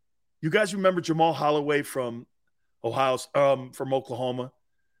Holloway? You guys remember Jamal Holloway from from Oklahoma?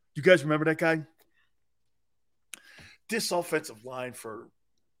 You guys remember that guy? this offensive line for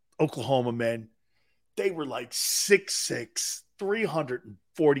Oklahoma, man, they were like 6'6",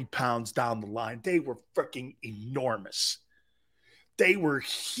 340 pounds down the line. They were freaking enormous. They were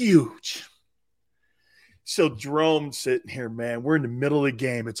huge. So Jerome's sitting here, man. We're in the middle of the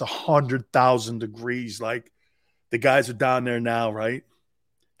game. It's 100,000 degrees. Like, the guys are down there now, right?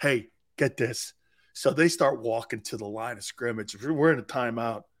 Hey, get this. So they start walking to the line of scrimmage. We're in a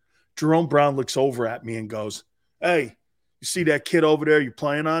timeout. Jerome Brown looks over at me and goes, hey, you see that kid over there you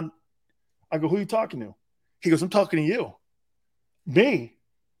playing on? I go, who are you talking to? He goes, I'm talking to you. Me?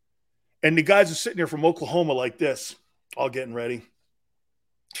 And the guys are sitting there from Oklahoma like this, all getting ready.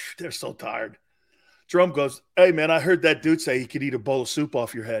 They're so tired. Jerome goes, hey, man, I heard that dude say he could eat a bowl of soup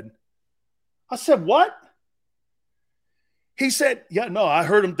off your head. I said, what? He said, yeah, no, I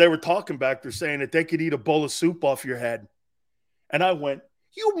heard them. They were talking back there saying that they could eat a bowl of soup off your head. And I went,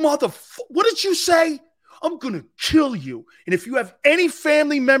 you what did you say? I'm going to kill you. And if you have any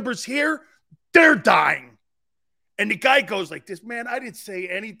family members here, they're dying. And the guy goes like this, man, I didn't say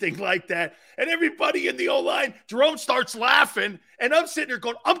anything like that. And everybody in the O-line, Jerome starts laughing. And I'm sitting there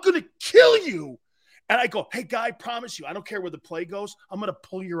going, I'm going to kill you. And I go, hey, guy, I promise you, I don't care where the play goes. I'm going to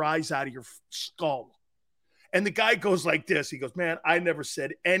pull your eyes out of your skull. And the guy goes like this. He goes, man, I never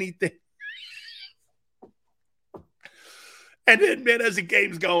said anything. And then, man, as the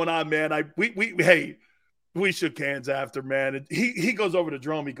game's going on, man, we shook hands after, man. And he goes over to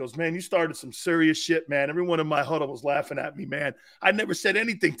Jerome. He goes, man, you started some serious shit, man. Everyone in my huddle was laughing at me, man. I never said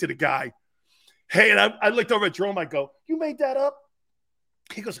anything to the guy. Hey, and I looked over at Jerome. I go, you made that up?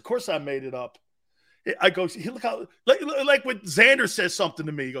 He goes, of course I made it up. I go, look how, like when Xander says something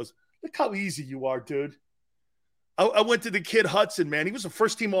to me, he goes, look how easy you are, dude. I went to the kid Hudson, man. He was a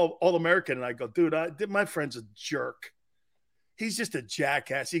first-team All-American. And I go, dude, my friend's a jerk. He's just a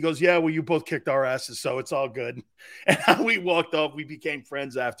jackass. He goes, yeah, well, you both kicked our asses, so it's all good. And we walked off. We became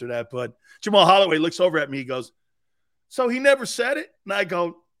friends after that. But Jamal Holloway looks over at me. He goes, so he never said it? And I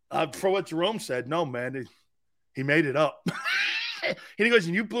go, for what Jerome said, no, man. He made it up. And he goes,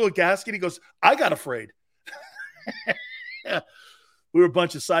 and you blew a gasket? He goes, I got afraid. We were a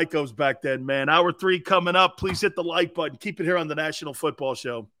bunch of psychos back then, man. Hour 3 coming up. Please hit the like button. Keep it here on the National Football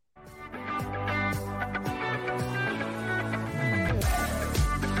Show.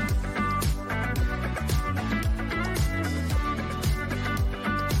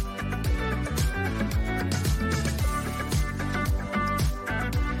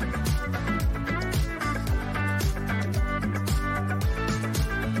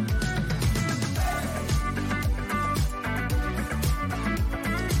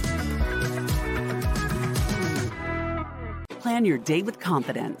 Plan your day with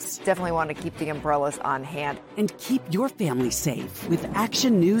confidence. Definitely want to keep the umbrellas on hand. And keep your family safe with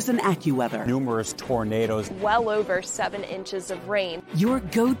Action News and AccuWeather. Numerous tornadoes. Well over 7 inches of rain. Your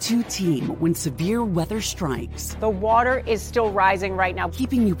go-to team when severe weather strikes. The water is still rising right now.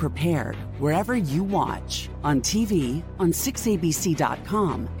 Keeping you prepared wherever you watch. On TV, on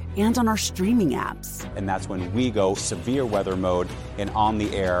 6abc.com, and on our streaming apps. And that's when we go severe weather mode and on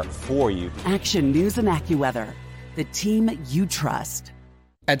the air for you. Action News and AccuWeather. The team you trust.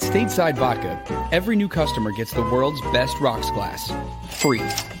 At Stateside Vodka, every new customer gets the world's best rocks glass. Free.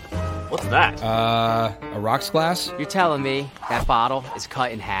 What's that? A rocks glass? You're telling me that bottle is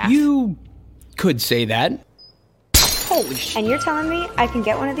cut in half? You could say that. Holy shit. And you're telling me I can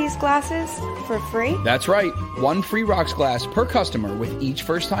get one of these glasses for free? That's right. 1 free rocks glass per customer with each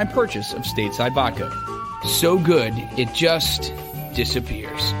first-time purchase of Stateside Vodka. So good, it just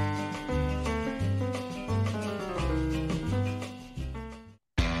disappears.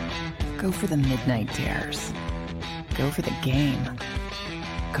 Go for the midnight dares. Go for the game.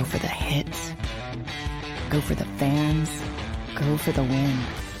 Go for the hits. Go for the fans. Go for the win.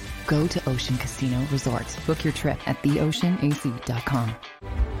 Go to Ocean Casino Resorts. Book your trip at theoceanac.com.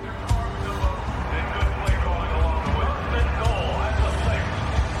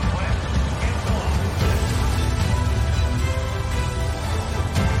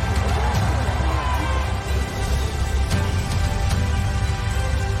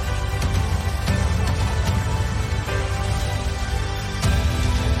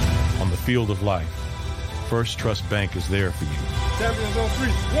 Field of life, First Trust Bank is there for you. Champions on 3.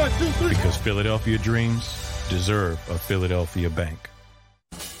 1, 2, 3. Because Philadelphia dreams deserve a Philadelphia bank.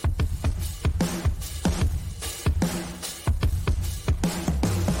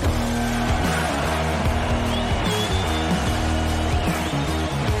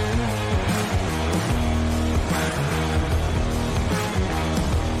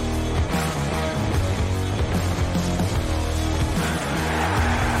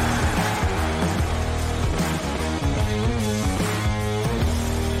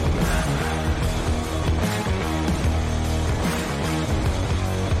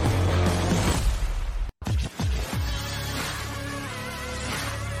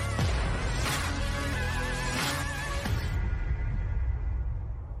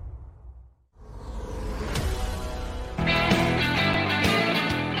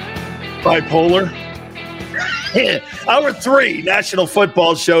 Bipolar. Hour 3, National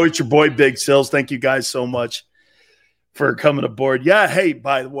Football Show. It's your boy, Big Sills. Thank you guys so much for coming aboard. Yeah, hey,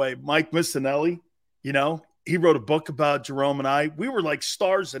 by the way, Mike Missinelli, he wrote a book about Jerome and I. We were like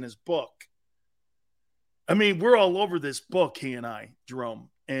stars in his book. I mean, we're all over this book, he and I, Jerome.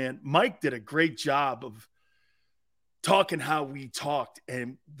 And Mike did a great job of talking how we talked.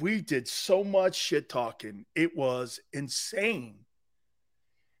 And we did so much shit talking. It was insane.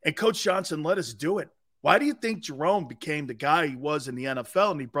 And Coach Johnson let us do it. Why do you think Jerome became the guy he was in the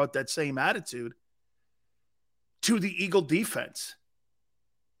NFL and he brought that same attitude to the Eagle defense?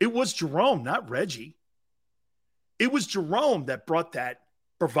 It was Jerome, not Reggie. It was Jerome that brought that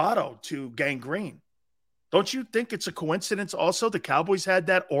bravado to Gang Green. Don't you think it's a coincidence also the Cowboys had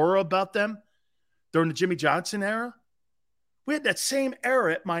that aura about them during the Jimmy Johnson era? We had that same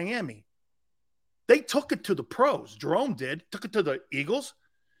era at Miami. They took it to the pros. Jerome did, took it to the Eagles.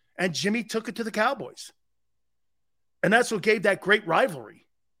 And Jimmy took it to the Cowboys. And that's what gave that great rivalry.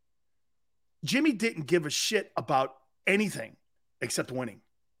 Jimmy didn't give a shit about anything except winning.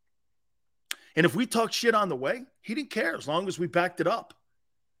 And if we talked shit on the way, he didn't care as long as we backed it up.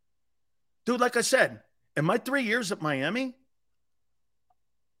 Dude, like I said, in my 3 years at Miami,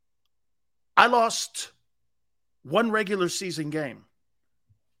 I lost one regular season game.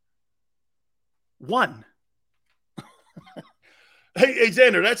 One. Hey,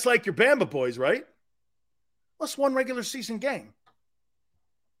 Xander, that's like your Bama boys, right? Lost one regular season game.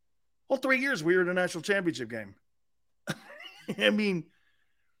 Well, 3 years we were in a national championship game. I mean,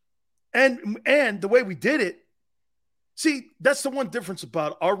 and the way we did it, see, that's the one difference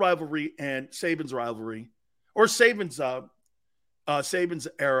about our rivalry and Saban's rivalry, or Saban's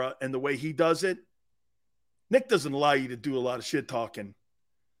era and the way he does it. Nick doesn't allow you to do a lot of shit talking.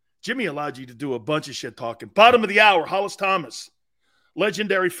 Jimmy allowed you to do a bunch of shit talking. Bottom of the hour, Hollis Thomas,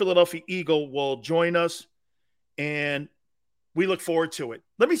 legendary Philadelphia Eagle, will join us, and we look forward to it.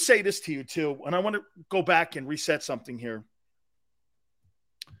 Let me say this to you, too, and I want to go back and reset something here.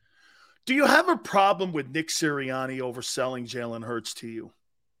 Do you have a problem with Nick Sirianni overselling Jalen Hurts to you?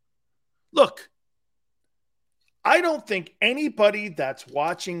 Look, I don't think anybody that's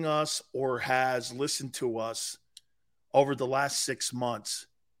watching us or has listened to us over the last 6 months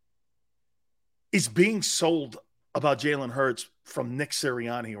is being sold about Jalen Hurts from Nick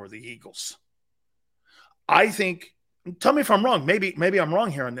Sirianni or the Eagles. I think, tell me if I'm wrong. Maybe I'm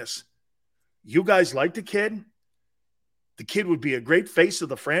wrong here on this. You guys like the kid. The kid would be a great face of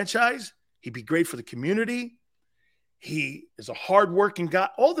the franchise. He'd be great for the community. He is a hardworking guy.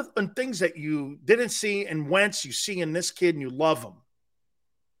 All the things that you didn't see in Wentz, you see in this kid, and you love him.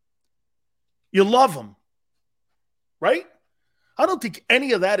 You love him, right? I don't think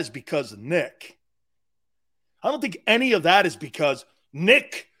any of that is because of Nick. I don't think any of that is because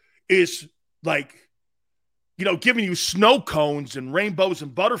Nick is like, giving you snow cones and rainbows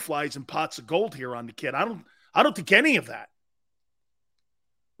and butterflies and pots of gold here on the kid. I don't think any of that.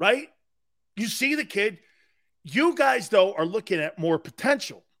 Right? You see the kid. You guys, though, are looking at more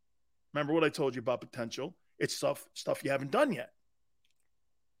potential. Remember what I told you about potential? It's stuff you haven't done yet.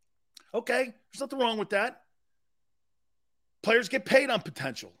 Okay, there's nothing wrong with that. Players get paid on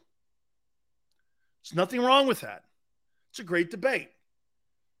potential. There's nothing wrong with that. It's a great debate.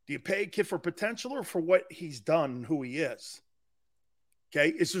 Do you pay a kid for potential or for what he's done and who he is? Okay,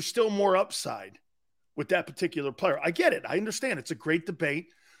 is there still more upside with that particular player? I get it. I understand. It's a great debate.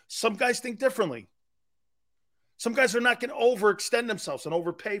 Some guys think differently. Some guys are not going to overextend themselves and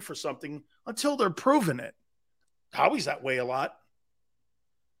overpay for something until they're proven it. Howie's that way a lot.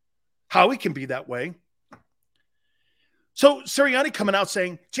 Howie can be that way. So Sirianni coming out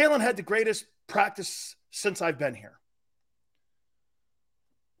saying, Jalen had the greatest practice since I've been here.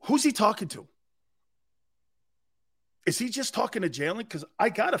 Who's he talking to? Is he just talking to Jalen? Because I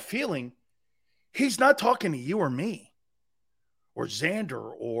got a feeling he's not talking to you or me or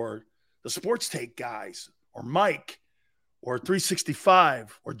Xander or the Sports Take guys or Mike or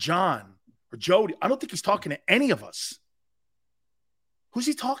 365 or John or Jody. I don't think he's talking to any of us. Who's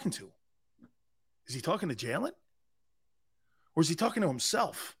he talking to? Is he talking to Jalen? Or is he talking to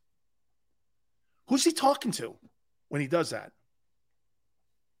himself? Who's he talking to when he does that?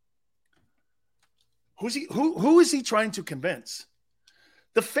 Who is he trying to convince?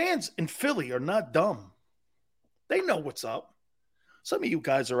 The fans in Philly are not dumb. They know what's up. Some of you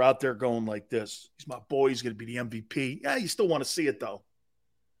guys are out there going like this. He's my boy. He's going to be the MVP. Yeah, you still want to see it, though.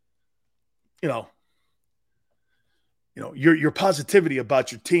 Your positivity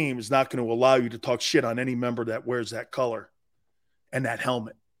about your team is not going to allow you to talk shit on any member that wears that color and that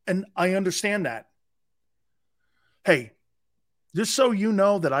helmet. And I understand that. Hey, just so you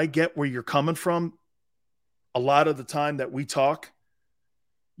know that I get where you're coming from a lot of the time that we talk,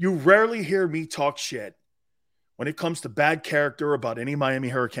 you rarely hear me talk shit when it comes to bad character about any Miami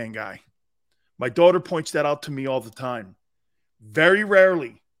Hurricane guy. My daughter points that out to me all the time. Very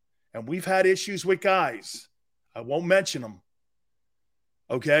rarely. And we've had issues with guys. I won't mention them.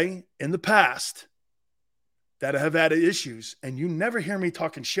 Okay? In the past that have had issues, and you never hear me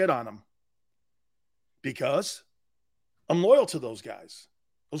talking shit on them because I'm loyal to those guys.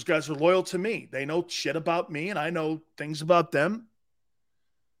 Those guys are loyal to me. They know shit about me, and I know things about them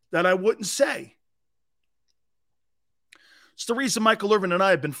that I wouldn't say. It's the reason Michael Irvin and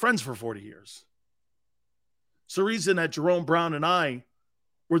I have been friends for 40 years. It's the reason that Jerome Brown and I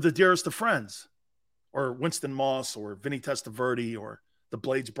were the dearest of friends, or Winston Moss, or Vinny Testaverde, or the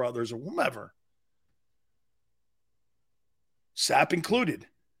Blades brothers, or whomever. Sapp included.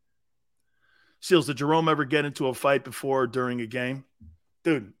 Seals, did Jerome ever get into a fight before or during a game?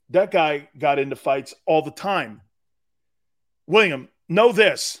 Dude, that guy got into fights all the time. William, know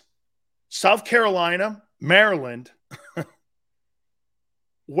this. South Carolina, Maryland,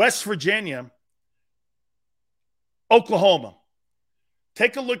 West Virginia, Oklahoma.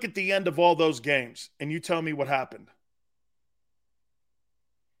 Take a look at the end of all those games, and you tell me what happened.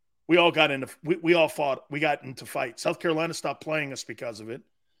 We all got into we all fought. We got into fights. South Carolina stopped playing us because of it.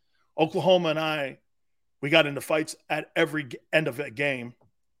 Oklahoma and we got into fights at every end of a game.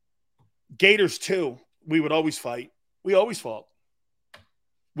 Gators too. We would always fight. We always fought.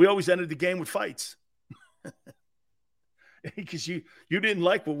 We always ended the game with fights. Because you didn't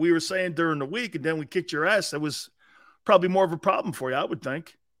like what we were saying during the week, and then we kicked your ass. That was probably more of a problem for you, I would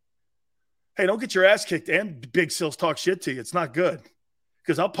think. Hey, don't get your ass kicked and Big Sills talk shit to you. It's not good.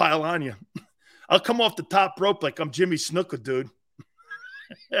 Because I'll pile on you. I'll come off the top rope like I'm Jimmy Snuka, dude.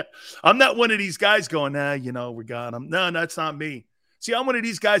 I'm not one of these guys going, we got him. No, that's not me. See, I'm one of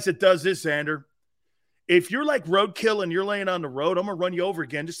these guys that does this, Xander. If you're like roadkill and you're laying on the road, I'm going to run you over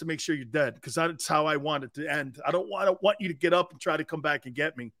again just to make sure you're dead, because that's how I want it to end. I don't want you to get up and try to come back and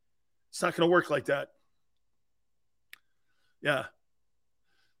get me. It's not going to work like that. Yeah.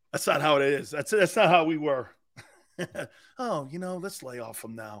 That's not how it is. That's not how we were. Oh, let's lay off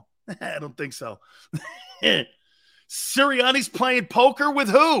him now. I don't think so. Sirianni's playing poker with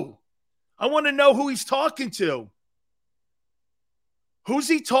who? I want to know who he's talking to. Who's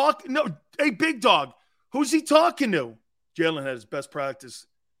he talking? No, hey, big dog. Who's he talking to? Jalen had his best practice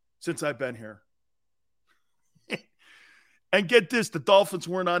since I've been here. And get this, the Dolphins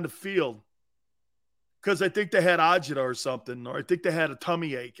weren't on the field because I think they had agita or something, or I think they had a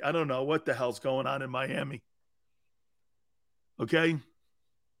tummy ache. I don't know what the hell's going on in Miami. Okay?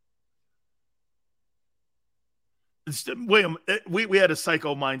 William, we had a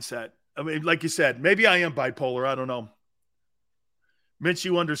psycho mindset. I mean, like you said, maybe I am bipolar. I don't know.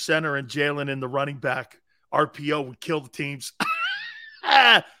 Minshew under center and Jalen in the running back. RPO would kill the teams.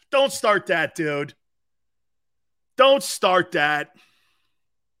 Don't start that, dude. Don't start that.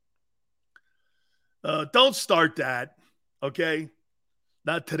 Don't start that. Okay?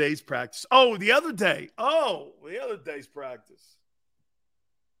 Not today's practice. Oh, the other day. Oh, the other day's practice.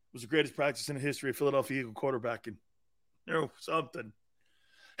 It was the greatest practice in the history of Philadelphia Eagle quarterbacking. Something.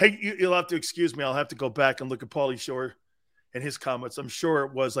 Hey, you'll have to excuse me. I'll have to go back and look at Pauly Shore and his comments. I'm sure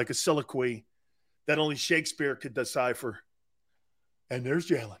it was like a soliloquy that only Shakespeare could decipher. And there's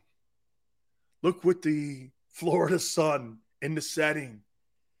Jalen. Look with the Florida sun in the setting.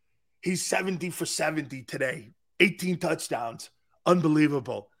 He's 70 for 70 today. 18 touchdowns.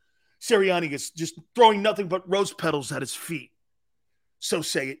 Unbelievable. Sirianni is just throwing nothing but rose petals at his feet. So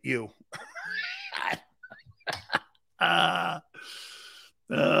say it you.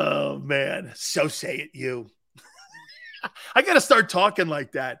 Oh, man. So say it you. I got to start talking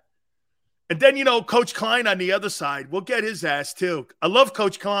like that. And then, Coach Klein on the other side, we'll get his ass too. I love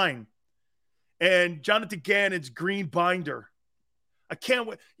Coach Klein. And Jonathan Gannon's green binder. I can't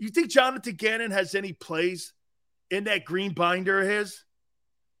wait. You think Jonathan Gannon has any plays in that green binder of his?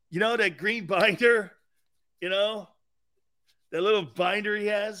 That green binder? That little binder he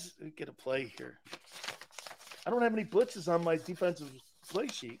has? Let me get a play here. I don't have any blitzes on my defensive play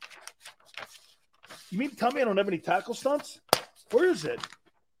sheet. You mean to tell me I don't have any tackle stunts? Where is it?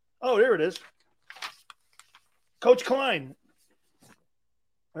 Oh, there it is. Coach Klein.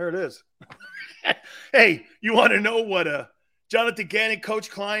 There it is. Hey, you want to know what a Jonathan Gannon, Coach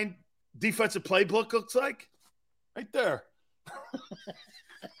Klein defensive playbook looks like? Right there.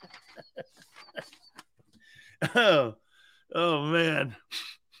 Oh, man.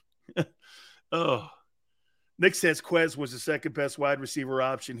 Oh. Nick says Quez was the second best wide receiver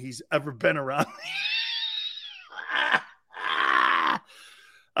option he's ever been around.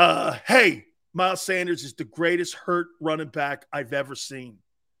 Hey, Miles Sanders is the greatest hurt running back I've ever seen.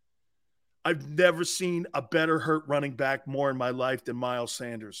 I've never seen a better hurt running back more in my life than Miles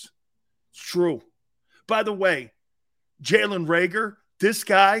Sanders. It's true. By the way, Jalen Reagor, this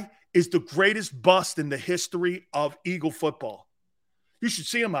guy is the greatest bust in the history of Eagle football. You should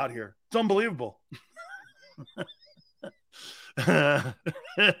see him out here. It's unbelievable.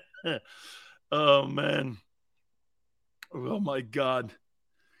 Oh, man. Oh, my God.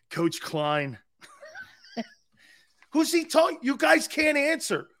 Coach Klein. Who's he talking? You guys can't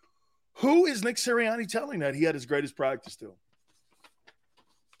answer. Who is Nick Sirianni telling that he had his greatest practice to?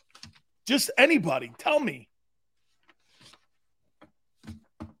 Just anybody. Tell me.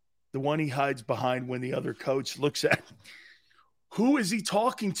 The one he hides behind when the other coach looks at him. Who is he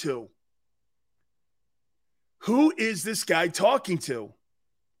talking to? Who is this guy talking to?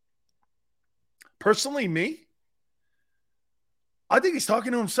 Personally, me? I think he's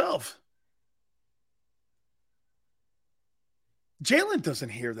talking to himself. Jalen doesn't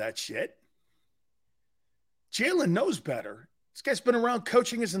hear that shit. Jalen knows better. This guy's been around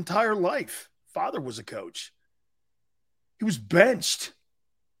coaching his entire life. Father was a coach. He was benched.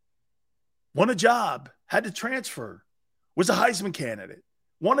 Won a job. Had to transfer. Was a Heisman candidate.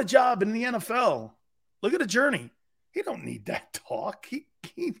 Won a job in the NFL. Look at the journey. He don't need that talk. He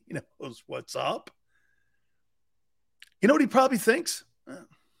knows what's up. You know what he probably thinks?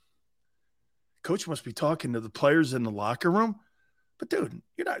 Coach must be talking to the players in the locker room. But, dude,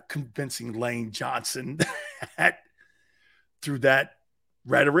 you're not convincing Lane Johnson through that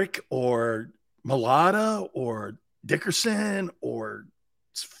rhetoric, or Mulata or Dickerson or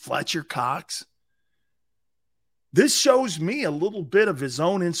Fletcher Cox. This shows me a little bit of his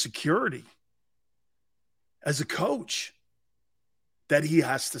own insecurity as a coach that he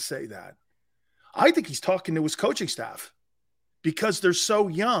has to say that. I think he's talking to his coaching staff because they're so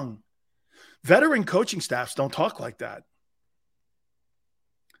young. Veteran coaching staffs don't talk like that.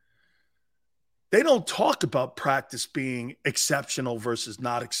 They don't talk about practice being exceptional versus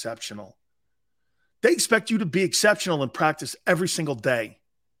not exceptional. They expect you to be exceptional in practice every single day.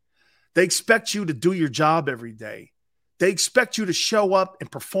 They expect you to do your job every day. They expect you to show up and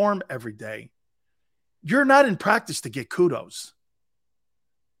perform every day. You're not in practice to get kudos.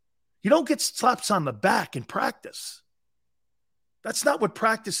 You don't get slaps on the back in practice. That's not what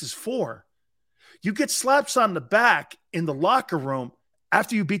practice is for. You get slaps on the back in the locker room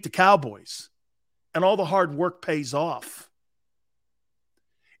after you beat the Cowboys. And all the hard work pays off.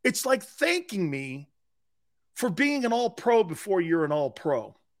 It's like thanking me for being an all-pro before you're an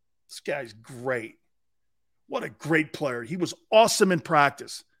all-pro. This guy's great. What a great player. He was awesome in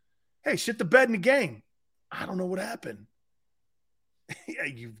practice. Hey, shit the bed in the game. I don't know what happened. Yeah,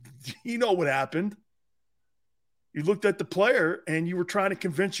 you know what happened. You looked at the player and you were trying to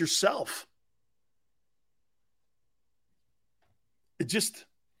convince yourself. It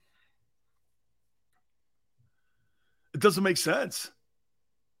doesn't make sense.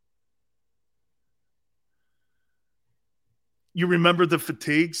 You remember the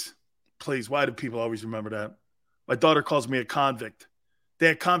fatigues? Please, why do people always remember that? My daughter calls me a convict. They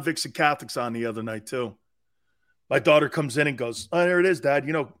had convicts and Catholics on the other night, too. My daughter comes in and goes, "Oh, there it is, Dad.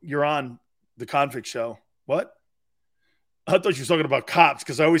 You know, you're on the convict show." What? I thought you were talking about cops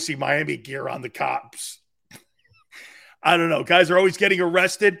because I always see Miami gear on the cops. I don't know. Guys are always getting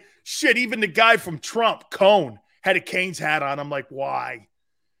arrested. Shit, even the guy from Trump, Cone, had a Canes hat on. I'm like, why?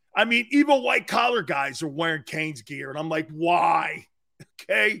 I mean, even white-collar guys are wearing Canes gear. And I'm like, why?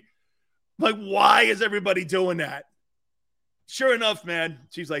 Okay? Like, why is everybody doing that? Sure enough, man,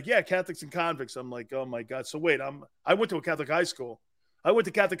 she's like, yeah, Catholics and convicts. I'm like, oh, my God. So, wait, I went to a Catholic high school. I went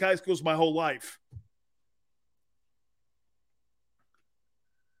to Catholic high schools my whole life.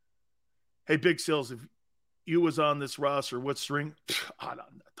 Hey, Big Sills, if you was on this roster, what string? I'm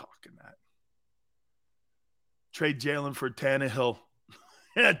not talking that. Trade Jalen for Tannehill.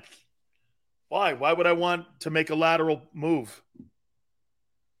 Why? Why would I want to make a lateral move?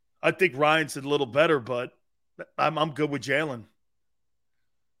 I think Ryan's a little better, but I'm good with Jalen.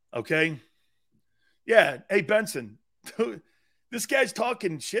 Okay? Yeah. Hey, Benson. This guy's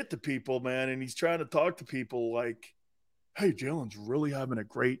talking shit to people, man, and he's trying to talk to people like, hey, Jalen's really having a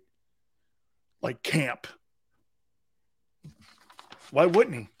great, camp. Why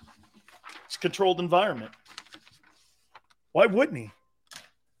wouldn't he? It's a controlled environment. Why wouldn't he?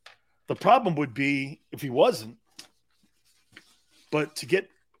 The problem would be if he wasn't. But to get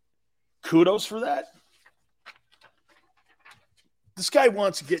kudos for that, this guy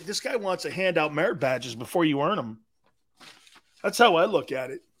wants to hand out merit badges before you earn them. That's how I look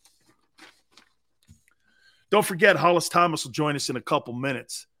at it. Don't forget, Hollis Thomas will join us in a couple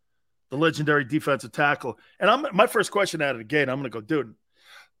minutes, the legendary defensive tackle. And my first question out of the gate, I'm going to go, dude,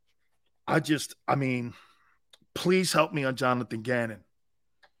 please help me on Jonathan Gannon.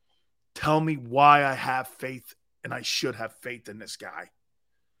 Tell me why I have faith, and I should have faith in this guy.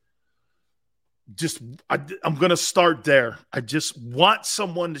 I'm going to start there. I just want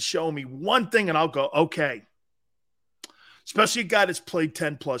someone to show me one thing, and I'll go, okay. Especially a guy that's played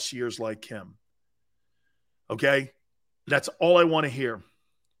 10-plus years like him. Okay? That's all I want to hear.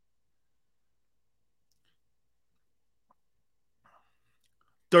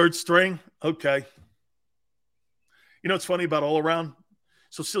 Third string? Okay. You know what's funny about all around?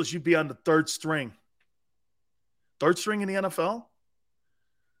 So, Sills, you'd be on the third string. Third string in the NFL?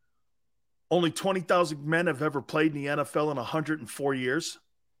 Only 20,000 men have ever played in the NFL in 104 years.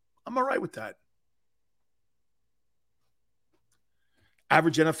 I'm all right with that.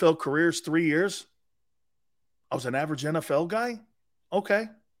 Average NFL career is 3 years. I was an average NFL guy? Okay.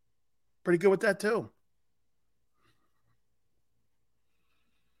 Pretty good with that, too.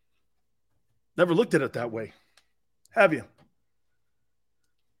 Never looked at it that way. Have you?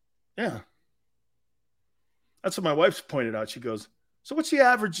 Yeah. That's what my wife pointed out. She goes, so what's the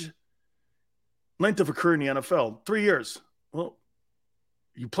average length of a career in the NFL? 3 years. Well,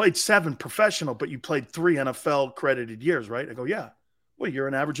 you played 7 professional, but you played 3 NFL credited years, right? I go, yeah. Well, you're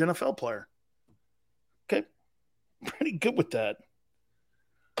an average NFL player. Okay. Pretty good with that.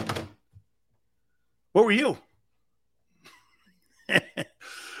 What were you?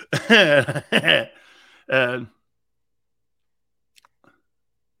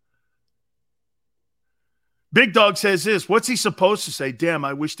 Big Dog says this. What's he supposed to say? Damn,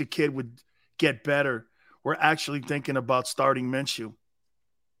 I wish the kid would get better. We're actually thinking about starting Minshew.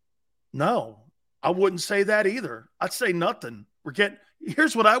 No, I wouldn't say that either. I'd say nothing.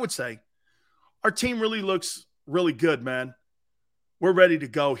 Here's what I would say. Our team really looks really good, man. We're ready to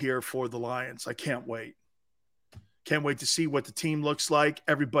go here for the Lions. I can't wait. Can't wait to see what the team looks like.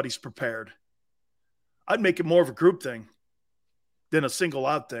 Everybody's prepared. I'd make it more of a group thing than a single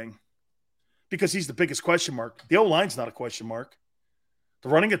out thing because he's the biggest question mark. The O-line's not a question mark. The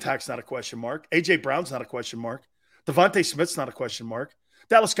running attack's not a question mark. A.J. Brown's not a question mark. Devontae Smith's not a question mark.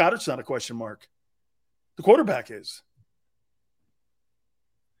 Dallas Goedert's not a question mark. The quarterback is.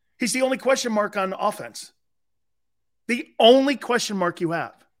 He's the only question mark on offense. The only question mark you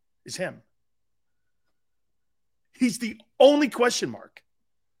have is him. He's the only question mark.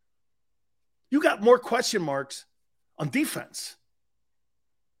 You got more question marks on defense.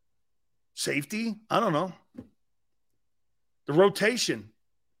 Safety, I don't know. The rotation.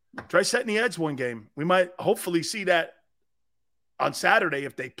 Try setting the edge one game. We might hopefully see that on Saturday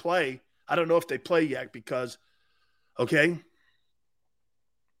if they play. I don't know if they play yet because, okay.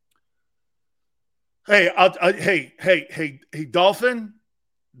 Hey, Dolphin,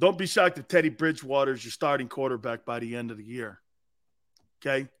 don't be shocked if Teddy Bridgewater is your starting quarterback by the end of the year.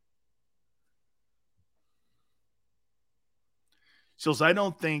 Okay? So I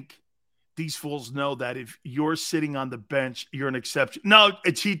don't think these fools know that if you're sitting on the bench, you're an exception. No,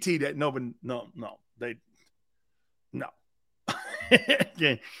 it's GT that no.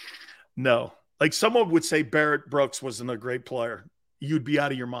 No. Like someone would say Barrett Brooks wasn't a great player. You'd be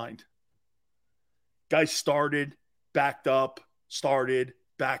out of your mind. Guy started, backed up,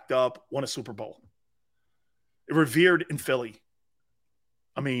 won a Super Bowl. Revered in Philly.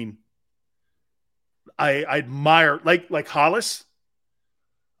 I mean, I admire, like Hollis.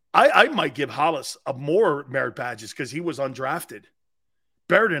 I might give Hollis more merit badges because he was undrafted.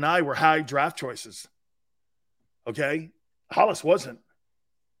 Barrett and I were high draft choices. Okay? Hollis wasn't.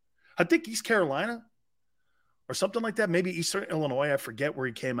 I think East Carolina or something like that. Maybe Eastern Illinois. I forget where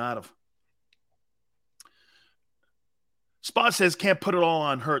he came out of. Spot says can't put it all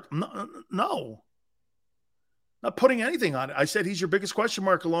on Hurt. No. Not putting anything on it. I said he's your biggest question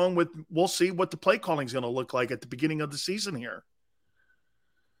mark along with we'll see what the play calling is going to look like at the beginning of the season here.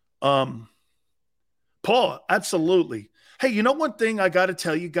 Paul, absolutely. Hey, you know one thing I got to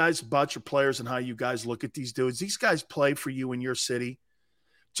tell you guys about your players and how you guys look at these dudes? These guys play for you in your city.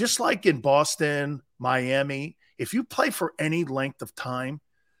 Just like in Boston, Miami, if you play for any length of time,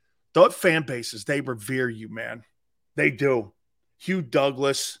 those fan bases, they revere you, man. They do. Hugh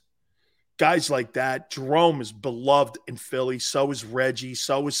Douglas, guys like that. Jerome is beloved in Philly. So is Reggie.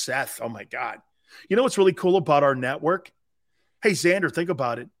 So is Seth. Oh, my God. You know what's really cool about our network? Hey, Xander, think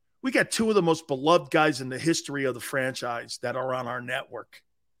about it. We got 2 of the most beloved guys in the history of the franchise that are on our network.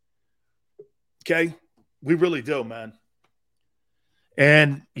 Okay? We really do, man.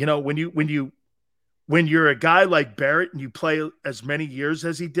 And, you know, when you're a guy like Barrett and you play as many years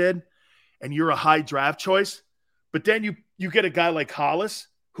as he did, and you're a high draft choice, but then you get a guy like Hollis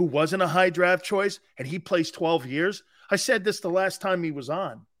who wasn't a high draft choice and he plays 12 years. I said this the last time he was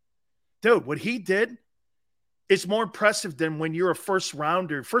on. Dude, what he did is more impressive than when you're a first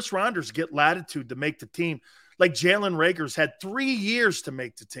rounder. First rounders get latitude to make the team. Like Jalen Reagor's had 3 years to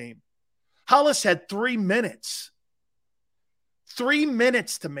make the team. Hollis had 3 minutes. 3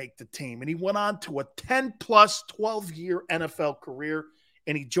 minutes to make the team. And he went on to a 10-plus, 12-year NFL career.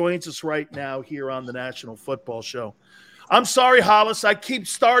 And he joins us right now here on the National Football Show. I'm sorry, Hollis. I keep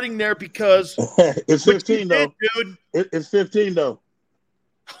starting there because it's 15, though. Dude. It's 15, though.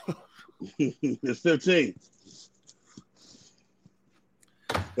 It's 15.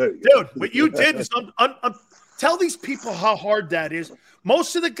 Dude, what you did is tell these people how hard that is.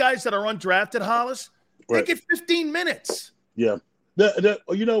 Most of the guys that are undrafted, Hollis, they get 15 minutes. Yeah.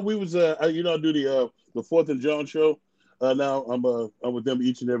 We was I do the Fourth and John show. Now I'm with them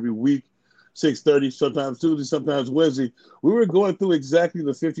each and every week, 6:30, sometimes Tuesday, sometimes Wednesday. We were going through exactly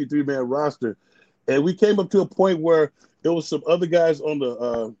the 53-man roster, and we came up to a point where there was some other guys on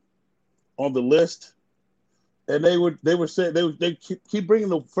the list, and they were saying they keep bringing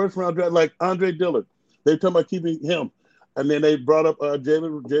the first round draft, like Andre Dillard. They were talking about keeping him, and then they brought up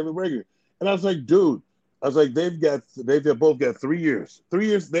Jalen Reagor, and I was like, dude, they've both got 3 years. 3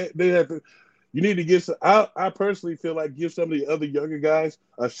 years they have to. You need to give some. I personally feel like give some of the other younger guys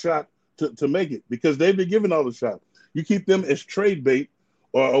a shot to make it, because they've been given all the shot. You keep them as trade bait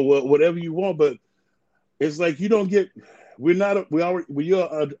or whatever you want, but it's like you don't get. When you're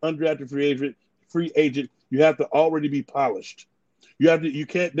an undrafted free agent, you have to already be polished. You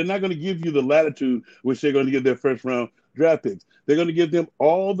can't. They're not going to give you the latitude which they're going to give their first round draft picks. They're going to give them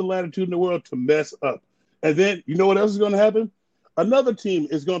all the latitude in the world to mess up, and then you know what else is going to happen? Another team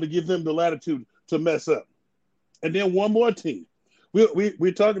is going to give them the latitude to mess up, and then one more team.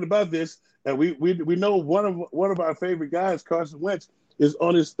 We're talking about this, and we know one of our favorite guys, Carson Wentz, is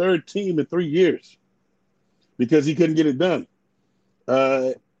on his third team in 3 years because he couldn't get it done.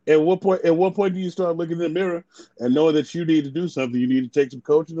 At what point do you start looking in the mirror and knowing that you need to do something? You need to take some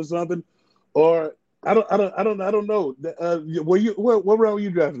coaching or something, or I don't know. What round were you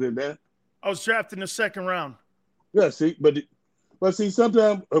drafted in, man? I was drafted in the second round. Yeah, see, but see,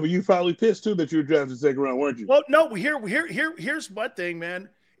 sometimes you probably pissed too that you were drafted second round, weren't you? Well, no. Here's one thing, man,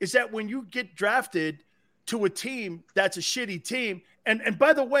 is that when you get drafted to a team that's a shitty team, and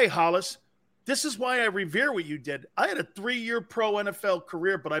by the way, Hollis, this is why I revere what you did. I had a 3-year pro NFL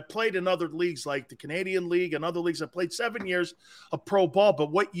career, but I played in other leagues like the Canadian League and other leagues. I played 7 years of pro ball.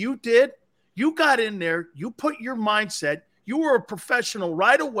 But what you did, you got in there, you put your mindset, you were a professional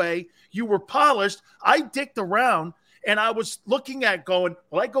right away, you were polished. I dicked around, and I was looking at going,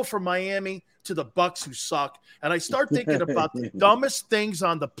 well, I go from Miami to the Bucks who suck. And I start thinking about the dumbest things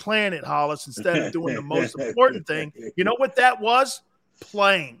on the planet, Hollis, instead of doing the most important thing. You know what that was?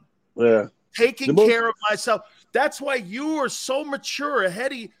 Playing. Yeah. Taking care of myself. That's why you are so mature,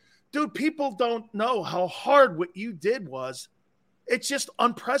 ahead of you. Dude, people don't know how hard what you did was. It's just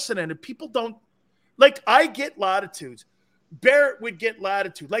unprecedented. People don't – like, I get latitudes. Barrett would get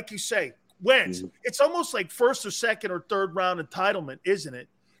latitude. Like you say, Wentz. It's almost like first or second or third round entitlement, isn't it?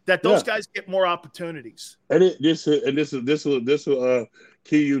 That those guys get more opportunities. And this will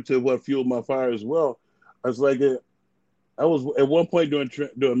key you to what fueled my fire as well. I was like – I was at one point during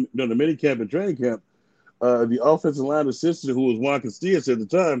the mini camp and training camp, the offensive line assistant, who was Juan Castillas at the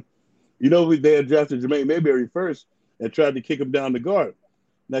time, they had drafted Jermaine Mayberry first and tried to kick him down the guard.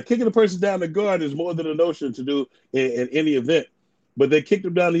 Now, kicking a person down the guard is more than a notion to do in any event. But they kicked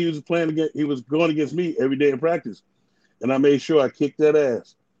him down. He was going against me every day in practice, and I made sure I kicked that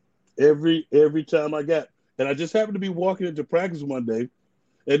ass every time I got. And I just happened to be walking into practice one day.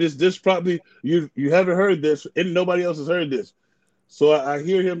 And this probably you haven't heard this, and nobody else has heard this. So I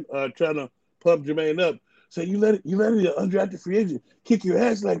hear him trying to pump Jermaine up. Say, you let an undrafted free agent kick your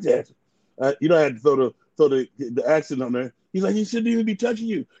ass like that. I had to throw the accent on there. He's like, he shouldn't even be touching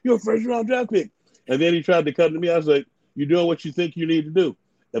you. You're a first round draft pick. And then he tried to come to me. I was like, you're doing what you think you need to do.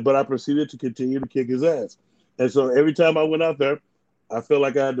 But I proceeded to continue to kick his ass. And so every time I went out there, I felt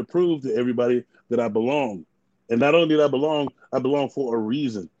like I had to prove to everybody that I belonged. And not only did I belong for a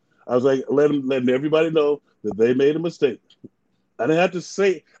reason. I was like, letting everybody know that they made a mistake. I didn't have to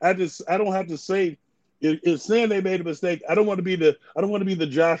say. I don't have to say. If saying they made a mistake, I don't want to be the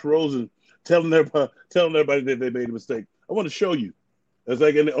Josh Rosen telling everybody that they made a mistake. I want to show you. It's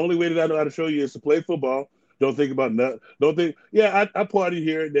like, and the only way that I know how to show you is to play football. Don't think about nothing. Don't think. Yeah, I party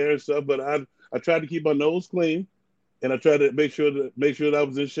here and there and stuff, but I tried to keep my nose clean. And I tried to make sure that I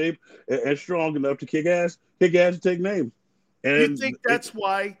was in shape and strong enough to kick ass and take names. And you think that's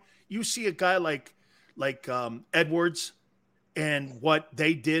why you see a guy like Edwards and what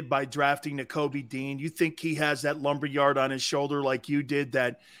they did by drafting Nakobe Dean, you think he has that lumberyard on his shoulder like you did,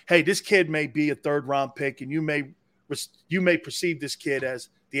 that, hey, this kid may be a third-round pick, and you may perceive this kid as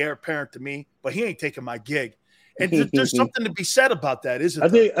the heir apparent to me, but he ain't taking my gig. And there's something to be said about that,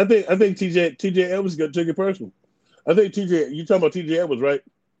 isn't there? I think TJ Edwards took it personal. I think you talking about TJ Edwards, right?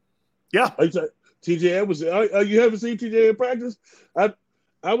 Yeah. TJ Edwards. You haven't seen TJ in practice? I've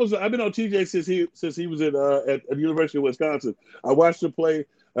been on TJ since he was at the University of Wisconsin. I watched him play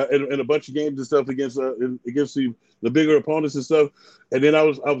in a bunch of games and stuff against the bigger opponents and stuff. And then I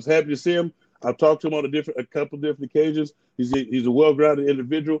was happy to see him. I've talked to him on a couple different occasions. He's a well-grounded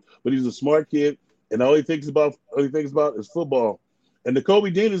individual, but he's a smart kid, and all he thinks about is football. And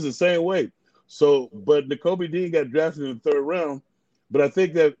Nakobe Dean is the same way. But Nakobe Dean got drafted in the 3rd round. But I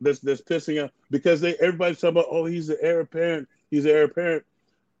think that's pissing out because everybody's talking about, oh, he's the heir apparent. He's the heir apparent.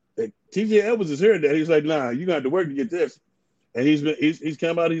 TJ Edwards is hearing that. He's like, nah, you're gonna have to work to get this. And he's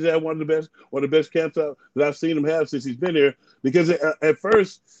come out. He's had one of the best camps out that I've seen him have since he's been here. Because at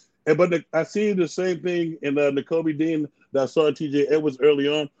first, I see the same thing in Nakobe Dean that I saw in TJ Edwards early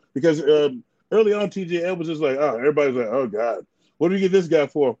on. Because early on, TJ Edwards is like, oh, everybody's like, oh God, what do we get this guy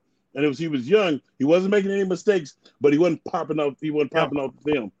for? And he was young. He wasn't making any mistakes, but he wasn't popping off. He wasn't popping off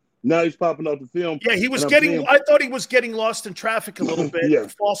the film. Now he's popping off the film. Yeah, he was I thought he was getting lost in traffic a little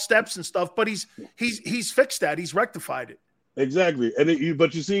bit, false steps and stuff. But he's fixed that. He's rectified it. Exactly. And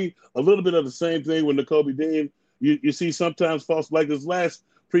but you see a little bit of the same thing with Nakobe Dean. You see sometimes false, like this last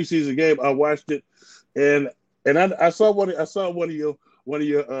preseason game. I watched it, and I saw one of your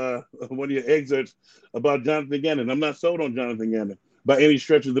excerpts about Jonathan Gannon. I'm not sold on Jonathan Gannon by any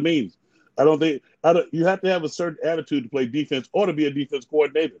stretch of the means. You have to have a certain attitude to play defense or to be a defense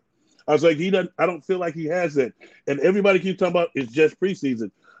coordinator. I was like, I don't feel like he has that. And everybody keeps talking about it's just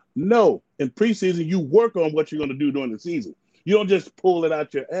preseason. No, in preseason, you work on what you're going to do during the season. You don't just pull it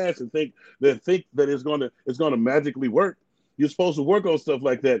out your ass and think that it's going to magically work. You're supposed to work on stuff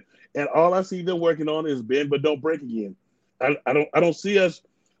like that. And all I see them working on is bend but don't break again. I don't see us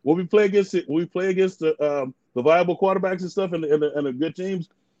when we play against the viable quarterbacks and stuff and the good teams.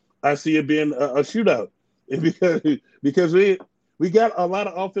 I see it being a shootout because we got a lot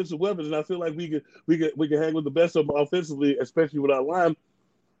of offensive weapons, and I feel like we can hang with the best of them offensively, especially with our line.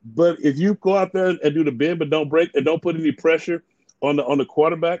 But if you go out there and do the bend but don't break and don't put any pressure on the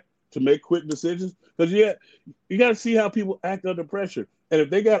quarterback to make quick decisions, because you got to see how people act under pressure. And if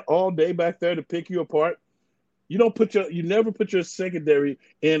they got all day back there to pick you apart, you never put your secondary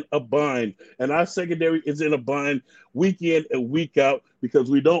in a bind. And our secondary is in a bind week in and week out because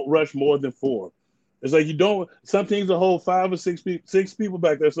we don't rush more than 4. It's like some teams will hold 5 or 6 people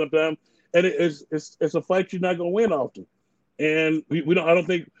back there sometimes, and it's a fight you're not going to win often. And I don't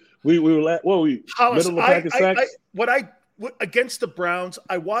think we were Hollis, middle of the pack of sacks. Against the Browns,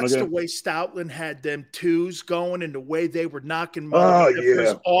 I watched the way Stoutland had them twos going and the way they were knocking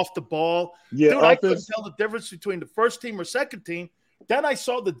off the ball. Yeah, dude, I couldn't tell the difference between the first team or second team. Then I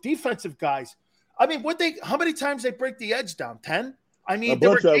saw the defensive guys. I mean, how many times they break the edge down? 10? I mean,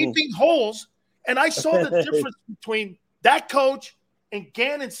 there were gaping holes, and I saw the difference between that coach and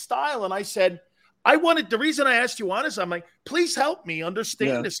Gannon's style, and I said, the reason I asked you honest, I'm like, please help me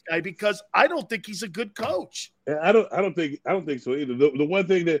understand this guy because I don't think he's a good coach. I don't think so either. The one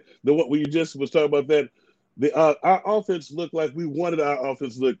thing when you just was talking about that, our offense looked like we wanted our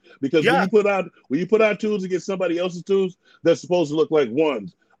offense to look because when you put out tools against somebody else's tools, they're supposed to look like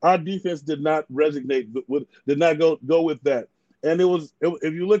ones. Our defense did not did not go with that, and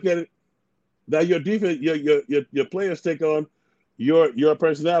if you look at it, now your defense, your players take on your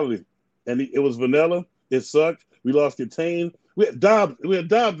personality. And it was vanilla. It sucked. We lost contain. We had Dobbs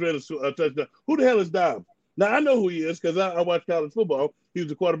ran a touchdown. Who the hell is Dobbs? Now, I know who he is because I watch college football. He was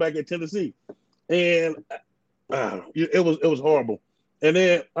the quarterback at Tennessee. And it was horrible. And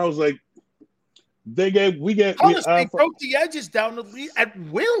then I was like, they broke the edges down the lead at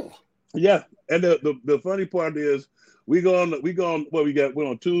will. Yeah. And the funny part is we're on 2 or 3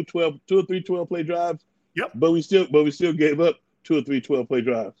 12-play drives. Yep. But we still gave up 2 or 3 12-play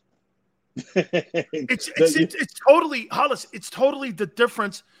drives. It's totally, Hollis, it's totally the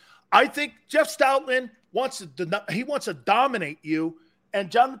difference. I think Jeff Stoutland wants to dominate you, and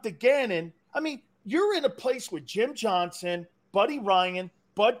Jonathan Gannon, I mean, you're in a place with Jim Johnson, Buddy Ryan,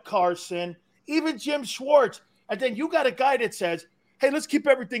 Bud Carson, even Jim Schwartz, and then you got a guy that says, hey, let's keep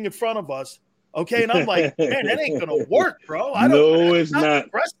everything in front of us, okay? And I'm like, man, that ain't gonna work, bro. It's not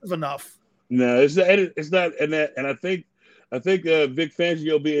aggressive enough. No, it's not, and I think Vic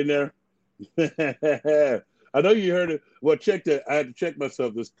Fangio being there. I know you heard it. Well, check that. I had to check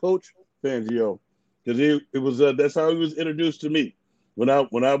myself. This Coach Fangio, because it was that's how he was introduced to me. When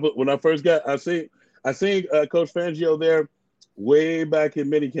I first got, I seen Coach Fangio there way back in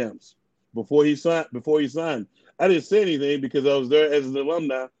mini camps before he signed. I didn't say anything because I was there as an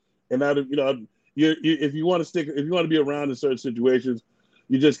alumni, and if you want to be around in certain situations,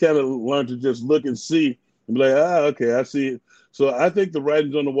 you just kind of learn to just look and see and be like, okay, I see it. So I think the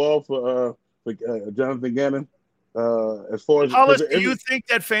writing's on the wall for Jonathan Gannon. As far as Hollis, do you think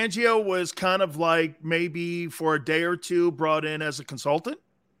that Fangio was kind of like maybe for a day or two brought in as a consultant?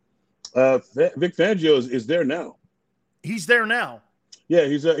 Vic Fangio is there now. He's there now. Yeah,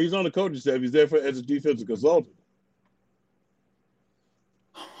 he's on the coaching staff. He's there as a defensive consultant.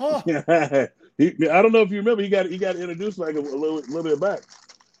 Huh. I don't know if you remember, he got introduced like a little bit back,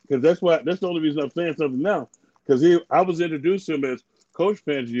 because that's the only reason I'm saying something now, because I was introduced to him as Coach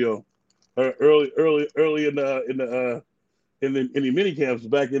Fangio early in the mini camps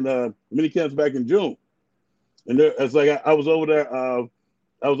back in June, and it's like I was over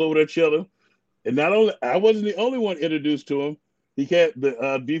there chilling, and not only I wasn't the only one introduced to him. He had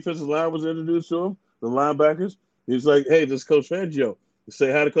the defensive line was introduced to him, the linebackers. He's like, "Hey, this is Coach Fangio.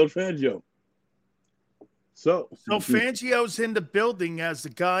 Say hi to Coach Fangio." So Fangio's in the building as the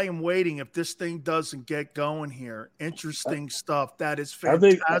guy in waiting if this thing doesn't get going here. Interesting stuff. That is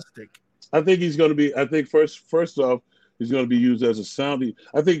fantastic. I think he's going to be. I think first off, he's going to be used as a sounding.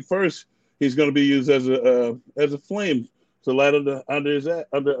 I think first he's going to be used as a flame to light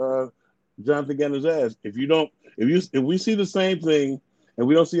under Jonathan Gannon's ass. If we see the same thing and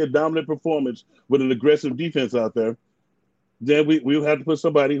we don't see a dominant performance with an aggressive defense out there, then we'll have to put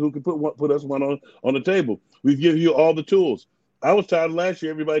somebody who can put us one on the table. We've given you all the tools. I was tired of last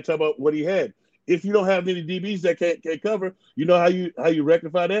year. Everybody talk about what he had. If you don't have any DBs that can't cover, you know how you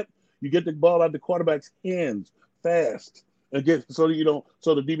rectify that? You get the ball out the quarterback's hands fast and so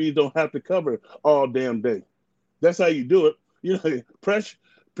the DBs don't have to cover all damn day. That's how you do it. Pressure.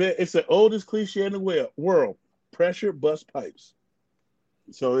 It's the oldest cliche in the world. Pressure busts pipes.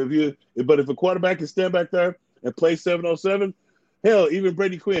 So if a quarterback can stand back there and play 7-on-7, hell, even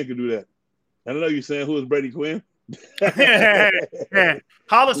Brady Quinn can do that. I don't know you're saying who is Brady Quinn.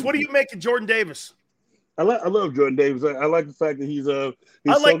 Hollis, what do you make of Jordan Davis? I love Jordan Davis. I like the fact that he's I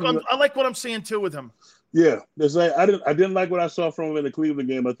like what I'm seeing too with him. Yeah, I didn't like what I saw from him in the Cleveland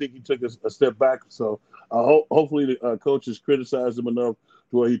game. I think he took a step back. So hopefully the coaches criticized him enough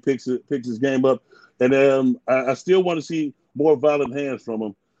to where he picks his game up. And I still want to see more violent hands from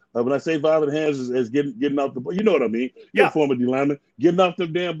him. When I say violent hands, is getting off the, you know what I mean? You're a former D lineman, getting off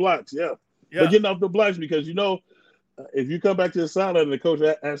them damn blocks. Yeah. But getting off the blocks, because if you come back to the sideline and the coach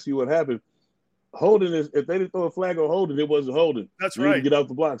asks you what happened, holding is, if they didn't throw a flag on holding, it wasn't holding. That's you right. Need to get off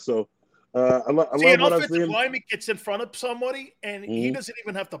the block. So I love an what I've offensive seen. lineman gets in front of somebody, and he doesn't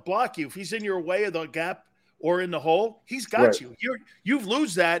even have to block you. If he's in your way of the gap or in the hole, he's got you. You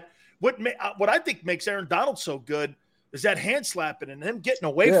lose that. What I think makes Aaron Donald so good is that hand slapping and him getting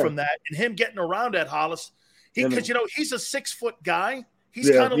away from that and him getting around that Hollis. Because he's a 6-foot guy. He's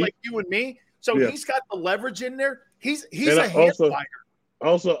kind of like you and me. So he's got the leverage in there. He's a hand fighter.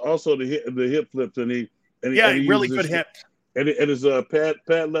 Also the hip flips and he really good hip. And it's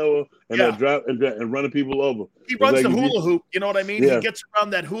pad level and drop and running people over. He runs the hula hoop. You know what I mean? Yeah. He gets around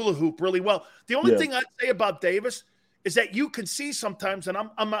that hula hoop really well. The only thing I'd say about Davis is that you can see sometimes, and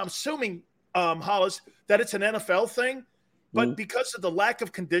I'm assuming, Hollis, that it's an NFL thing, but because of the lack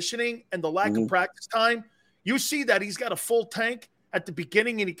of conditioning and the lack of practice time, you see that he's got a full tank at the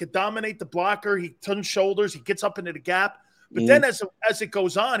beginning and he could dominate the blocker. He turns shoulders. He gets up into the gap. But then as it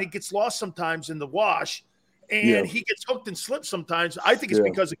goes on, he gets lost sometimes in the wash. And he gets hooked and slips sometimes. I think it's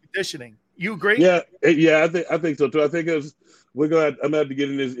because of conditioning. You agree? Yeah, I think so too. I think I'm gonna have to get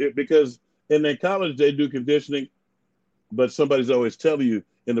in this because in college they do conditioning, but somebody's always telling you.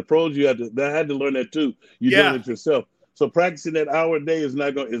 In the pros, I had to learn that too. You're doing it yourself. So practicing that hour a day is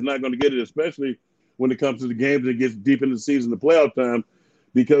not going to get it, especially when it comes to the games that gets deep in the season, the playoff time,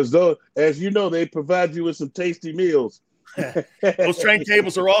 because as you know, they provide you with some tasty meals. Those train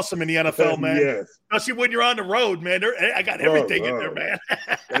tables are awesome in the NFL, man. Yes. Especially when you're on the road, man. I got everything in there, man.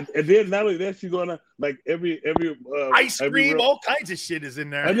 and then not only that, you're gonna like every ice cream, all kinds of shit is in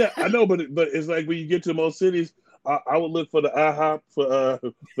there. I know, but it's like when you get to most cities, I would look for the IHOP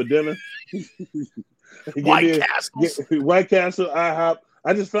for dinner. White Castle, IHOP.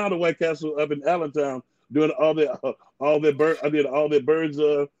 I just found a White Castle up in Allentown doing all their birds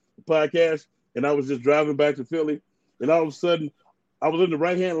podcast, and I was just driving back to Philly. And all of a sudden, I was in the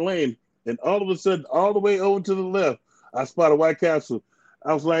right-hand lane, and all of a sudden, all the way over to the left, I spotted White Castle.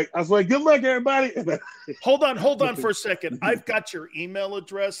 I was like, good luck, everybody. Hold on for a second. I've got your email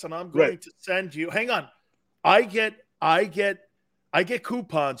address, and I'm going to send you. Hang on. I get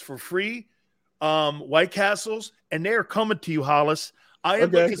coupons for free White Castles, and they are coming to you, Hollis.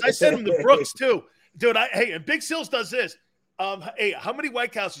 Because I sent them to Brooks too, dude. And Big Sills does this. Hey, how many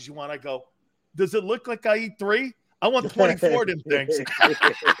White Castles you want? I go. Does it look like I eat 3? I want 24 of them things.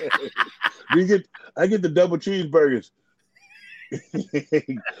 I get the double cheeseburgers.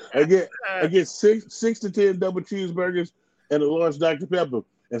 I get six to 10 double cheeseburgers and a large Dr. Pepper.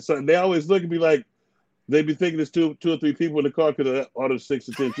 And so they always look at me like they be thinking there's two or three people in the car because I ordered 6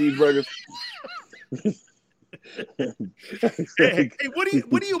 to 10 cheeseburgers. Hey,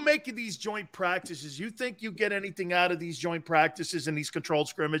 what do you make of these joint practices? You think you get anything out of these joint practices and these controlled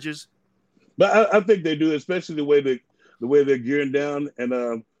scrimmages? But I think they do, especially the way they're gearing down.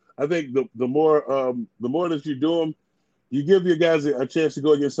 And I think the more that you do them, you give your guys a chance to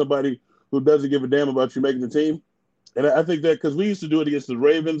go against somebody who doesn't give a damn about you making the team. And I think that because we used to do it against the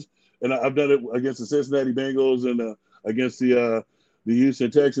Ravens, and I've done it against the Cincinnati Bengals and against the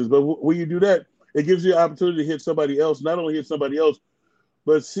Houston Texans. But when you do that, it gives you an opportunity to hit somebody else, not only hit somebody else,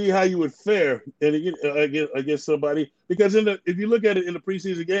 but see how you would fare against somebody. Because if you look at it in the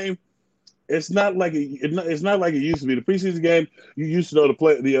preseason game, it's not like it used to be. The preseason game, you used to know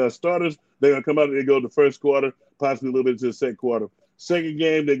the starters. They're gonna come out and they go the first quarter, possibly a little bit into the second quarter. Second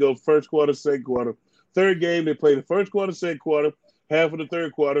game, they go first quarter, second quarter. Third game, they play the first quarter, second quarter, half of the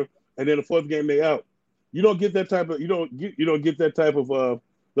third quarter, and then the fourth game they out. You don't get that type of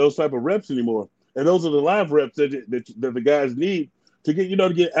those type of reps anymore. And those are the live reps that the guys need to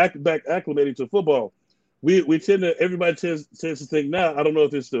get back acclimated to football. Everybody tends to think now, I don't know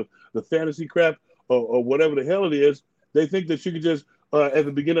if it's the fantasy crap or whatever the hell it is, they think that you can just, at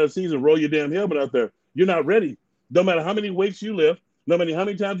the beginning of the season, roll your damn helmet out there. You're not ready. No matter how many weights you lift, no matter how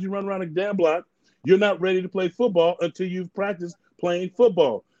many times you run around a damn block, you're not ready to play football until you've practiced playing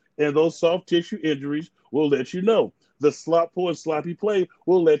football. And those soft tissue injuries will let you know. The sloppy play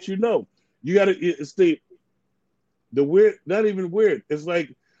will let you know. You got to, it's the weird, not even weird. It's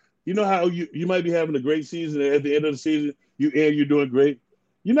like, you know how you might be having a great season, and at the end of the season, you're doing great.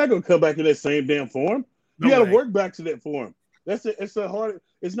 You're not going to come back in that same damn form. You got to work back to that form. It's one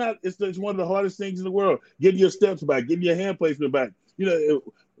of the hardest things in the world. Getting your steps back, getting your hand placement back.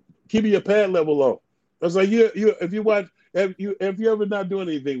 Keeping your pad level low. It's like if you ever not doing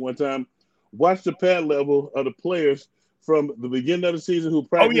anything one time, watch the pad level of the players from the beginning of the season who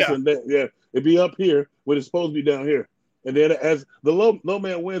practice and it'd be up here when it's supposed to be down here. And then as the low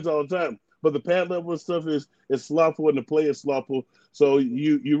man wins all the time, but the pad level and stuff is slothful and the play is slothful. So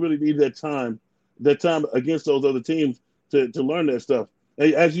you really need that time against those other teams to learn that stuff.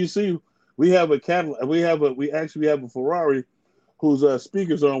 And as you see, we actually have a Ferrari whose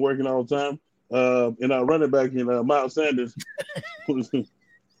speakers aren't working all the time. And our running back in Miles Sanders. Dude,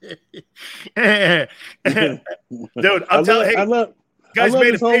 I'm telling you, guys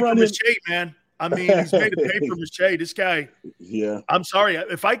made a paper mache, man. I mean, he's made a paper mache. This guy. Yeah. I'm sorry.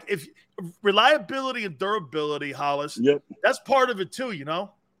 If reliability and durability, Hollis. Yep. That's part of it too, you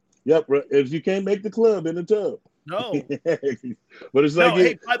know. Yep. If you can't make the club in the tub. No. But it's like.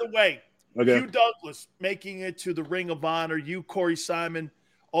 Hey, by the way, Hugh Douglas making it to the Ring of Honor. You, Corey Simon,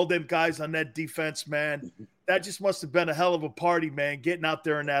 all them guys on that defense, man. That just must have been a hell of a party, man. Getting out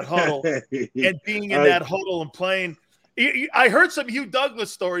there in that huddle and being in that huddle and playing. I heard some Hugh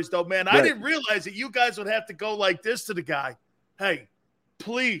Douglas stories, though, man. I didn't realize that you guys would have to go like this to the guy. Hey,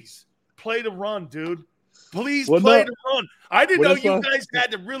 please play the run, dude. Please play the run. I didn't know you guys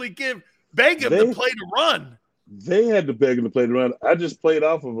had to really beg him to play the run. They had to beg him to play the run. I just played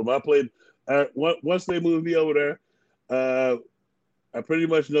off of him. I played once they moved me over there. I pretty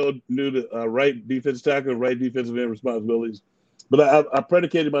much knew the right defensive tackle, right defensive end responsibilities. But I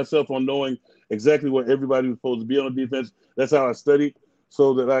predicated myself on knowing exactly where everybody was supposed to be on defense. That's how I studied,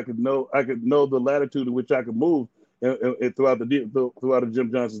 so that I could know the latitude in which I could move throughout the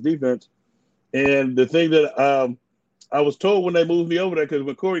Jim Johnson's defense. And the thing that I was told when they moved me over there, because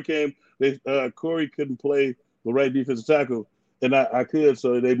when Corey came, Corey couldn't play the right defensive tackle, and I could,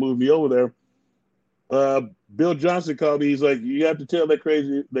 so they moved me over there. Bill Johnson called me. He's like, "You have to tell that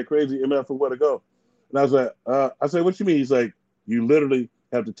crazy MF where to go." And I was like, "I said, what you mean?" He's like, "You literally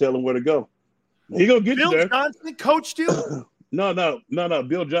have to tell him where to go. He gonna get you there." Bill Johnson coached you? No.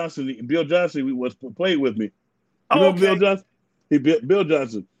 Bill Johnson played with me. You know Bill Johnson? Bill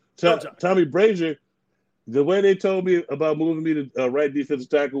Johnson. Tommy Brazier. The way they told me about moving me to right defensive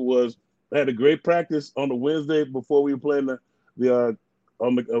tackle was I had a great practice on the Wednesday before we were playing versus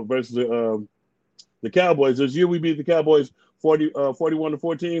the Cowboys. This year we beat the Cowboys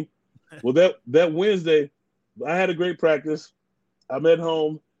 41-14. Well, that Wednesday, I had a great practice. I'm at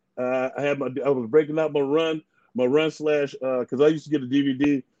home. I was breaking out my run slash because I used to get a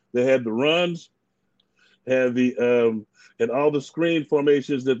DVD that had the runs, had the and all the screen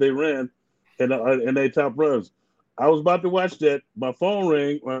formations that they ran, and they top runs. I was about to watch that. My phone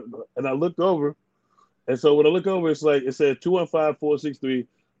rang, and I looked over. And so when I look over, it's like it said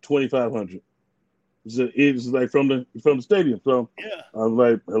 215-463-2500. It's like from the stadium. So yeah. I was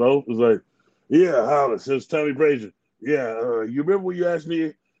like, hello? It was like, yeah, Hollis, it's Tommy Brazier. Yeah, you remember when you asked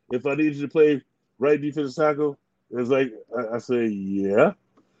me if I needed you to play right defensive tackle? It was like, I say, yeah.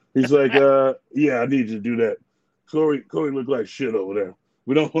 He's like, yeah, I need you to do that. Corey looked like shit over there.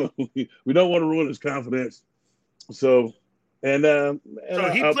 We don't want to ruin his confidence. So, so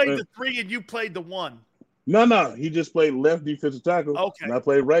he played the 3 and you played the 1. No, he just played left defensive tackle. Okay. And I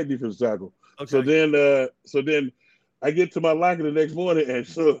played right defensive tackle. Okay. So then I get to my locker the next morning, and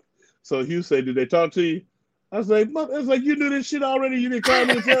so Hugh said, "Did they talk to you?" I was like, you knew this shit already. You didn't call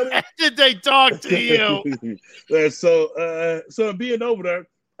me and tell me. Did they talk to you? And so being over there,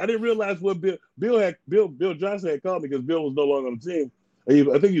 I didn't realize what Bill Johnson had called me because Bill was no longer on the team. I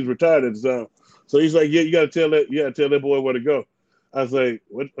think he was retired at the time. So he's like, yeah, you got to tell that boy where to go. I was like,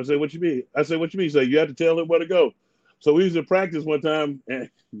 what? I said, what you mean? I said, what you mean? He said, you have to tell him where to go. So we was in practice one time, and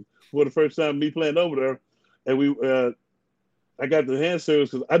for the first time, me playing over there, and I got the hand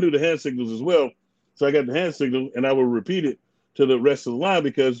signals because I knew the hand signals as well. So I got the hand signal, and I would repeat it to the rest of the line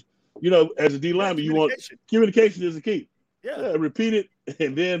because, as a D lineman, you want communication is the key. Yeah, repeat it,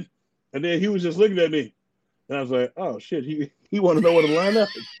 and then he was just looking at me, and I was like, oh shit, he want to know where to line up.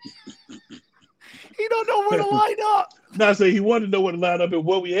 He don't know where to line up. No, I say he wanted to know where to line up and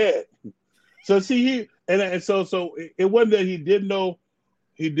what we had. So see, so it wasn't that he didn't know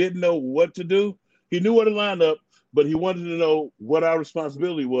what to do. He knew where to line up, but he wanted to know what our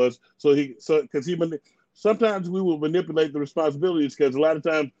responsibility was. Sometimes we would manipulate the responsibilities because a lot of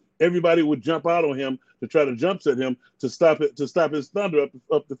times everybody would jump out on him to try to jump at him to stop his thunder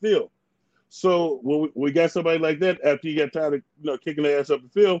up the field. So when we got somebody like that, after he got tired of kicking their ass up the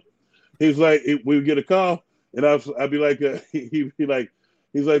field, he's like, we would get a call, and I'd be like, he's like,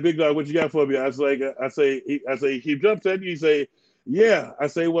 big dog, what you got for me? I say, he jumps at you. He say, yeah. I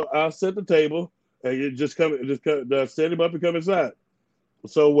say, well, I'll set the table, and you just set him up and come inside.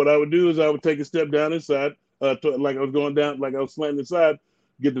 So what I would do is I would take a step down inside, like I was going down, like I was slanting inside,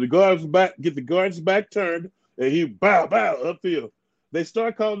 get the guards back turned, and he bow upfield. They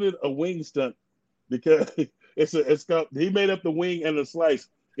start calling it a wing stunt because it's called. He made up the wing and the slice.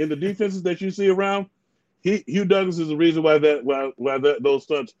 In the defenses that you see around, Hugh Douglas is the reason why those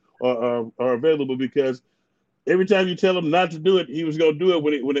stunts are available, because every time you tell him not to do it, he was going to do it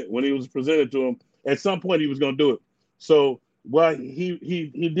when it was presented to him. At some point, he was going to do it. So while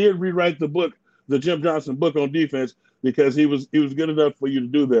he did rewrite the book, the Jim Johnson book on defense, because he was good enough for you to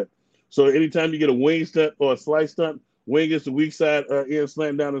do that. So anytime you get a wing stunt or a slice stunt, wing is the weak side, end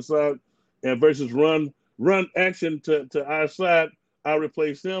slant down the side, and versus run action to our side, I'll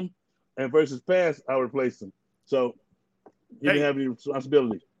replace him, and versus pass, I'll replace him. So he didn't have any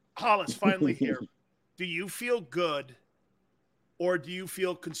responsibility. Hollis, finally here. Do you feel good or do you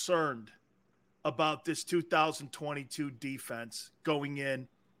feel concerned about this 2022 defense going in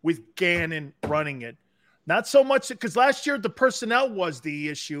with Gannon running it? Not so much because last year the personnel was the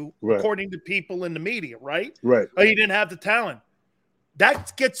issue, right, according to people in the media, right? Right. Or he didn't have the talent.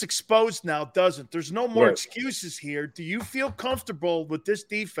 That gets exposed now, doesn't? There's no more excuses here. Do you feel comfortable with this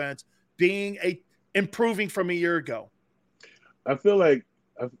defense being improving from a year ago? I feel like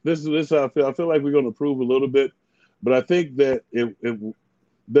this is how I feel. I feel like we're going to improve a little bit, but I think that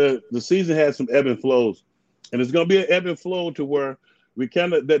the season has some ebb and flows, and it's going to be an ebb and flow to where we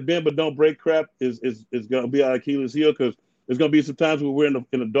that bend but don't break crap is going to be our Achilles heel, because there's going to be some times where we're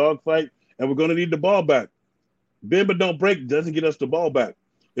in a dog fight and we're going to need the ball back. Bend but don't break doesn't get us the ball back.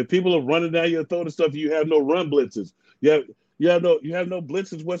 If people are running down your throat and stuff, you have no run blitzes. You have no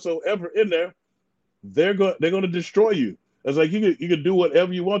blitzes whatsoever in there. They're going to destroy you. It's like you can do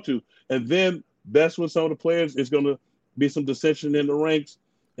whatever you want to, and then that's when some of the players, it's going to be some dissension in the ranks,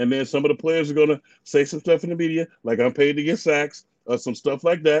 and then some of the players are going to say some stuff in the media, like I'm paid to get sacks or some stuff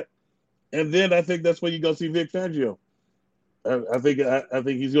like that, and then I think that's when you're going to see Vic Fangio. I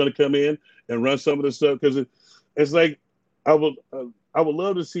think he's going to come in and run some of the stuff, because it's like I would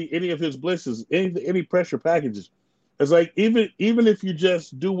love to see any of his blitzes, any pressure packages. It's like even if you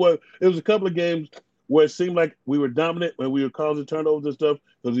just do what it was a couple of games where it seemed like we were dominant when we were causing turnovers and stuff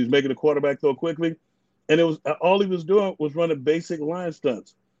because he was making the quarterback throw quickly, and it was all he was doing was running basic line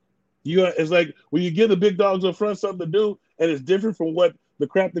stunts. It's like when you give the big dogs up front something to do, and it's different from what the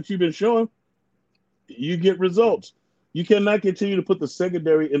crap that you've been showing, you get results. You cannot continue to put the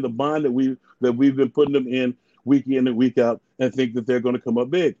secondary in the bond that we've been putting them in week in and week out, and think that they're going to come up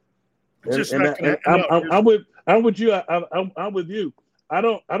big. I'm with you. I'm with you. I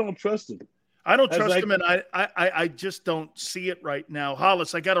don't trust him. I don't trust him, and I just don't see it right now.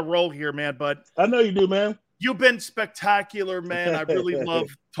 Hollis, I got to roll here, man. But I know you do, man. You've been spectacular, man. I really love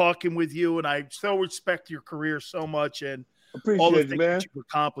talking with you, and I so respect your career so much and all the things that you've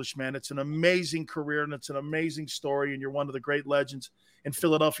accomplished, man. It's an amazing career, and it's an amazing story, and you're one of the great legends in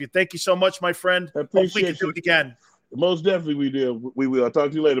Philadelphia. Thank you so much, my friend. Hopefully we can do it again. Most definitely we do. We will. I'll talk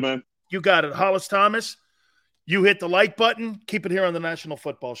to you later, man. You got it. Hollis Thomas, you hit the like button. Keep it here on the National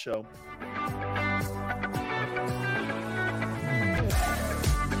Football Show.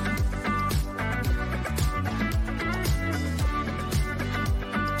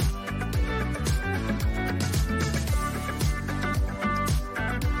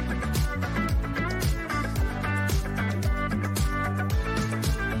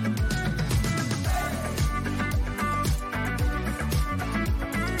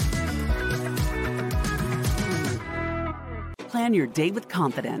 Plan your day with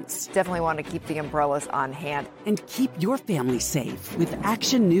confidence. Definitely want to keep the umbrellas on hand. And keep your family safe with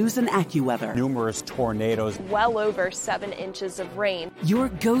Action News and AccuWeather. Numerous tornadoes. Well over 7 inches of rain. Your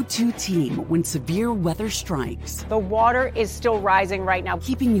go-to team when severe weather strikes. The water is still rising right now.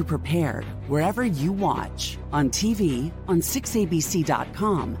 Keeping you prepared wherever you watch. On TV, on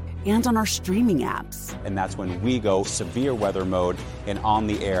 6abc.com, and on our streaming apps. And that's when we go severe weather mode and on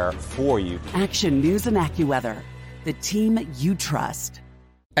the air for you. Action News and AccuWeather. The team you trust.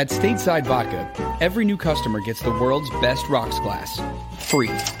 At Stateside Vodka, every new customer gets the world's best rocks glass. Free.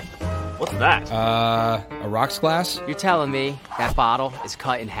 What's that? A rocks glass? You're telling me that bottle is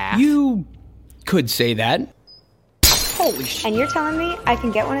cut in half? You could say that. Holy shit. And you're telling me I can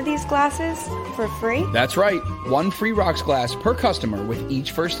get one of these glasses for free? That's right. One free rocks glass per customer with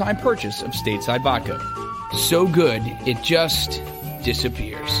each first-time purchase of Stateside Vodka. So good, it just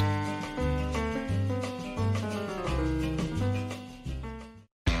disappears.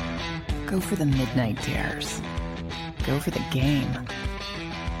 Go for the midnight dares. Go for the game.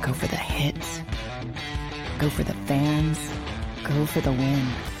 Go for the hits. Go for the fans. Go for the win.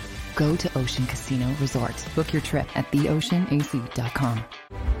 Go to Ocean Casino Resort. Book your trip at theoceanac.com.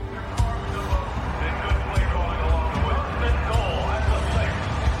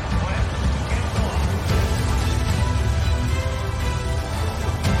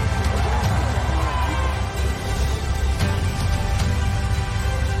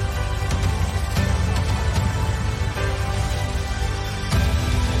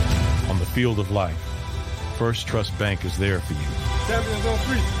 Field of life, First Trust Bank is there for you. Champions on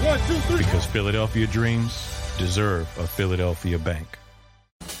 3. 1, 2, 3. Because Philadelphia dreams deserve a Philadelphia bank.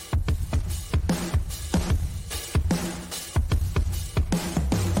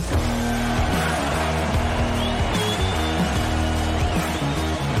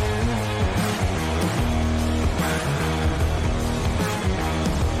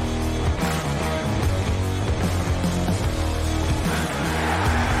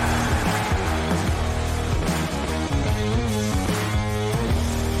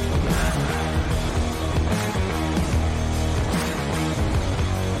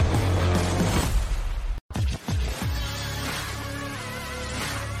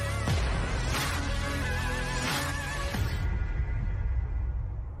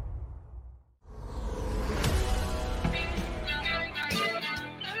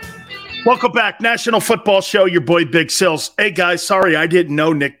 Welcome back, National Football Show. Your boy Big Sills. Hey guys, sorry I didn't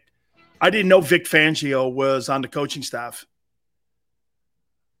know Vic Fangio was on the coaching staff.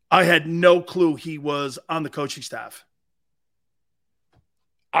 I had no clue he was on the coaching staff.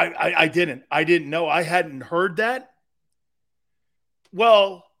 I didn't know. I hadn't heard that.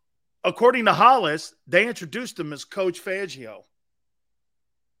 Well, according to Hollis, they introduced him as Coach Fangio.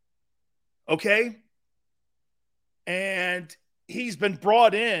 Okay? And he's been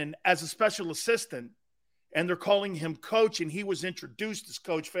brought in as a special assistant, and they're calling him coach, and he was introduced as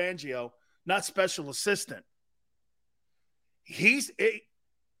Coach Fangio, not special assistant. Xander,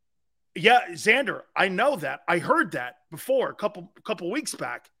 I know that. I heard that before a couple weeks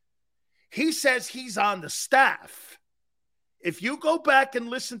back. He says he's on the staff. If you go back and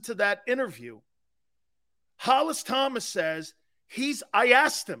listen to that interview, Hollis Thomas says I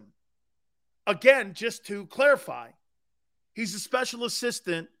asked him, again, just to clarify, he's a special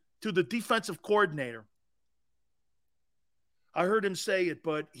assistant to the defensive coordinator. I heard him say it,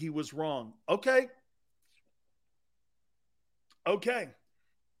 but he was wrong. Okay.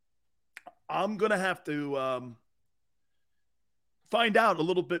 I'm going to have to find out a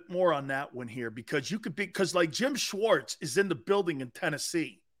little bit more on that one here because like Jim Schwartz is in the building in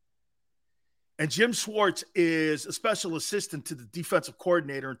Tennessee. And Jim Schwartz is a special assistant to the defensive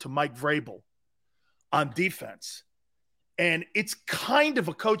coordinator and to Mike Vrabel on defense. And it's kind of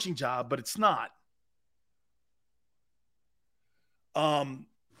a coaching job, but it's not.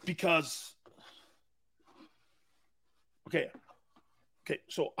 Because, okay,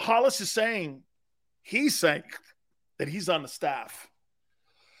 so Hollis is saying, he's saying that he's on the staff.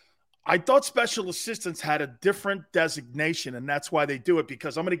 I thought special assistants had a different designation, and that's why they do it,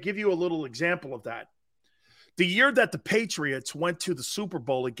 because I'm going to give you a little example of that. The year that the Patriots went to the Super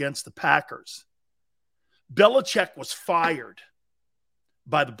Bowl against the Packers, Belichick was fired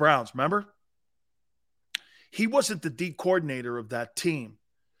by the Browns, remember? He wasn't the D coordinator of that team.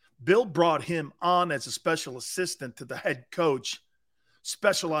 Bill brought him on as a special assistant to the head coach,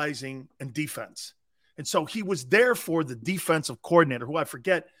 specializing in defense. And so he was there for the defensive coordinator, who I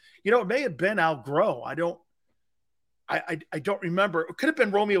forget. It may have been Al Groh. I don't remember. It could have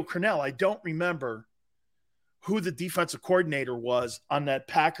been Romeo Crennel. I don't remember who the defensive coordinator was on that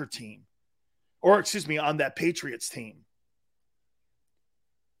Packer team. Or, excuse me, on that Patriots team.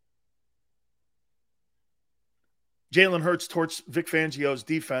 Jalen Hurts torched Vic Fangio's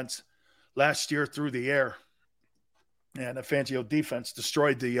defense last year through the air. And the Fangio defense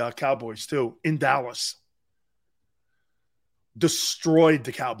destroyed the Cowboys, too, in Dallas. Destroyed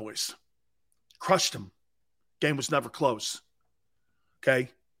the Cowboys. Crushed them. Game was never close. Okay?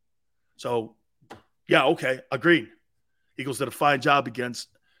 So, yeah, okay, agreed. Eagles did a fine job against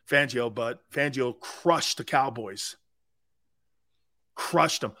Fangio, but Fangio crushed the Cowboys.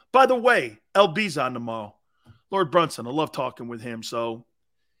 Crushed them. By the way, LB's on tomorrow. Lord Brunson, I love talking with him, so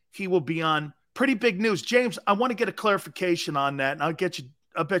he will be on. Pretty big news. James, I want to get a clarification on that, and I'll bet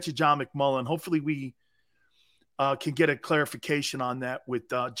you John McMullen. Hopefully we can get a clarification on that with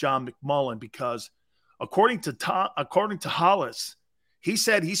John McMullen, because according to Hollis, he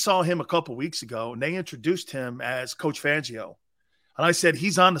said he saw him a couple weeks ago, and they introduced him as Coach Fangio. And I said,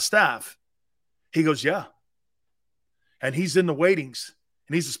 he's on the staff. He goes, yeah. And he's in the waitings,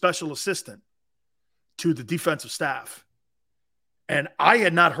 and he's a special assistant to the defensive staff. And I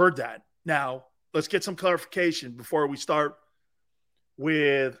had not heard that. Now, let's get some clarification before we start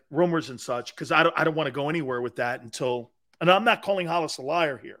with rumors and such, because I don't want to go anywhere with that until – and I'm not calling Hollis a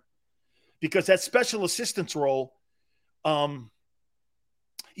liar here, because that special assistant's role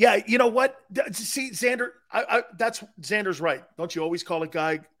yeah, you know what? See, Xander, that's Xander's right. Don't you always call a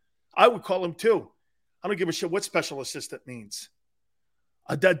guy – I would call him too. I don't give a shit what special assistant means.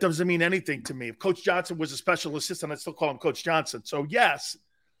 That doesn't mean anything to me. If Coach Johnson was a special assistant, I'd still call him Coach Johnson. So, yes,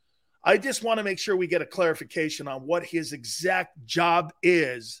 I just want to make sure we get a clarification on what his exact job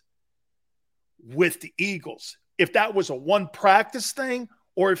is with the Eagles. If that was a one practice thing,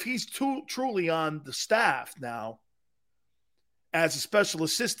 or if he's truly on the staff now as a special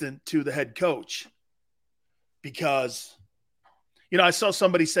assistant to the head coach. Because, I saw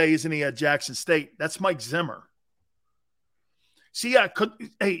somebody say, isn't he at Jackson State? That's Mike Zimmer. See,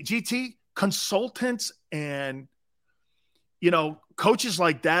 hey, GT, consultants and, coaches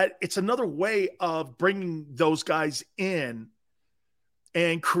like that, it's another way of bringing those guys in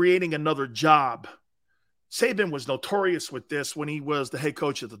and creating another job. Saban was notorious with this when he was the head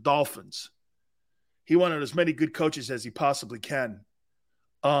coach of the Dolphins. He wanted as many good coaches as he possibly can.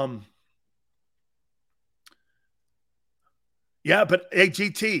 Yeah, but hey,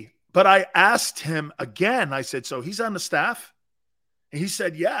 GT, but I asked him again. I said, so he's on the staff? And he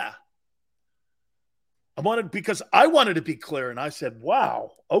said, yeah. Because I wanted to be clear, and I said,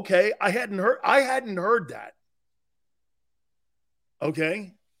 wow, okay, I hadn't heard that.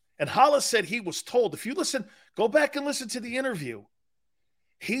 Okay? And Hollis said he was told, if you listen, go back and listen to the interview.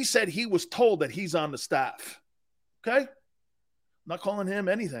 He said he was told that he's on the staff. Okay? I'm not calling him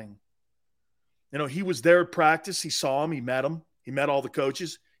anything. He was there at practice. He saw him. He met him. He met all the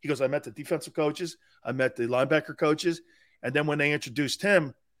coaches. He goes, I met the defensive coaches. I met the linebacker coaches. And then when they introduced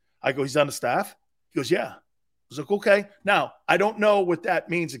him, I go, he's on the staff? He goes, yeah. I was like, okay. Now, I don't know what that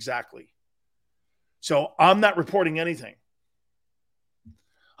means exactly. So I'm not reporting anything.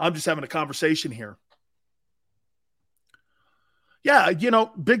 I'm just having a conversation here. Yeah,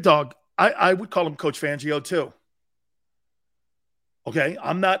 Big Dog, I would call him Coach Fangio too. Okay,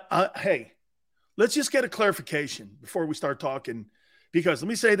 I'm not hey, let's just get a clarification before we start talking, because let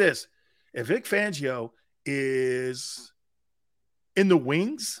me say this. If Vic Fangio is in the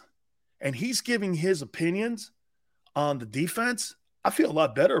wings and he's giving his opinions on the defense, I feel a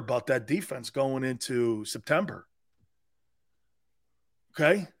lot better about that defense going into September.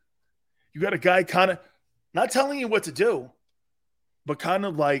 Okay? You got a guy kind of not telling you what to do, but kind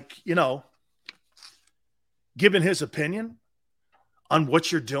of like, giving his opinion on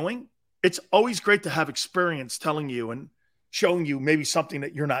what you're doing. It's always great to have experience telling you and showing you maybe something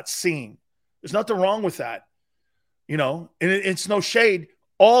that you're not seeing. There's nothing wrong with that, and it's no shade.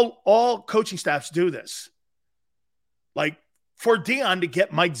 All coaching staffs do this. Like for Dion to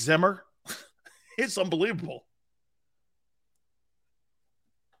get Mike Zimmer, it's unbelievable.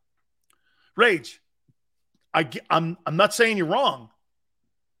 Rage, I'm not saying you're wrong,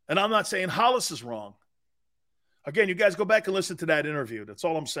 and I'm not saying Hollis is wrong. Again, you guys go back and listen to that interview. That's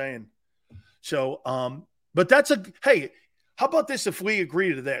all I'm saying. So, but hey, how about this if we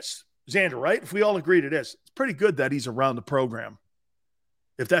agree to this? Xander, right? If we all agree to this, it's pretty good that he's around the program,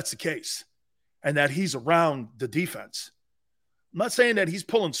 if that's the case, and that he's around the defense. I'm not saying that he's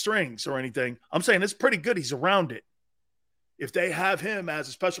pulling strings or anything. I'm saying it's pretty good he's around it. If they have him as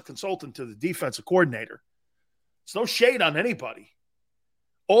a special consultant to the defensive coordinator, it's no shade on anybody.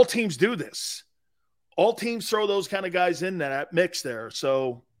 All teams do this. All teams throw those kind of guys in that mix there.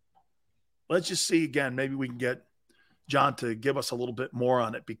 So let's just see again. Maybe we can get John to give us a little bit more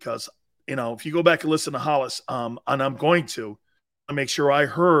on it because, if you go back and listen to Hollis, and I'm going to make sure I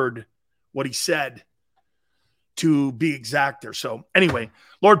heard what he said to be exact there. So anyway,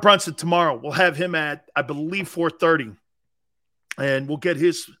 Lord Brunson tomorrow, we'll have him at, I believe, 4:30, and we'll get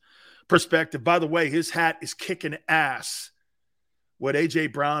his perspective. By the way, his hat is kicking ass with A.J.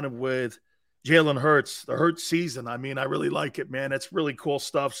 Brown and with Jalen Hurts, the Hurts season. I mean, I really like it, man. It's really cool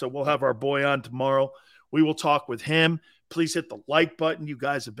stuff. So we'll have our boy on tomorrow. We will talk with him. Please hit the like button. You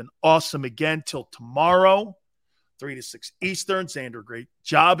guys have been awesome again. Till tomorrow, 3 to 6 Eastern. Xander, great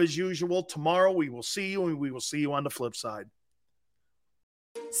job as usual. Tomorrow we will see you, and we will see you on the flip side.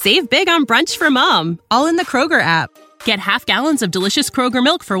 Save big on brunch for mom, all in the Kroger app. Get half gallons of delicious Kroger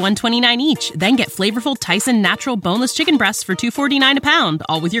milk for $1.29 each. Then get flavorful Tyson natural boneless chicken breasts for $2.49 a pound,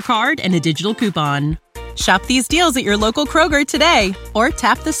 all with your card and a digital coupon. Shop these deals at your local Kroger today, or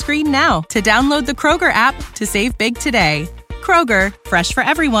tap the screen now to download the Kroger app to save big today. Kroger, fresh for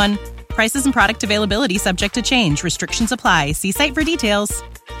everyone. Prices and product availability subject to change. Restrictions apply. See site for details.